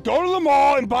gonna have to go to the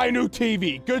mall and buy a new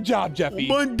TV. Good job, Jeffy.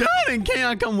 But Daddy, can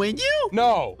I come with you?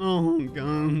 No. Oh,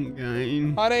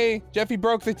 God. Honey, Jeffy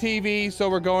broke the TV, so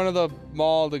we're going to the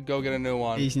mall to go get a new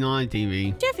one. It's not a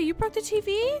TV. Jeffy, you broke the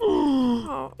TV?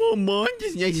 Oh, Mom,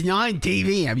 it's not a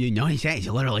TV. Have you noticed that? It's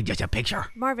literally just a picture.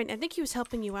 Marvin, I think he was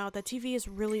helping you out. That TV is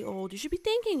really old. You should be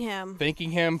thanking him.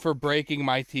 Thanking him for breaking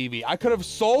my TV. I could have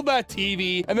sold that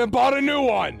TV and then bought a new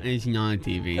one. It's not a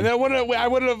TV. And then I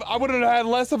would have had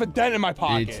less of a dent in my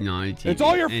pocket. It's not a TV. It's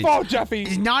all your fault, Jeffy.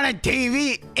 It's not a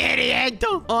TV, idiot.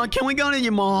 Can we go to the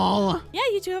mall? Yeah,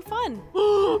 you two have fun.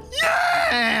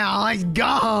 Yeah, let's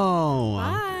go.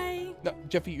 Bye. No,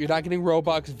 Jeffy, you're not getting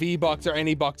Robux, V-Bucks, or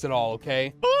any bucks at all,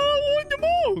 okay? I want the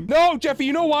mall. No, Jeffy,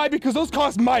 you know why? Because those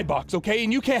cost my bucks, okay?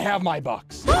 And you can't have my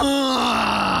bucks.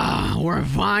 We're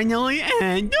finally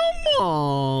at the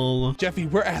mall. Jeffy,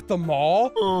 we're at the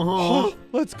mall?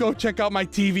 Let's go check out my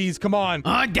TVs. Come on.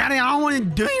 Daddy, I don't want to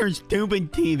do your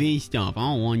stupid TV stuff. I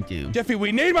don't want to. Jeffy,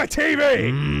 we need my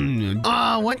TV.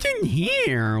 What's in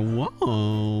here?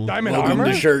 Whoa. Diamond Welcome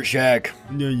armor? to Shirt Shack.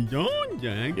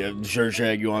 Jack. Yeah, Shirt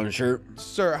Shack, you want a shirt?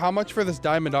 Sir, how much for this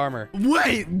diamond armor?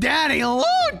 Wait, Daddy,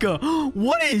 look!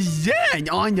 What is that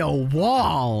on the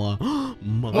wall?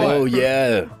 Oh,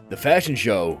 yeah. The fashion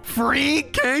show. Free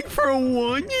cake for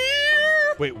 1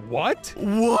 year? Wait, what?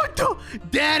 What?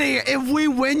 Daddy, if we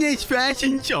win this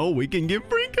fashion show, we can get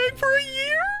free cake for a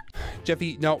year?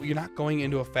 Jeffy, no, you're not going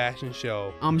into a fashion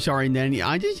show. I'm sorry, Daddy.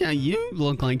 I just, you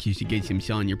look like you should get some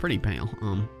sun. You're pretty pale.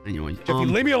 Anyways. Jeffy,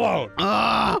 leave me alone.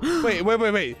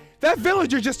 Wait. That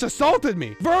villager just assaulted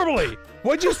me, verbally.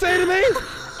 What'd you say to me?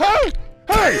 Hey!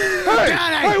 Daddy!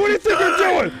 Hey, what do you think you're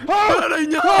doing? Daddy,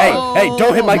 no! Hey,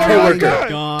 don't hit my coworker.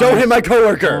 Don't hit my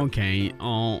coworker. Okay.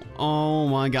 Oh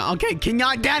my God. Okay,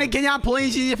 Daddy, can y'all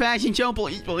please see the fashion show?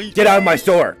 Please. Get out of my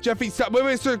store. Jeffy, stop.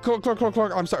 Wait, sir.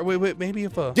 Clark. I'm sorry. Wait. Maybe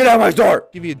if Get out of my store.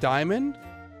 give you a diamond?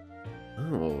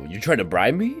 Oh, you're trying to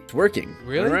bribe me? It's working.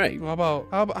 Really? All right.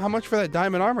 How much for that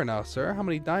diamond armor now, sir? How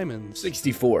many diamonds?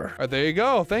 64. There you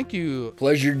go. Thank you.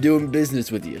 Pleasure doing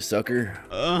business with you, sucker.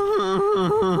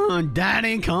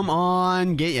 Daddy, come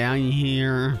on. Get out of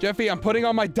here. Jeffy, I'm putting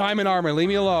on my diamond armor. Leave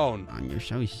me alone. Oh, you're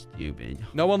so stupid.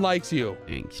 No one likes you.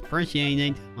 Thanks. Appreciate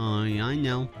it. I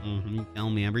know. You tell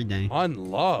me every day.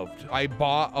 Unloved. I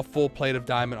bought a full plate of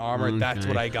diamond armor. Okay. That's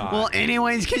what I got. Well,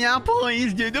 anyways, can y'all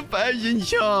please do the fashion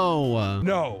show?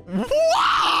 No.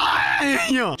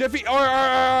 Why? Jeffy, all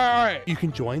right. You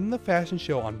can join the fashion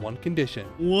show on one condition.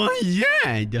 What is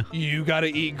that? You gotta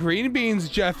eat green beans,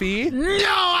 Jeffy. No,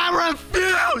 I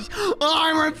refuse.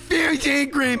 I refuse to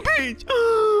eat green beans.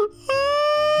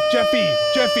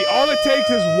 Jeffy, all it takes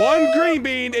is one green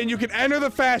bean and you can enter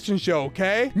the fashion show,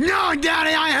 okay? No,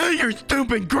 Daddy, I hate your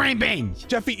stupid green beans.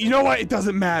 Jeffy, you know what? It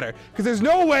doesn't matter. Because there's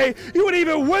no way you would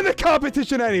even win the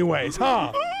competition anyways,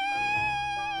 huh?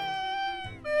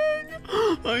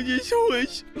 I just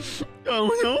wish,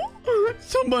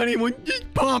 somebody would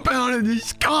just pop out of the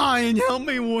sky and help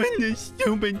me win this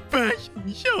stupid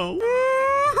fashion show.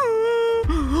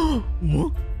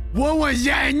 What was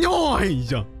that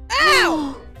noise?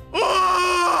 Ow!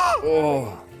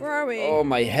 Oh. Where are we? Oh,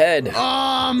 my head.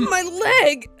 My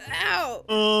leg! Ow!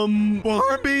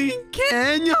 Barbie,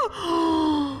 Ken?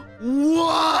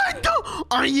 What?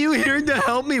 Are you here to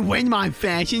help me win my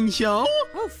fashion show?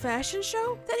 Oh, fashion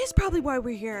show? That is probably why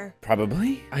we're here.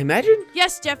 Probably, I imagine.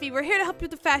 Yes, Jeffy, we're here to help you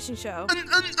with the fashion show.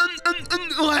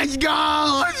 Let's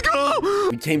go!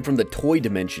 We came from the toy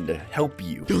dimension to help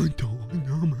you.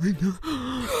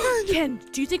 Ken,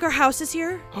 do you think our house is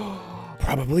here?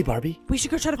 Probably, Barbie. We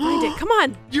should go try to find it. Come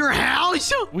on. Your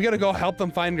house? We gotta go help them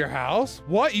find your house?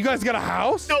 What? You guys got a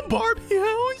house? The Barbie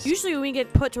house? Usually when we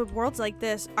get put to worlds like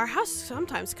this, our house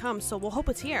sometimes comes, so we'll hope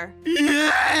it's here.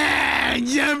 Yeah!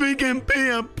 Jeffy can be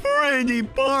a pretty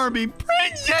Barbie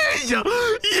princess! Yeah!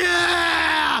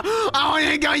 I want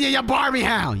to go to the Barbie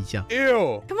house!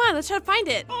 Ew. Come on, let's try to find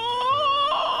it.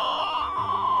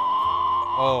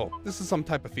 Oh, this is some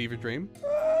type of fever dream.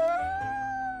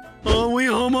 Are we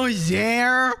almost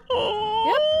there? Yep.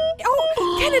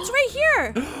 Oh, Ken, it's right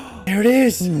here. There it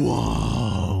is.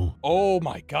 Whoa. Oh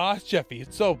my gosh, Jeffy,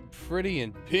 it's so pretty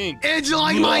and pink. It's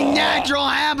like my natural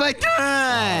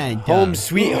habitat! Home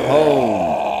sweet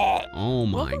home. Oh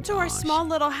my Welcome to our small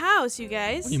little house, you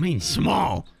guys. What do you mean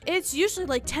small? It's usually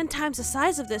like 10 times the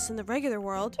size of this in the regular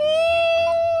world.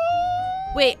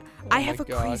 Wait, I have a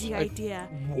crazy idea.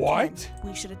 What?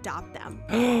 We should adopt them.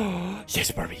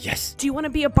 Yes, Barbie, yes. Do you want to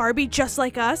be a Barbie just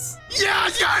like us?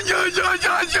 Yes, yes, yes, yes,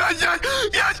 yes, yes, yes, yes,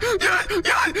 yes, yes,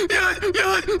 yes, yes,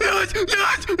 yes,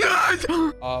 yes, yes.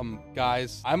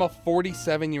 Guys, I'm a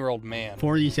 47-year-old man.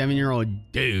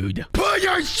 47-year-old dude. Put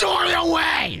your sword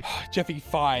away! Jeffy,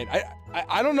 fine.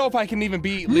 I don't know if I can even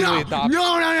be legally adopted.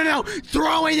 No.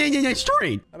 Throw it into the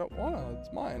street. I don't want to.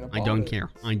 It's mine. I don't care.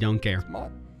 I don't care. It's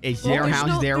mine. It's their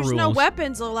house, their rules. There's no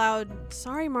weapons allowed.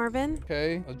 Sorry, Marvin.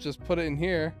 Okay, I'll just put it in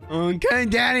here. Okay,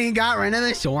 Daddy got rid of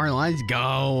the sword. Let's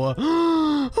go.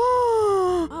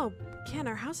 Oh, Ken,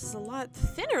 our house is a lot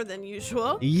thinner than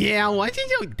usual. Yeah, what's it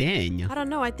so thin? I don't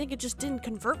know. I think it just didn't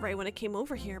convert right when it came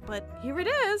over here, but here it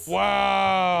is.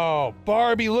 Wow.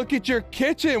 Barbie, look at your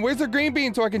kitchen. Where's the green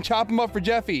beans so I can chop them up for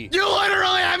Jeffy? You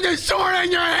literally have the sword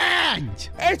in your hand!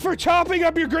 It's for chopping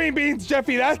up your green beans,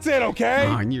 Jeffy. That's it, okay?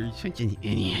 Oh, you're such an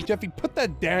idiot. Jeffy, put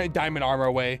that diamond armor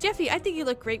away. Jeffy, I think you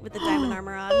look great with the diamond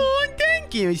armor on. Oh,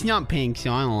 thank you. It's not pink,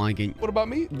 so I don't like it. What about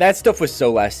me? That stuff was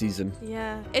so last season.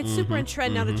 Yeah, it's super in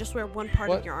trend now to just wear one part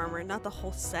of your armor, not the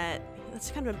whole set. That's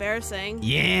kind of embarrassing.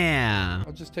 Yeah.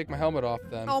 I'll just take my helmet off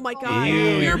then. Oh my god.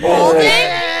 Ew. You're balding?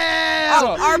 Yeah.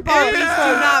 Our Barbies do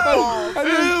not bald.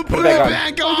 Put it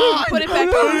back on. Put it back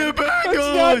Put on. it back It's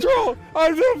on. natural.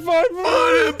 I feel fine.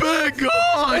 Put it back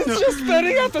on. It's just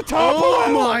fitting at the top. Oh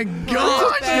my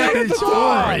gosh, that is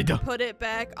horrid. Put it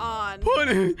back on. Put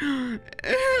it.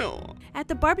 Ew. At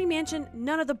the Barbie mansion,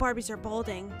 none of the Barbies are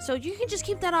balding. So you can just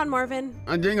keep that on, Marvin.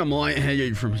 I think I'm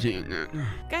lightheaded from seeing that.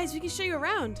 Guys, we can show you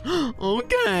around.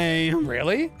 Okay.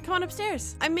 Really? Come on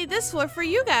upstairs. I made this floor for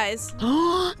you guys.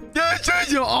 This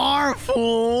is our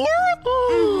floor?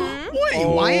 Wait,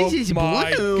 why is this blue? Oh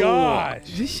my gosh.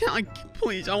 This sound like,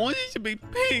 please, I want this to be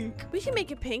pink. We can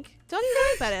make it pink. Don't even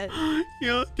worry about it.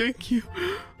 Yeah, thank you.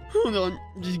 Hold on,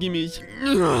 just give me a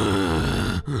second.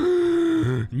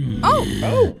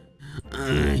 Oh!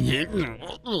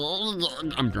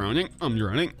 I'm drowning.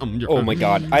 Oh my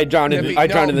god. I drown in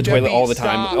the toilet all the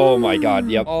time. Stop. Oh my god.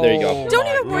 Yep, there you go. Don't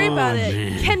even worry about it.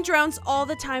 man. Ken drowns all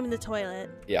the time in the toilet.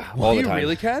 Yeah, all the You time.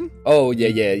 really can? Oh,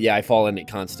 yeah. I fall in it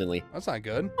constantly. That's not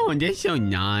good. Oh, that's so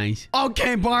nice.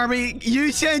 Okay, Barbie,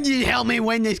 you said you'd help me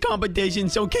win this competition,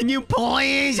 so can you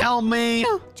please help me?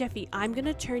 Jeffy, I'm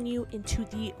gonna turn you into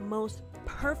the most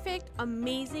perfect,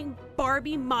 amazing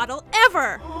Barbie model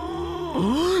ever.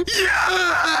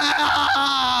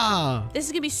 Yeah! This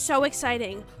is gonna be so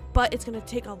exciting, but it's gonna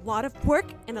take a lot of work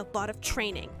and a lot of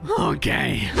training.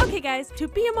 Okay. Okay guys, to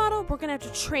be a model, we're gonna have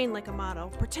to train like a model.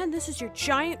 Pretend this is your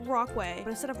giant walkway,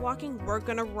 but instead of walking, we're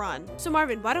gonna run. So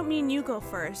Marvin, why don't me and you go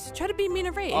first? Try to beat me in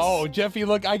a race. Oh, Jeffy,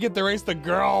 look, I get to race the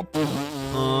girl.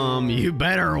 You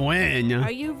better win.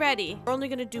 Are you ready? We're only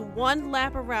gonna do one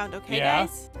lap around, okay Yeah.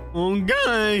 guys?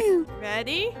 Okay.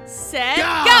 Ready, set,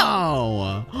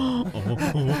 Go! go!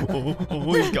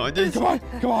 He's got this.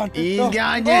 Come on. He's No.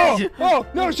 got this. Oh,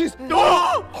 no, she's...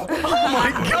 Oh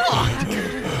my god!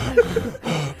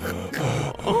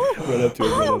 Run up to him.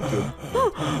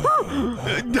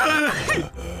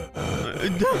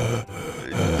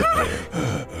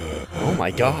 Oh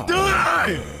my god.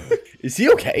 Is he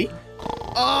okay?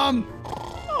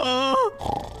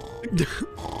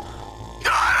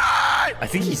 I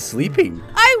think he's sleeping.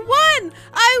 I won!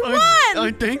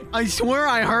 I swear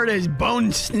I heard his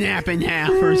bone snap in half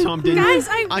or something. Guys,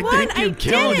 I won! think you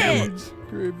killed him.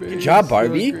 Good job,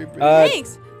 Barbie.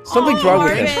 Thanks! Something's wrong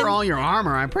with Marvin. Thanks him. for all your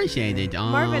armor. I appreciate it.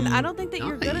 Marvin, I don't think that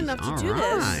you're good nice. enough to do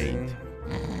this.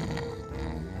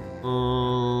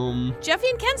 Alright. Jeffy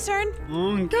and Ken's turn.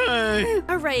 Okay.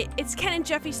 All right, it's Ken and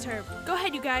Jeffy's turn. Go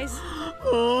ahead, you guys.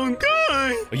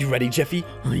 Okay. Are you ready, Jeffy?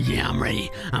 Yeah, I'm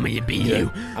ready. I'm gonna beat you.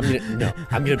 I'm gonna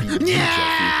beat you, Jeffy.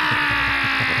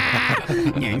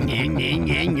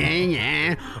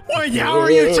 Wait, how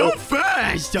are you so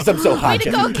fast? 'Cause I'm so Way hot,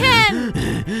 to Jeffy. go, Ken!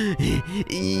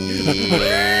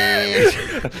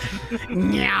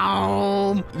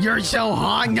 No, you're so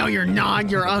hot. No, you're not.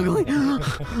 You're ugly. Come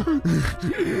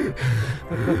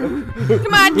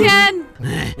on, Ken!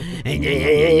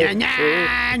 Yes!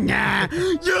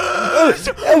 Let's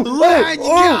go!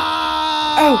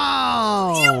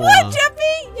 You won,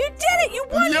 Jeffy! You did it! You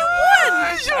won! You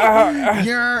won!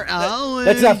 You're a loser.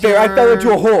 That's not fair. I fell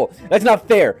into a hole. That's not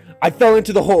fair. I fell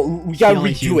into the hole. We gotta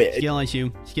redo it. Skill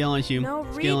issue. No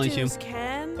redos,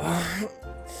 Ken.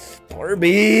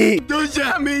 Barbie. Does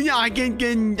that mean I can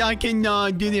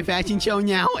do the fashion show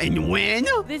now and win?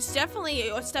 It's definitely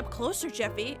a step closer,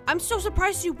 Jeffy. I'm so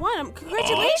surprised you won.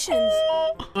 Congratulations.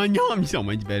 I know I'm so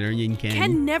much better than Ken.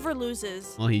 Ken never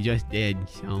loses. Well, he just did,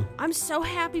 so. I'm so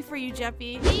happy for you,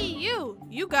 Jeffy. Hey,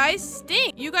 you guys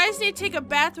stink. You guys need to take a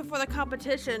bath before the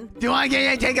competition. Do I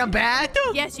get to take a bath?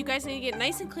 Yes, you guys need to get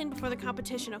nice and clean before the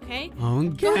competition, okay?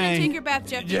 Okay. Go ahead and take your bath,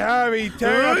 Jeffy. Jeffy,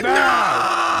 take a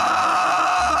bath.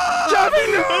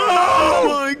 Jeffy, no! Oh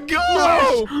my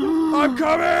gosh! No! I'm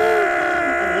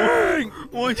coming!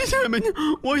 What just happened?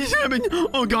 What just happened?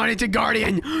 Oh god, it's a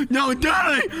guardian! No,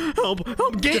 Daddy! Help!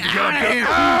 Get out of here!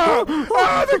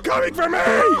 Oh, they're coming for me!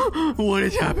 What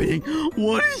is happening?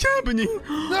 What is happening?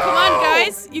 No! Come on,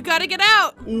 guys. You gotta get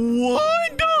out.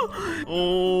 What?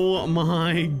 Oh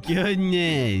my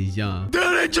goodness!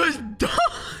 Daddy just died!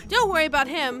 Don't worry about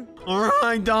him.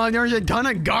 Alright, dog, there's a ton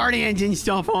of guardians and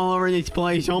stuff all over this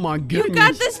place. Oh my goodness. You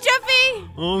got this, Jeffy!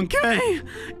 Okay.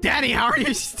 Daddy, how are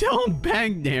you still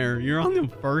back there? You're on the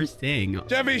first thing.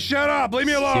 Jeffy, shut up! Leave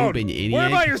me alone! Stupid idiot. Worry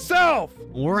about yourself!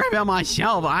 Worry about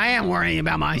myself. I am worrying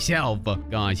about myself.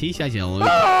 Gosh, he's such a loser.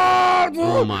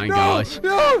 Oh my gosh.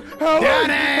 No! Help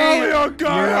Daddy! me! Oh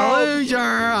God! You're Help. a loser.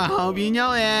 I hope you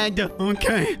know it.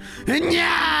 Okay.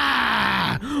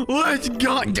 Yeah! Let's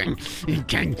go.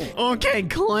 Okay,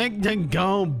 click to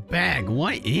go back.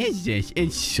 What is this?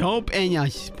 It's soap and a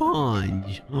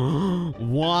sponge.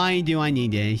 Why do I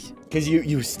need this? Because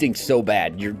you stink so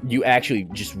bad. You actually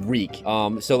just reek.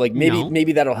 So like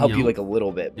maybe that'll help you like a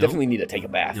little bit. Definitely need to take a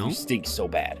bath. You stink so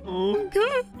bad.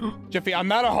 Okay. Jeffy, I'm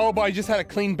not a hobo. I just had a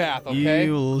clean bath, okay?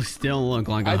 You still look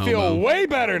like a hobo. I feel way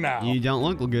better now. You don't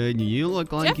look good. You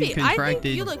look like Jeffy, you contracted. I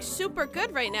think you look super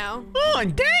good right now. Oh,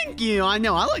 thank you. I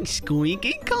know. I look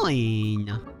squeaky clean.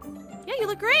 Yeah, you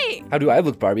look great. How do I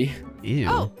look, Barbie? Ew.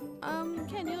 Oh,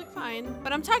 Ken, you look fine.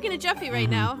 But I'm talking to Jeffy right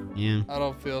now. Yeah. I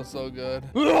don't feel so good.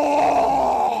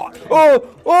 Oh!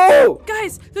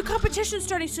 Guys, the competition's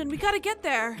starting soon. We gotta get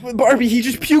there. Barbie, he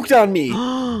just puked on me.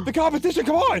 The competition,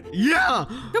 come on! Yeah.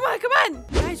 Come on.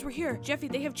 Guys, we're here. Jeffy,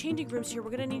 they have changing rooms here.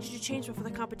 We're gonna need you to change before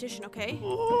the competition, okay?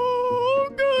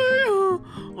 Okay.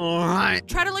 All right.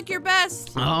 Try to look your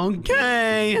best.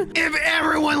 Okay. If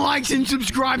everyone likes and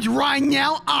subscribes right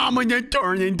now, I'm gonna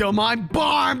turn into my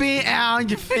Barbie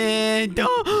outfit.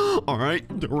 All right.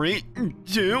 3,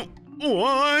 2,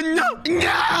 1.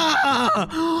 Yeah!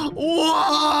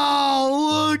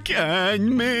 Whoa! Look at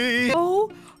me. Oh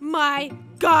my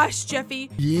gosh, Jeffy.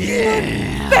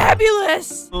 Yeah.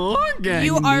 Fabulous. Look at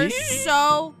You are me.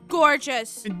 so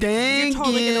gorgeous. Thank You're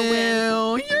totally gonna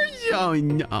win. You're so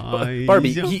nice.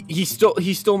 Barbie, he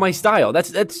stole my style.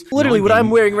 That's literally what I'm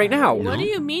wearing right now. What do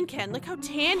you mean, Ken? Look how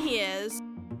tan he is.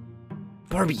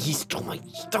 Barbie, he stole my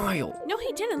style. No,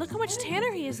 he didn't. Look how much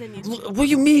tanner he is than you. What do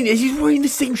you mean? He's wearing the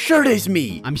same shirt as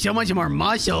me. I'm so much more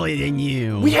muscly than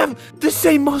you. We have the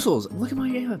same muscles. Look at my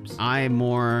abs. My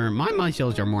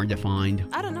muscles are more defined.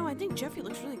 I don't know. I think Jeffy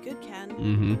looks really good, Ken.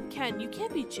 Mm-hmm. Ken, you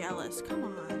can't be jealous. Come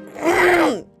on.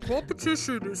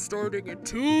 Competition is starting in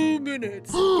 2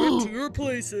 minutes. Get to your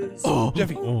places.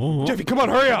 Jeffy, Jeffy, come on,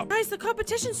 hurry up! Guys, the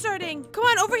competition's starting. Come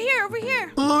on, over here.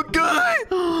 Okay.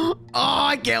 Oh,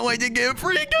 I can't wait to get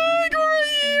free cake right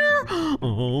here.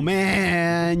 Oh,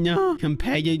 man.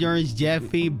 Competitors,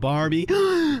 Jeffy, Barbie.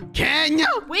 Ken.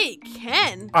 Wait,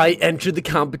 Ken? I entered the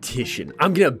competition.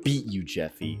 I'm gonna beat you,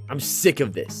 Jeffy. I'm sick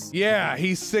of this. Yeah,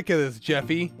 he's sick of this,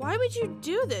 Jeffy. Why would you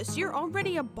do this? You're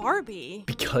already a Barbie.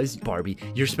 Because, Barbie,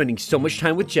 you're spending so much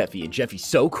time with Jeffy, and Jeffy's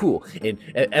so cool, and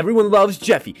everyone loves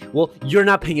Jeffy. Well, you're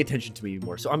not paying attention to me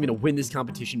anymore, so I'm gonna win this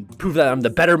competition, prove that I'm the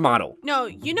better model. No,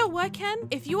 you know what, Ken?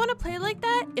 If you want to play like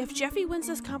that, if Jeffy wins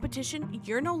this competition,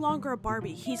 you're no longer a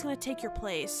Barbie. He's gonna take your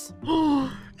place.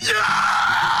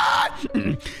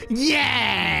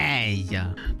 Yes.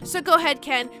 So go ahead,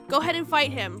 Ken. Go ahead and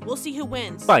fight him. We'll see who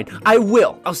wins. Fine, I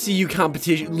will. I'll see you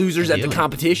losers at the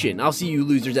competition. I'll see you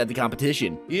losers at the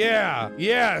competition.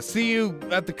 Yeah, see you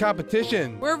at the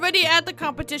competition. We're already at the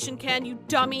competition, Ken, you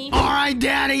dummy. All right,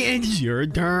 Daddy, it's your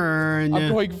turn. I'm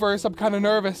going first. I'm kind of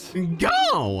nervous.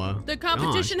 Go. The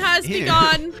competition has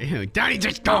begun. Ew, Daddy,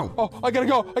 just go. Oh, I gotta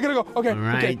go. Okay. All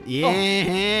right. Okay.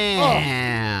 Yeah.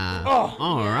 Oh.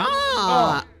 All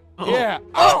right. Yeah.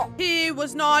 He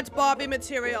was not Barbie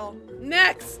material.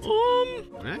 Next.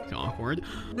 That's awkward.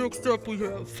 Next up, we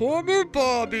have former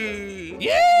Bobby.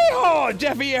 Yeehaw,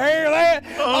 Jeffy, you hear that?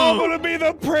 I'm gonna be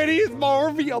the prettiest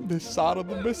Marvin on this side of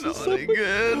the Mississippi.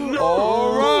 Good.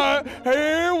 All right,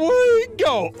 here we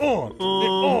go.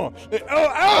 Oh,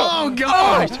 Oh,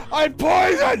 gosh. I'm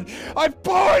poisoned. I'm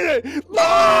poisoned.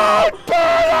 Lord,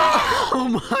 burn! Oh,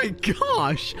 my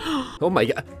gosh. Oh my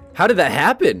god. How did that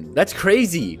happen? That's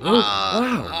crazy.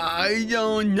 Wow. I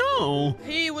don't know.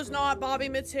 He was not Bobby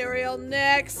material.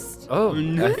 Next. Oh,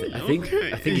 I think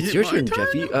Okay. it's Is your it turn, my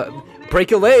turn? Jeffy.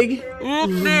 Break a leg. Up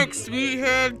next, we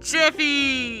have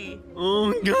Jeffy.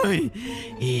 Okay,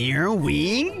 here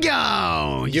we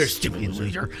go. You're stupid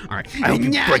loser. All right. I hope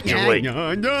you break your leg.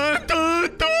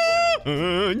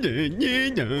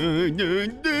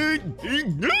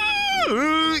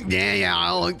 Yeah,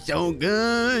 I look so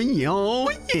good. Oh,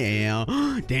 yeah.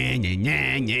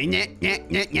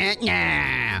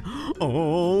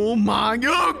 Oh, my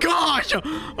gosh.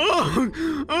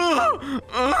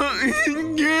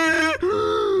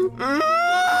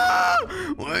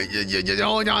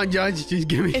 Hold on, Judge. Just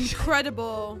give me.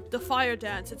 Incredible. The fire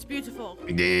dance. It's beautiful.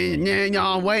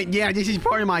 No, wait. Yeah, this is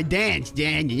part of my dance.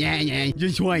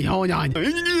 Just wait. Hold on.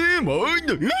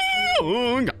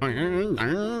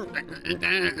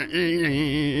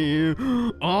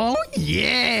 Oh,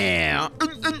 yeah.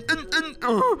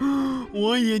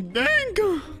 What do you think?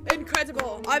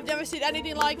 Incredible. I've never seen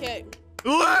anything like it.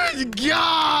 Let's go!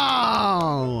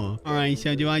 All right,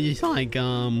 so do I just like,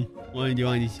 what do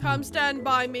I just... Come stand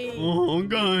by me. Oh,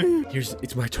 okay.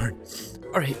 It's my turn.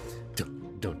 All right.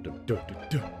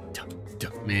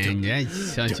 Man,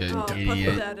 that's such an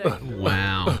idiot. Pathetic.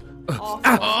 Wow. Awful.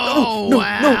 Oh, no,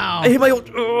 wow. No, I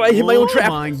hit my own trap.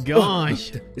 Oh, my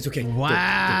gosh. It's okay.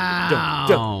 Wow.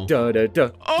 Oh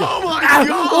Oh, my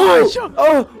gosh. An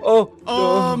Oh.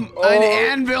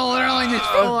 anvil literally just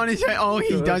fell on his head. Oh,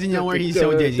 he doesn't know where he's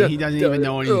so dizzy. He doesn't even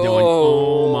know what he's doing.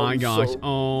 Oh, my gosh.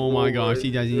 Oh, my gosh.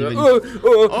 He doesn't even...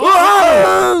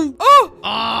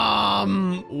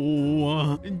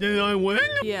 Did I win?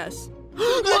 Yes.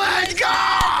 Let's go!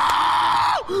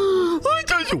 I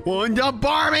just won the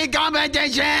Barbie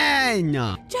competition!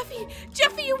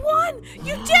 Jeffy, you won!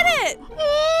 You did it!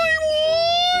 I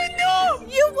won!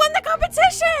 You won the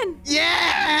competition!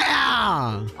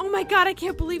 Yeah! Oh my god, I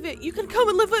can't believe it. You can come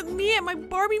and live with me at my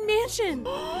Barbie mansion.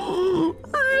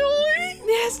 Really?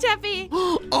 Yes, Jeffy.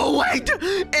 Oh, wait!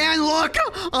 And look!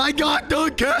 I got the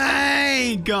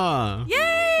cake!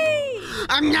 Yay!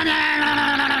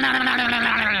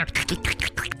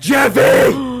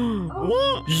 Jeffy!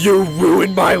 What? You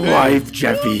ruined my life,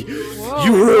 Jeffy.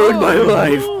 You ruined my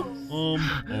life. Oh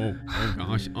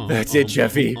gosh. That's it,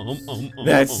 Jeffy.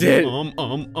 That's it.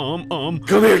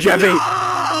 Come here, Jeffy.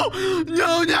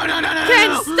 No.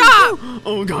 Ken, stop!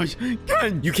 Oh gosh,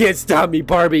 Ken. You can't stop me,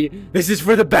 Barbie. This is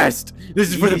for the best. This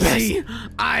is for the best. See,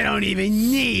 I don't even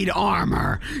need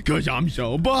armor, cause I'm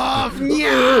so buff.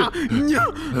 Yeah.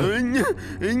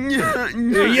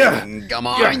 Come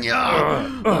on.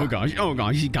 Oh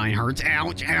gosh, he kinda hurts.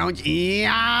 Ouch.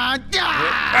 Yeah.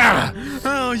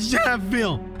 How's that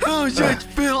feel? How's that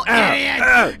feel,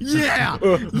 idiot?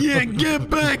 Yeah, get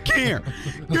back here.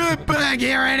 Get back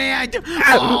here, idiot.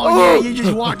 Oh, yeah, you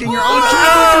just walked in your own trap.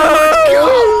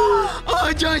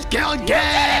 I just killed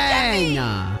Ken.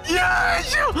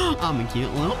 Yes. I'm a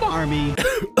cute little Barbie.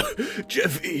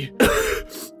 Jeffy.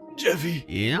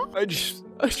 Yeah? I just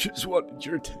wanted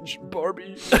your attention,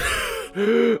 Barbie.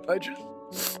 I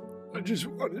just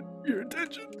wanted your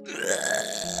attention.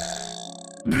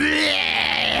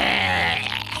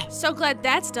 So glad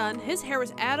that's done. His hair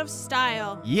was out of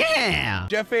style. Yeah.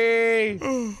 Jeffy!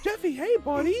 Jeffy, hey,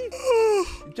 buddy.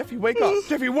 Jeffy, wake up.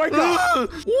 Jeffy, wake up.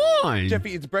 What?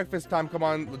 Jeffy, it's breakfast time. Come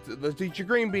on, let's eat your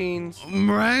green beans.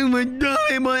 Right with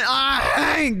Daddy, but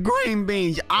I hate green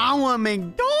beans. I want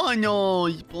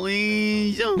McDonald's,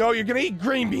 please. No, you're gonna eat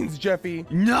green beans, Jeffy.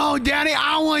 No, Daddy,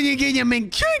 I want to get you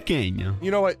McChicken.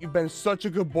 You know what? You've been such a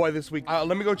good boy this week.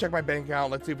 Let me go check my bank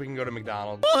account. Let's see if we can go to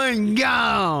McDonald's. Let's go.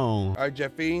 All right,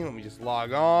 Jeffy, let me just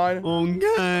log on.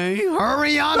 Okay,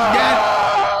 hurry up, Dad.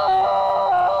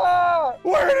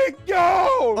 Where'd it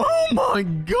go? Oh my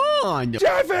God.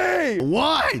 Jeffy!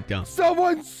 What?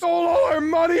 Someone stole all our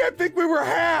money. I think we were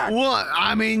hacked. What?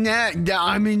 I mean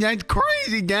that's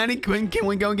crazy, Daddy. Can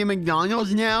we go get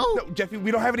McDonald's now? No, Jeffy,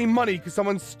 we don't have any money because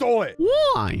someone stole it.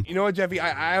 Why? You know what, Jeffy?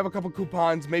 I have a couple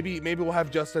coupons. Maybe we'll have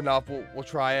just enough. We'll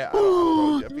try it. I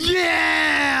don't know, Jeffy.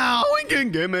 Yeah, we can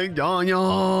get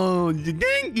McDonald's.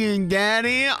 Thank you,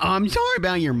 Daddy. I'm sorry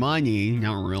about your money.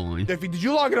 Not really. Jeffy, did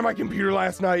you log into my computer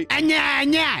last night?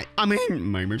 Nah. I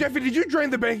mean, maybe. Jeffy, did you drain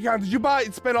the bank account? Did you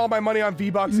spend all my money on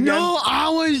V-Bucks again? No, I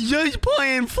was just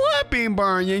playing Flappy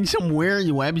Bird and some weird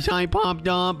website popped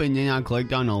up and then I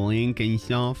clicked on a link and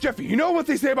stuff. Jeffy, you know what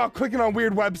they say about clicking on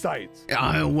weird websites?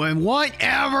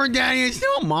 Whatever, Daddy. It's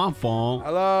not my fault.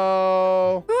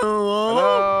 Hello?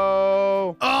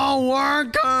 Hello? Oh,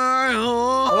 worker.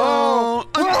 Hello?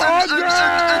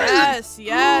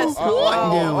 Yes.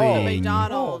 What doing?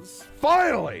 McDonald's.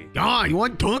 Finally! God,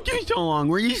 what took you so long?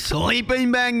 Were you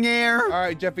sleeping back there? All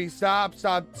right, Jeffy, stop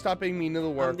being mean to the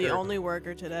worker. I'm the only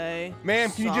worker today.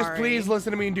 Ma'am, can you just please listen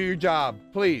to me and do your job?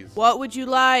 Please. What would you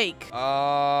like?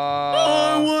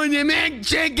 I want to make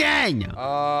chicken! Okay,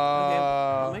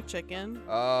 I'll make chicken.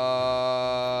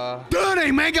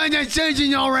 Daddy, make a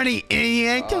decision already,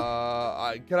 idiot!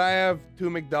 Can I have 2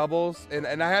 McDoubles?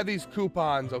 And I have these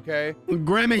coupons, okay?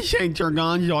 Grimace shakes are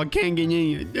gone, so I can't get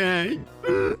any of that.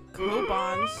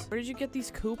 Coupons? Where did you get these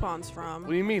coupons from?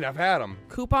 What do you mean? I've had them.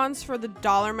 Coupons for the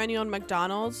dollar menu on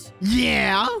McDonald's?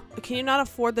 Yeah? Can you not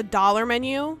afford the dollar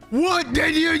menu? What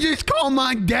did you just call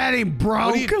my daddy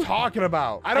broke? What are you talking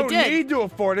about? I don't need to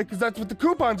afford it because that's what the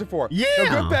coupons are for. Yeah.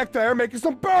 Now get back there making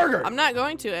some burgers. I'm not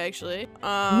going to, actually.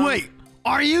 Wait,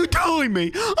 are you telling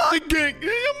me I can't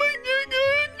get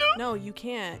a No, you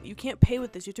can't. You can't pay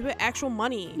with this. You have to pay actual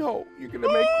money. No, you're going to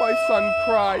make my son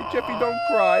cry. Jeffy, don't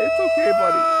cry. It's okay,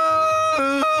 buddy.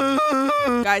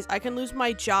 Guys, I can lose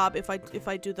my job if I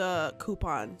do the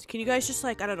coupons. Can you guys just,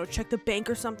 like, I don't know, check the bank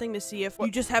or something to see if you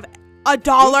just have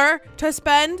 $1 to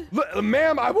spend?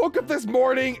 Ma'am, I woke up this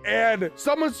morning and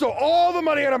someone stole all the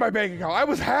money out of my bank account. I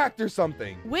was hacked or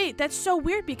something. Wait, that's so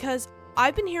weird because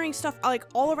I've been hearing stuff like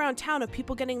all around town of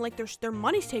people getting like their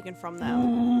money's taken from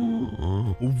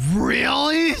them.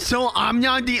 Really? So I'm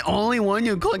not the only one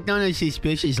who clicked on a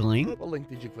suspicious link? What link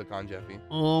did you click on, Jeffy?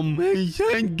 It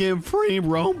said get free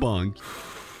Robux.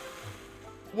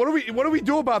 What do we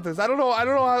do about this? I don't know.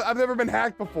 I've never been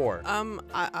hacked before. I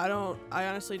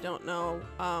honestly don't know.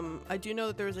 I do know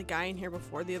that there was a guy in here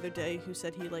before the other day who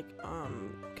said he like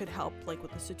could help like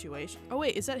with the situation. Oh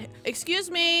wait, is that him? Excuse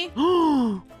me?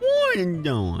 What are you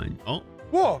doing? Oh.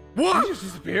 Whoa! What? Did he just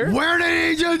disappear? Where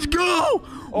did he just go?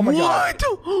 Oh my god!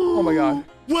 Oh my god!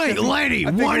 Wait, lady,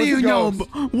 what do you know?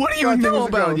 What do you know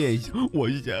about this?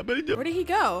 What's happening? Where did he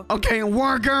go? Okay,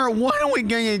 worker, what are we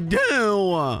gonna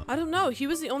do? I don't know. He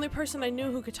was the only person I knew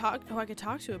who I could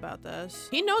talk to about this.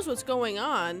 He knows what's going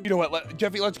on. You know what,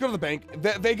 Jeffy? Let's go to the bank.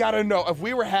 They gotta know if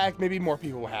we were hacked. Maybe more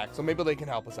people were hacked, so maybe they can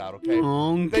help us out. Okay?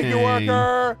 Okay. Thank you,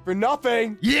 worker, for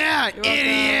nothing. Yeah,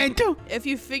 idiot. If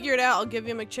you figure it out, I'll give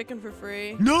you a McChicken for free.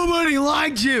 Nobody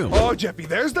likes you. Oh, Jeffy,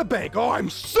 there's the bank. Oh, I'm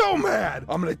so mad.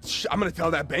 I'm gonna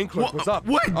tell that bank clerk what's up.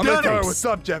 What? I'm gonna tell her what's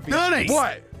up, Jeffy. Dennis.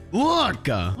 What? Look,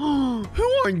 who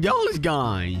are those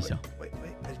guys? Wait,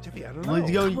 Jeffy, I don't know.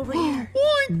 Let's go. Come over here.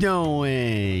 What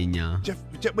doing?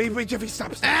 Wait, Jeffy,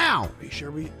 stop. Ow! Are you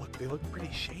sure they look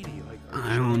pretty shady? Like,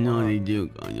 I don't know, they do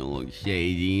kind of look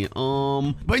shady.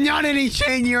 But not any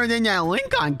shadier than that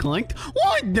link I clicked.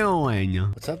 What doing?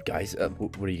 What's up, guys?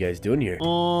 What are you guys doing here?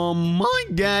 My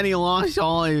daddy lost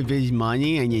all of his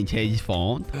money and it's his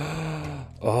fault.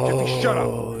 Oh, Jeffy, shut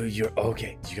up. You're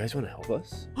okay. Do you guys want to help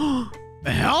us?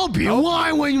 Help you?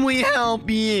 Why wouldn't we help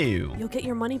you? You'll get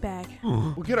your money back.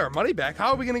 We'll get our money back.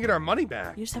 How are we gonna get our money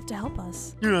back? You just have to help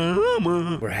us.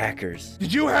 We're hackers.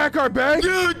 Did you hack our bank?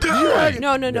 You did!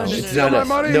 No.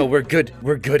 No, we're good.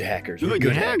 We're good hackers. We're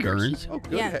Good hackers? Oh,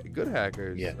 good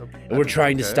hackers. Yeah, Oh, and we're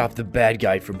trying to okay. stop the bad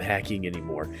guy from hacking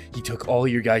anymore. He took all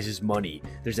your guys' money.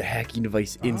 There's a hacking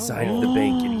device inside of the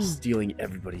bank, and he's stealing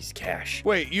everybody's cash.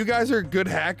 Wait, you guys are good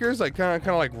hackers? Like kind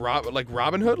of like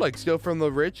Robin Hood, like steal from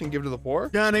the rich and give to the poor?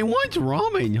 Daddy, what's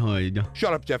Robin Hood?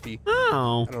 Shut up, Jeffy.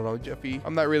 Oh. I don't know, Jeffy.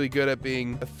 I'm not really good at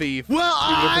being a thief. Well,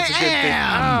 even if it's a good thing.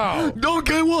 I am. Ow.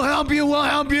 Okay, we'll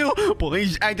help you.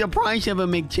 Please, at the price of a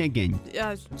McChicken.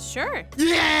 Sure.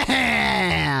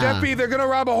 Yeah! Jeffy, they're gonna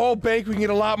rob a whole bank. We can get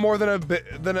a lot more than a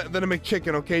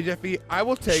McChicken, okay, Jeffy? I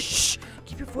will take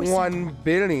Keep your voice $1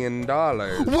 billion.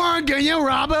 We're gonna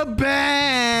rob a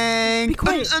bank! Be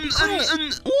quiet,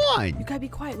 quiet. What? You gotta be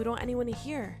quiet. We don't want anyone to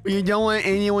hear. You don't want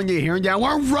anyone to hear that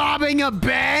we're robbing a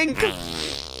bank?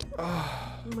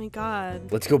 Oh my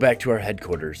god. Let's go back to our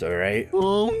headquarters, all right?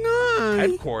 Oh, no.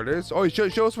 Headquarters? Oh,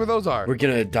 show us where those are. We're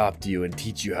gonna adopt you and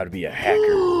teach you how to be a hacker.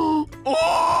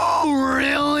 Oh,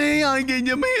 really? I get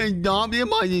to be adopted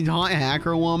by this hot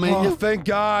hacker woman? Oh, thank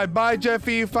God. Bye,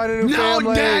 Jeffy. Find a new No,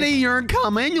 family. Daddy, you're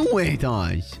coming with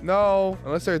us. No,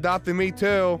 unless they're adopting me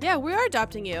too. Yeah, we are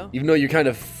adopting you. Even though you're kind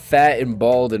of fat and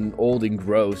bald and old and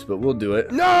gross, but we'll do it.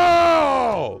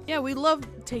 No! Yeah, we love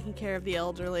taking care of the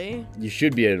elderly. You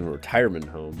should be in a retirement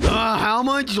home. How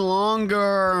much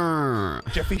longer?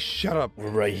 Jeffy, shut up. We're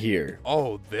right here.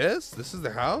 Oh, this? This is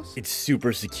their house? It's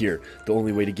super secure. The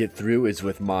only way to get through is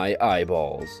with my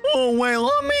eyeballs. Oh, wait,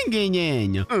 let me get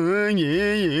in.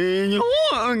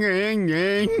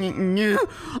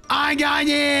 I got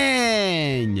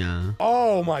in.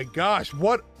 Oh my gosh,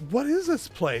 what is this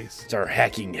place? It's our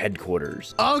hacking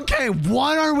headquarters. Okay,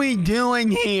 what are we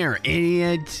doing here,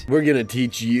 idiot? We're gonna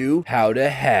teach you how to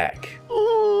hack.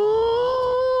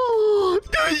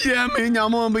 Does that mean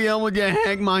I'm gonna be able to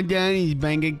hack my daddy's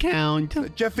bank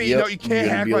account? Jeffy, Yep, no, you can't you're gonna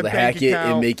hack be my able to bank hack it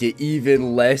account. and make it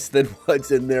even less than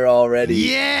what's in there already.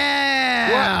 Yeah!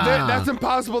 What? That's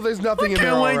impossible. There's nothing in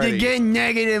there Can't wait already. to get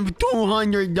negative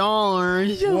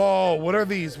 $200. Whoa, what are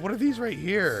these? What are these right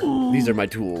here? These are my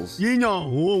tools. You know,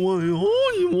 what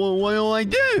do I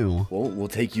do? Well, we'll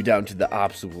take you down to the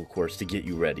obstacle course to get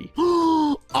you ready.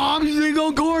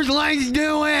 Obstacle course, let's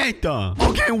do it!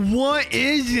 Okay, what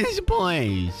is this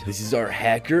place? This is our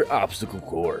hacker obstacle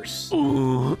course.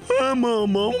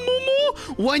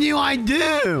 What do I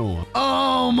do?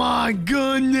 Oh my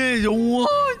goodness,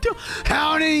 what?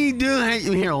 How did he do that?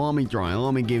 Here, let me try.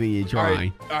 Let me give it a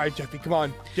try. All right, Jeffy, come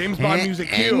on. James Bond music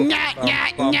cue.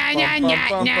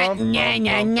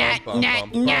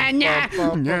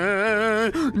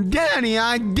 Daddy,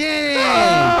 I did it!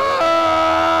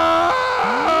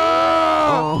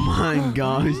 Oh my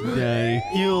gosh, Daddy.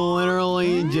 You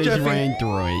literally just Jeffy. ran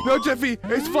through it. No, Jeffy,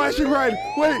 it's flashing red.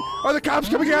 Wait, are the cops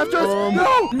coming after us?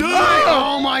 No!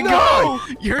 Oh my God!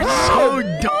 You're so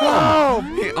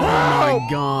dumb! No! Oh my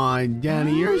God,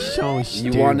 Daddy, you're so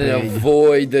stupid. You want to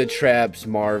avoid the traps,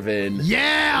 Marvin.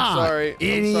 Yeah! I'm sorry.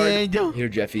 Idiot! Here,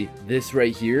 Jeffy, this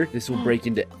right here, this will break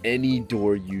into any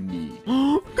door you need.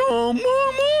 Come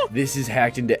on, This is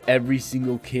hacked into every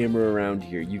single camera around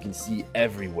here. You can see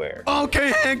everywhere.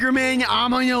 Okay, Hackerman,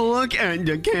 I'm gonna look at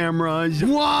the cameras.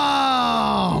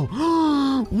 Whoa!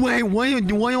 Wait, what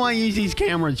do I use these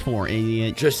cameras for,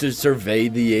 idiot? Just to survey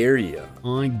the area.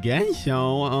 I guess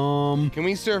so, Can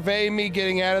we survey me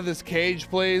getting out of this cage,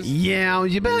 please? yeah, I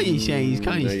was about to say he's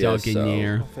kind of I stuck guess in so.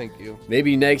 there. Oh, thank you.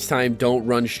 Maybe next time, don't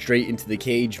run straight into the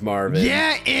cage, Marvin.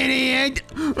 Yeah, idiot!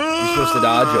 You're supposed to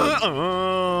dodge him.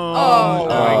 Oh,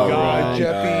 my God,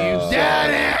 Jeffy, you suck.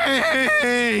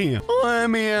 Daddy! Let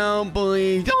me out,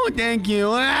 please. Oh, thank you.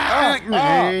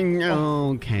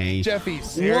 Okay. Jeffy, What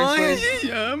seriously? is this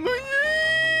happening?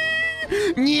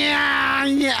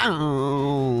 Yeah.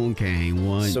 Okay,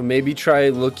 what? So maybe try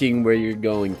looking where you're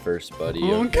going first, buddy.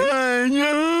 Okay.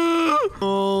 Yeah.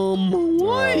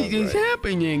 What is this Alright.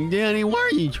 happening, Daddy? Why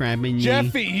are you trapping me?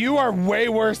 Jeffy, you are way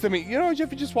worse than me. You know,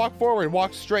 Jeffy, just walk forward.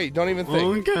 Walk straight. Don't even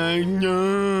think. Okay.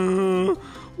 No.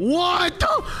 What?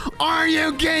 Are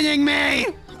you kidding me?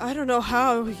 I don't know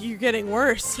how you're getting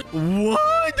worse. What?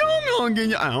 I'm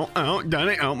getting ow,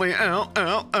 Daddy, help me, ow.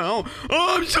 Oh,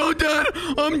 I'm so dead.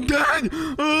 I'm dead.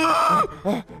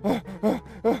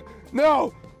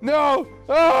 No! No!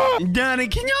 Ah! Daddy,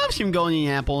 can you have some golden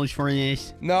apples for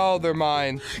this? No, they're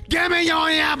mine. Give me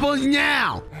golden apples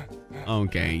now.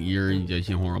 Okay, you're just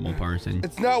a horrible person.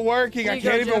 It's not working. I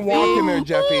Here you can't go, even Jeffy. walk in there,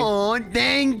 Jeffy. Oh,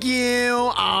 thank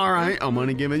you. All right, I'm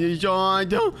gonna give it a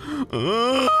shot.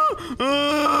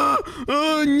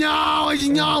 No, it's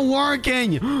not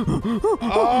working.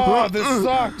 Oh, this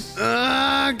sucks.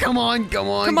 Come on. Come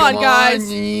on, guys.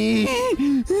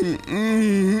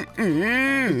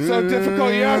 It's so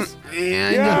difficult, yes.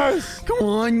 And Yes. come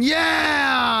on,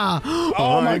 yeah.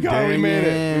 Oh my God, we made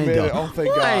it. We made it. Oh,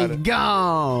 thank God. Let's go.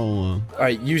 All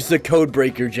right, use the code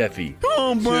breaker, Jeffy.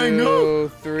 Code breaker.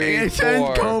 2, 3, It says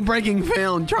 4. code breaking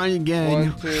failed. Try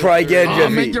again. 1, 2, Try again, 3.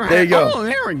 Jeffy. make your There you go. Oh,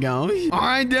 there it goes. All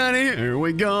right, Daddy. Here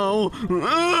we go.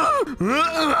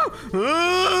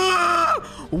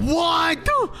 What?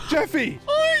 Jeffy!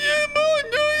 I can't move.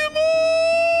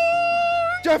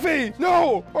 Jeffy!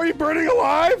 No! Are you burning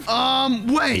alive?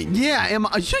 Wait. Yeah.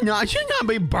 I should not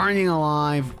be burning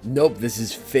alive. Nope, this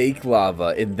is fake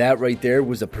lava, and that right there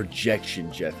was a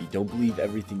projection, Jeffy. Don't believe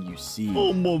everything you see.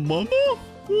 Oh, mama.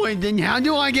 Wait, then how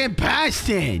do I get past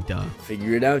it?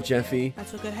 Figure it out, Jeffy.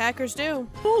 That's what good hackers do.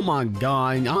 Oh my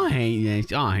God, I hate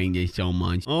this. I hate this so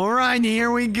much. All right,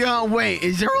 here we go. Wait,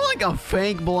 is there like a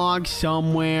fake block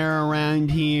somewhere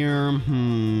around here?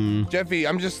 Jeffy,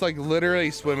 I'm just like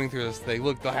literally swimming through this thing.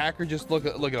 Look, the hacker just look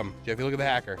at him. Jeffy, look at the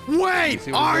hacker. Wait,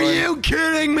 See what are he's doing? you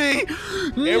kidding me?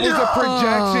 It was a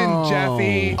projection,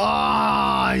 Jeffy.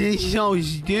 Oh, this is so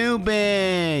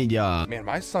stupid. Man,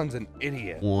 my son's an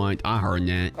idiot. What? I heard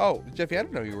that. that. Oh, Jeffy, I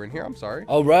didn't know you were in here. I'm sorry.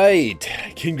 All right.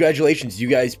 Congratulations. You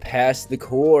guys passed the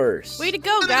course. Way to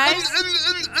go, guys.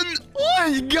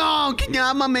 Let's go. Can I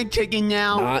have my McChicken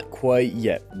now? Not quite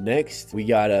yet. Next, we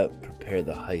gotta prepare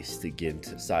the heist to get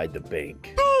inside the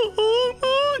bank.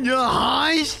 The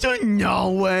heist?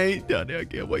 No way. Daddy, I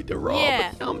can't wait to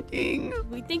rob something.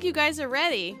 We think you guys are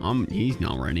ready. He's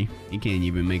not ready. He can't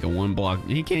even make a one block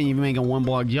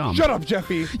jump. Shut up,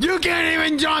 Jeffy. You can't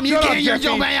even jump. You Shut can't. up, You're Jeffy.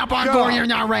 so bad at Shut parkour. up. You're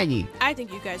not ready. I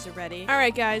think you guys are ready. All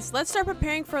right, guys, let's start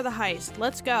preparing for the heist.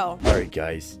 Let's go. All right,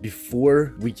 guys.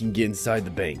 Before we can get inside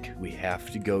the bank, we have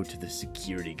to go to the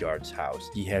security guard's house.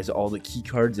 He has all the key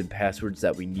cards and passwords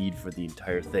that we need for the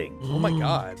entire thing. Oh my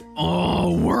God.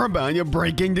 Oh, we're about to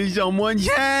break into someone's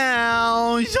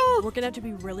house. We're gonna have to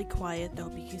be really quiet though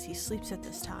because he sleeps at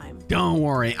this time. Don't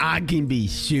worry, I can be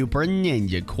super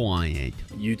ninja quiet.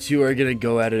 You two are gonna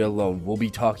go at it alone. We'll be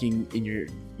talking in your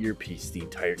earpiece the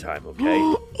entire time,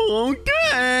 okay?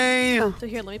 Okay. So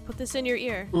here, let me put this in your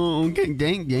ear. Okay,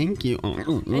 thank you.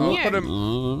 In here. Put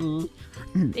him.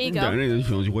 There you go. Daddy, this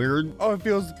feels weird. Oh,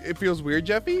 it feels weird,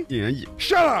 Jeffy? Yeah.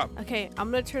 Shut up. Okay, I'm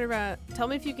gonna turn around. Tell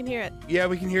me if you can hear it. Yeah,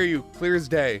 we can hear you. Clear as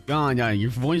day. God, your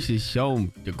voice is so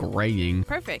degrading.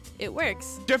 Perfect. It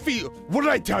works. Jeffy, what did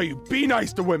I tell you? Be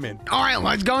nice to women. All right,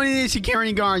 let's go into the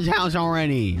security guard's house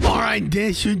already. All right,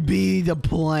 this should be the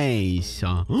place.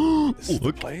 This is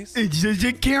the place? It's the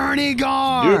security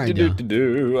guard.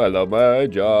 I love my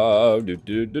job.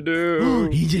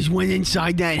 He just went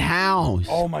inside that house.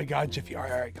 Oh my God, Jeffy. All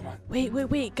right, come on.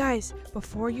 Wait, guys.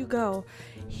 Before you go,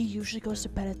 he usually goes to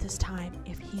bed at this time.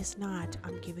 If he's not,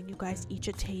 I'm giving you guys each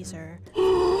a taser.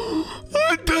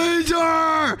 A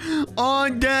taser! Oh,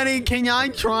 Daddy, can I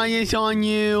try this on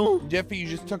you? Jeffy, you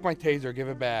just took my taser. Give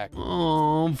it back.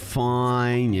 Oh,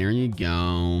 fine. There you go.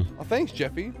 Oh, thanks,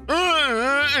 Jeffy.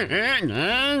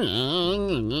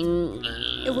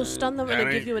 It will stun them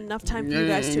and give you enough time for you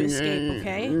guys to escape,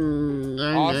 okay?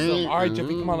 Awesome. All right,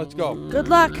 Jeffy, come on, let's go. Good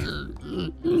luck.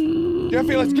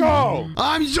 Jeffy, let's go.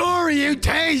 I'm sorry, you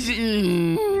tased.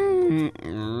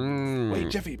 Wait,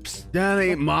 Jeffy. Psst.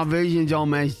 Daddy, my vision's all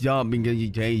messed up because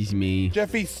you tased me.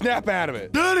 Jeffy, snap out of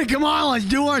it. Daddy, come on, let's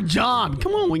do our job.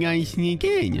 Come on, we gotta sneak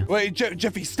in. Wait,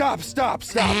 Jeffy, stop. Ow.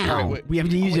 All right, wait. We have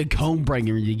to use a code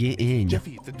breaker to get in.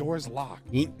 Jeffy, the door's locked.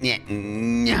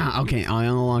 Yeah, okay, I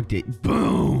unlocked it.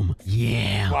 Boom.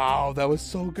 Yeah. Wow, that was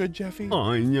so good, Jeffy.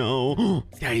 I know.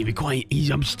 Daddy, be quiet. He's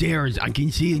upstairs. I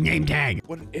can see his name tag.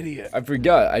 What an idiot. I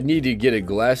forgot. I need to get a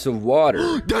glass of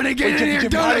water. Daddy, get in Jeffy, here,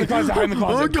 Jeffy, hide in the Daddy. closet, hide in the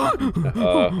closet. Oh,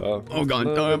 God. Oh God,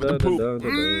 I have to poop.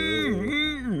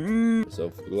 So,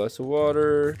 glass of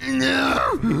water.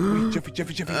 No. Jeffy.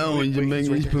 Oh, wait, it's the he's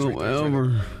biggest right there, poop he's right there.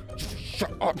 ever.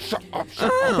 Shut up.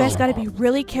 You guys gotta be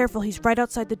really careful. He's right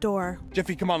outside the door.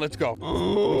 Jeffy, come on, let's go.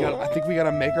 Oh. I think we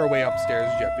gotta make our way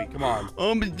upstairs, Jeffy. Come on.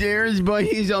 Upstairs, but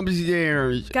he's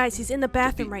upstairs. Guys, he's in the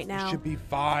bathroom right You now. should be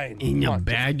fine. In the Come on,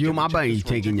 bathroom? I bet he's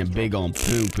taking a big old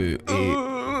poo-poo.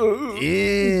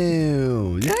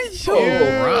 Ew. That's so Ew.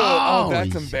 gross. Oh,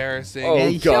 that's embarrassing. Oh,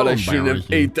 It's God, so I shouldn't have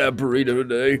embarrassing. ate that burrito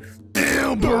today.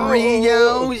 Ew,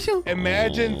 burritos.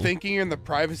 Imagine thinking you're in the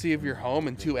privacy of your home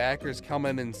and two hackers come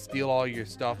in and steal all your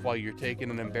stuff while you're taking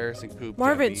an embarrassing poop.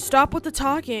 Marvin, Jeffy. stop with the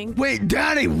talking. Wait,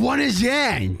 Daddy, what is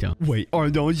that? Wait, are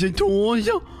those the tools?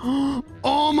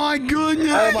 Oh my goodness!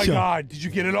 Oh my God, did you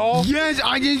get it all? Yes,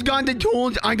 I just got the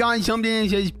tools. I got something that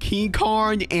says key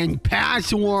card and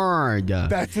password.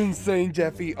 That's insane,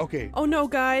 Jeffy. Okay. Oh no,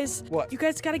 guys. What? You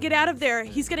guys gotta get out of there.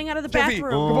 He's getting out of the Jeffy,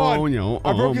 bathroom. come on. Oh, no.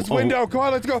 I broke his window. Come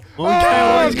on, let's go.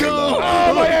 Okay, let's go.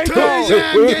 Oh, my ankle.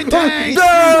 Taser, get tased.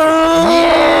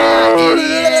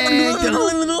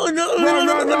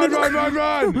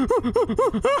 Run.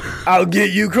 I'll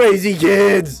get you crazy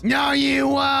kids. No, you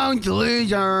won't,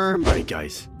 loser. All right,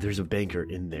 guys, there's a banker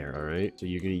in there, all right? So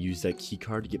you're going to use that key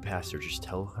card to get past her. Just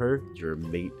tell her you're a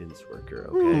maintenance worker,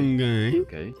 okay? Okay.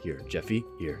 Okay, here, Jeffy,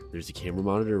 here. There's a camera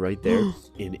monitor right there.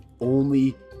 And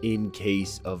only in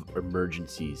case of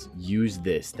emergencies, use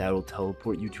this. That'll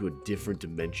teleport you to a different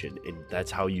dimension, and that's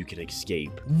how you can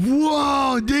escape.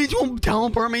 Whoa, this will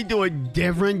teleport me to a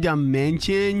different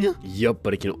dimension? Yep,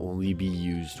 but it can only be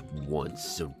used once,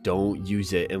 so don't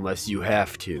use it unless you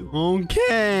have to.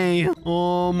 Okay.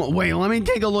 Wait, let me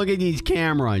take a look at these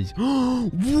cameras.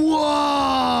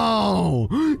 Whoa!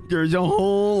 There's a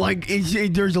whole, there's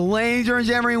lasers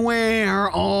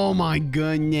everywhere. Oh my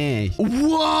goodness.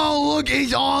 Whoa, look,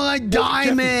 it's all the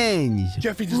diamonds.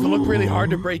 Jeffy, does it look really hard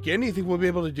to break in? Do you think we'll be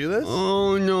able to do this?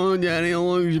 Oh no, Daddy, it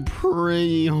looks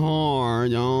pretty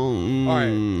hard. All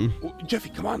right, Jeffy,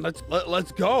 come on, let's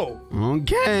go.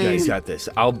 Okay. You guys got this.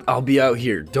 this. I'll be out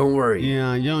here. Don't worry.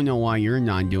 Yeah, I don't know why you're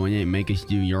not doing it. Make us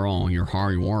do your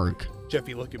hard work.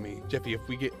 Jeffy, look at me. Jeffy, if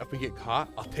we get caught,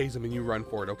 I'll tase him and you run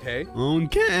for it, okay?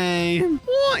 Okay.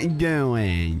 What you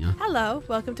doing? Hello,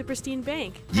 welcome to Pristine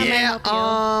Bank. How may I Yeah, help you?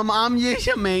 I'm just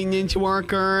a maintenance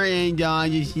worker and I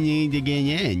just need to get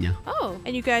in. Oh,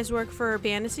 and you guys work for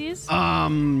Fantasies? Yeah.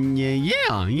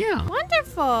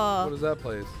 Wonderful. What is that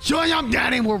place? Shut up,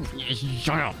 Daddy.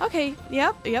 Shut up. Okay,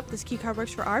 yep. This key card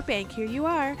works for our bank. Here you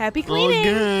are. Happy cleaning.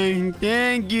 Okay,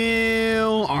 thank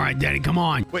you. All right, Daddy, come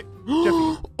on. Wait,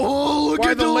 Jeffy. Oh, look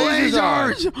Why at the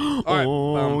lasers All right.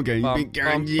 Bum, Okay. bum, I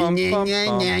bum, bum, bum.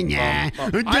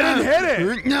 I didn't hit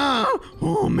it. No.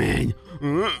 Oh, man.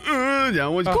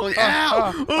 That was close.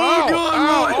 Ow! Oh, ow, God!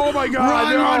 ow, Run. oh, my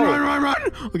God,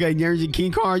 Run! Okay, there's a key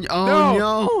card. Oh,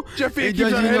 no. Jeffy, it it keeps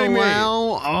on doesn't hitting me.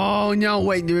 allow. Oh, no.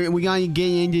 Wait, we gotta get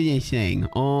into this thing.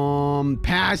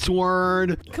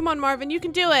 Password. Come on, Marvin, you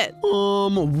can do it.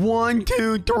 1,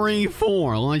 2, 3,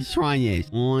 4. Let's try this.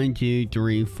 1, 2,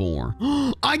 3, 4.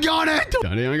 I got it!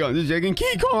 Daddy, I got the second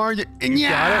key card. And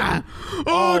yeah!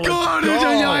 Oh, God! It's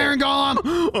an iron golem!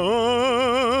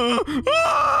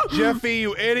 Jeffy,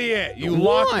 you idiot! You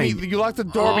locked me. You locked the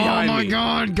door behind me. Oh my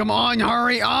God! Come on,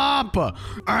 hurry up! All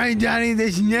right, Daddy.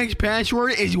 This next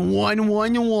password is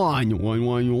 111.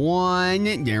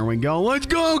 111. There we go. Let's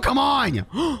go! Come on!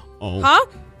 Oh. Huh?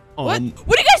 What are you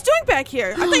guys doing back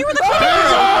here? I thought you were the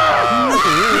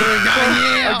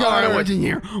Yeah, all right, what's in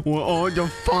here? Oh, the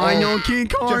final key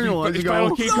card. Jeffy, Let's the go.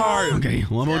 final key card. Okay,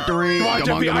 level 3. Come on,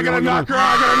 Jeffy. I gotta come knock her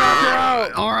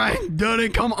out. All right, Daddy,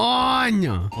 come on.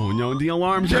 Oh no, the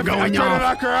alarms are Jeffy, I'm going trying to off.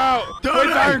 knock her out. Daddy. Wait,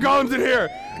 the iron golem's in here.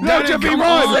 No, Daddy, Jeffy, come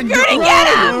run! on. Security, get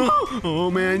him!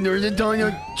 Oh man, there's a ton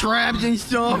of traps and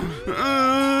stuff.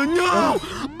 No,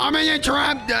 I'm in a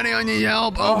trap, Daddy. I need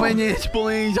help. Open this,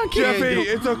 please. I can't. Jeffy,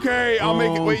 it's okay. I'll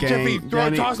make it. Wait, Okay, Jeffy,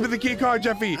 Daddy. toss me the key card,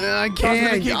 Jeffy. I Toss me the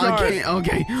can't. key I card. can't.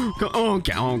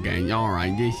 Okay. All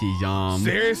right. This is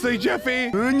Seriously, Jeffy?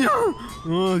 No.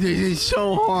 Oh, this is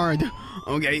so hard.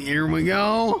 Okay, here we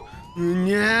go.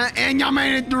 Yeah, and I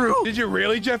made it through. Did you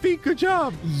really, Jeffy? Good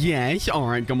job. Yes. All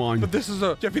right. Come on. But this is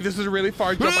a really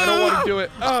far jump. I don't want to do it.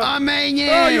 I made it.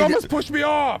 Oh, you almost pushed me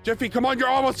off. Jeffy, come on. You're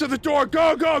almost to the door.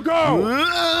 Go.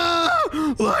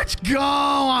 Let's go.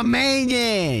 I made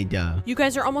it. You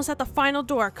guys are almost at the final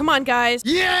door. Come on, guys.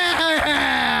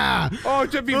 Yeah. Oh,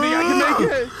 Jeffy, you think I can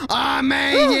make it? I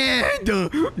made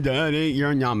it. Daddy,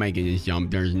 you're not making this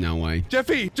jump. There's no way.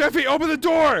 Jeffy, open the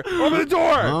door. Open the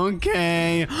door.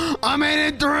 Okay. I made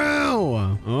it through.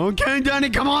 Okay, Daddy,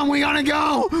 come on. We gotta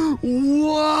go.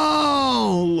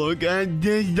 Whoa. Look at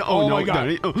this. Oh, no, my God.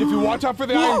 Daddy. Jeffy, watch out for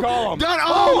the iron golem. Daddy,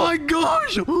 oh my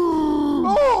gosh.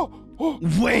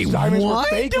 Wait, Those diamonds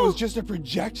what? were fake. It was just a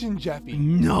projection, Jeffy.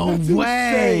 No That's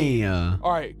way. insane.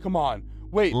 All right, come on.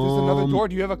 Wait, there's another door.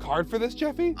 Do you have a card for this,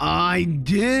 Jeffy? I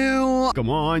do. Come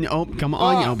on. Oh, come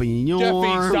on. Open your door.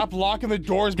 Jeffy, stop locking the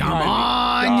doors Come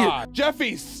behind on. me. God.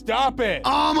 Jeffy, stop it.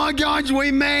 Oh my gosh,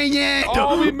 we made it.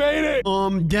 Oh, we made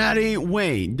it. Daddy,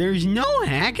 wait. There's no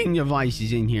hacking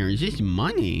devices in here. It's just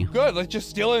money. Good. Let's just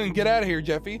steal it and get out of here,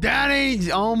 Jeffy.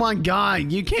 Daddy, oh my God.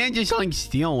 You can't just like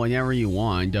steal whenever you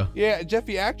want. Yeah,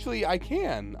 Jeffy, actually, I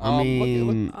can. I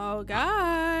mean... look. Oh,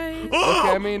 guys. Okay,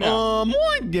 I mean,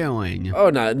 what doing? Oh,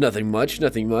 nothing much.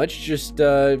 Just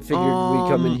figured we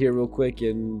come in here real quick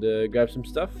and grab some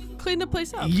stuff. Clean the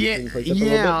place up. Yeah, Can you place up a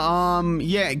little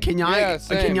yeah. Can I yeah,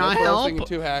 same. can I That's what I was help? thinking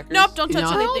too, hackers. Nope, don't touch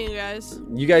Can I anything, you guys.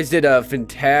 You guys did a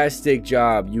fantastic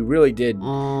job. You really did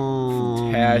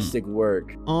fantastic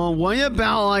work. What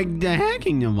about like the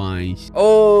hacking device?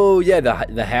 Oh yeah, the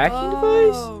hacking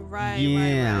device. Oh, right.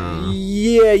 Yeah.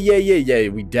 Yeah.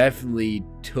 We definitely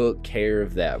took care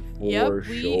of that for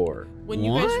sure. When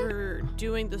you guys were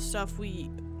doing the stuff, we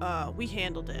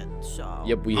handled it. So.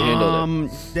 Yep, we handled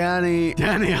it. Daddy,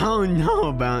 I don't know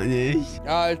about this.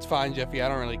 It's fine, Jeffy. I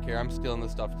don't really care. I'm stealing the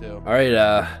stuff too. All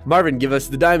right, Marvin, give us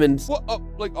the diamonds. What?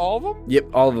 Like all of them? Yep,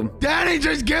 all of them. Daddy,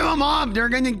 just give them up. They're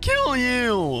gonna kill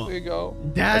you. There you go.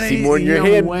 Daddy, I see more in your you're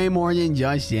hand. way more than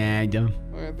just that.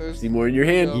 See more in your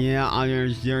hand. Yeah,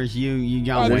 there's you. You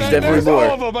got There's way definitely there's more.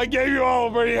 all of them. I gave you all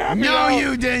of them. Are you happy No, now?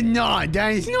 you did not.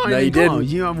 That is not No, even you close. didn't.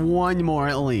 You have one more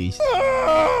at least.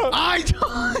 I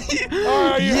told you.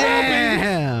 Are you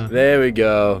Yeah. There we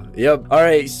go. Yep. All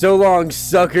right. So long,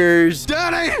 suckers.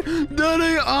 Daddy,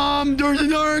 there's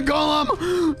another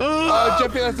golem.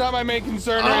 Jeffy, that's not my main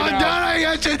concern right now. Daddy,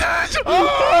 yes it is.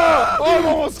 I'm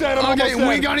almost dead. I'm almost dead.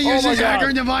 We gotta use this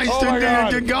hacker device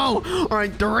to go. All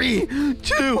right, 3,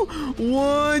 2,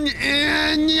 1,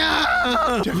 and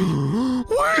yeah.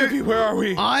 Jeffy, where are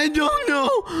we? I don't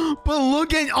no. But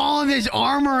look at all this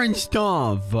armor and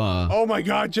stuff. Oh my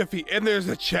God, Jeffy. And there's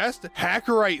a chest.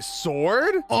 Hackerite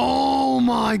sword? Oh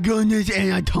my goodness.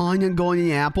 And a ton of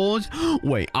golden apples.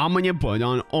 Wait, I'm going to put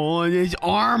on all this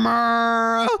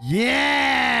armor.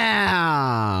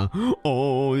 Yeah.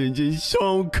 Oh, this is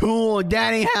so cool.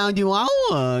 Daddy, how do I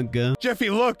look? Jeffy,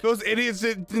 look. Those idiots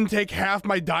didn't take half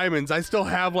my diamonds. I still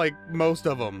have, like, most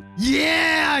of them.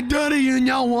 Yeah, Daddy, you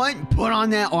know what? Put on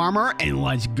that armor and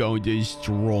let's go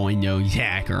destroy those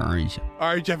hackers.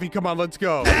 All right, Jeffy, come on. Let's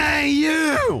go. Hey,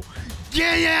 you!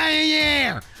 Get out of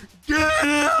here! Get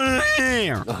out of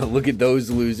here! Oh, look at those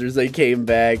losers. They came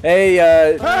back. Hey,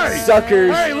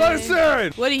 suckers. Hey,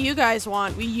 listen! What do you guys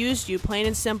want? We used you, plain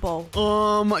and simple.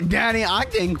 Daddy, I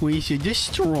think we should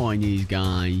destroy these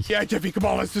guys. Yeah, Jeffy, come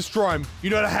on. Let's destroy him. You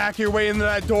know how to hack your way into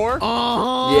that door?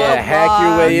 Yeah, hack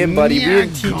your way in, buddy. Yeah, We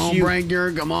didn't teach you.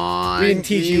 Breaker, come on. We didn't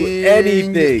teach you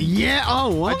anything. Yeah,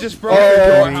 I just broke your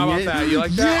door. How about that? You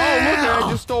like that? Yeah. Oh, look,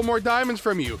 I just stole more diamonds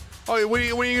from you. Oh, what are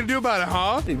you going to do about it,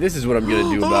 huh? I think this is what I'm going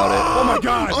to do about it. Oh, my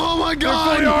God. Oh my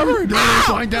God! They're fully armored. Daddy,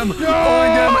 find them! No!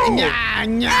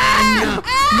 Find them!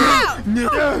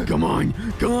 No! Come on!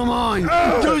 Come on!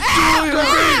 Destroy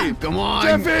her! Come on!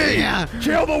 Jeffy! Yeah!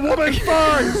 Kill the woman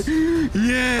first!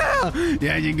 Yeah!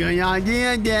 That's a good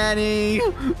idea, Daddy!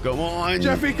 Come on!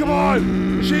 Jeffy, come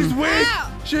on! She's weak!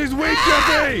 She's weak,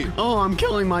 Jeffy! Oh, I'm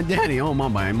killing my daddy! Oh, my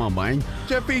bad, my bad!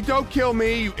 Jeffy, don't kill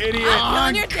me, you idiot!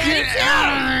 Killing your daddy Get out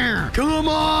of there! Come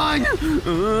on!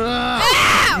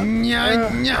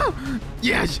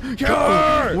 Yes! Kill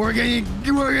her! We're gonna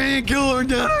kill her,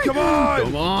 Daddy! Come on!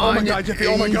 Come on! Oh my God, Jeffy!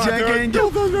 Oh my God! Second. No!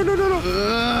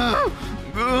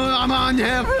 I'm on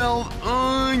half health!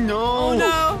 Oh no! Oh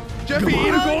no! Jeffy, eat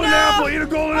a golden apple! Eat a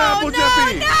golden apple,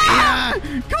 Jeffy! Yeah!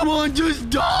 Come on, just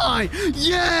die!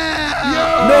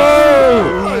 Yeah!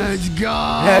 No! Let's go!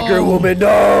 Hacker woman,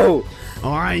 no!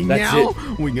 All right, That's now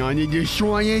we're gonna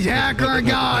destroy this hacker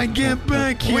guy. Get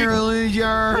back here,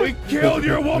 loser! We killed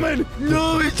your woman!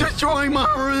 No, it's destroying my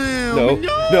room.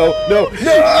 No!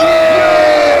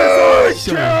 Yes!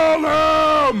 Kill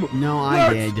him! No, I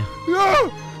did.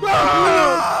 No!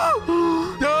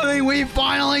 Daddy, we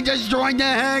finally destroyed the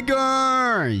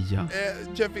hackers.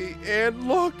 Jeffy, and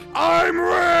look, I'm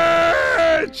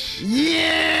rich!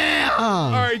 Yeah!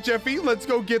 All right, Jeffy, let's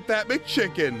go get that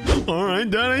McChicken. All right,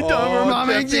 Daddy, time Oh, for my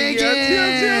Jeffy,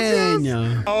 chicken.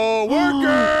 yes. Oh,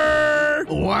 worker!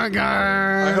 Worker.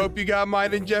 I hope you got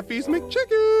mine and Jeffy's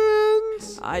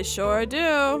McChickens. I sure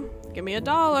do. Give me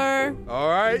 $1. All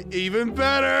right, even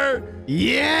better.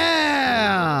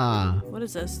 Yeah! What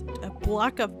is this? A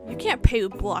block of... You can't pay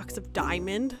with blocks of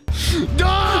diamond.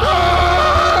 Die!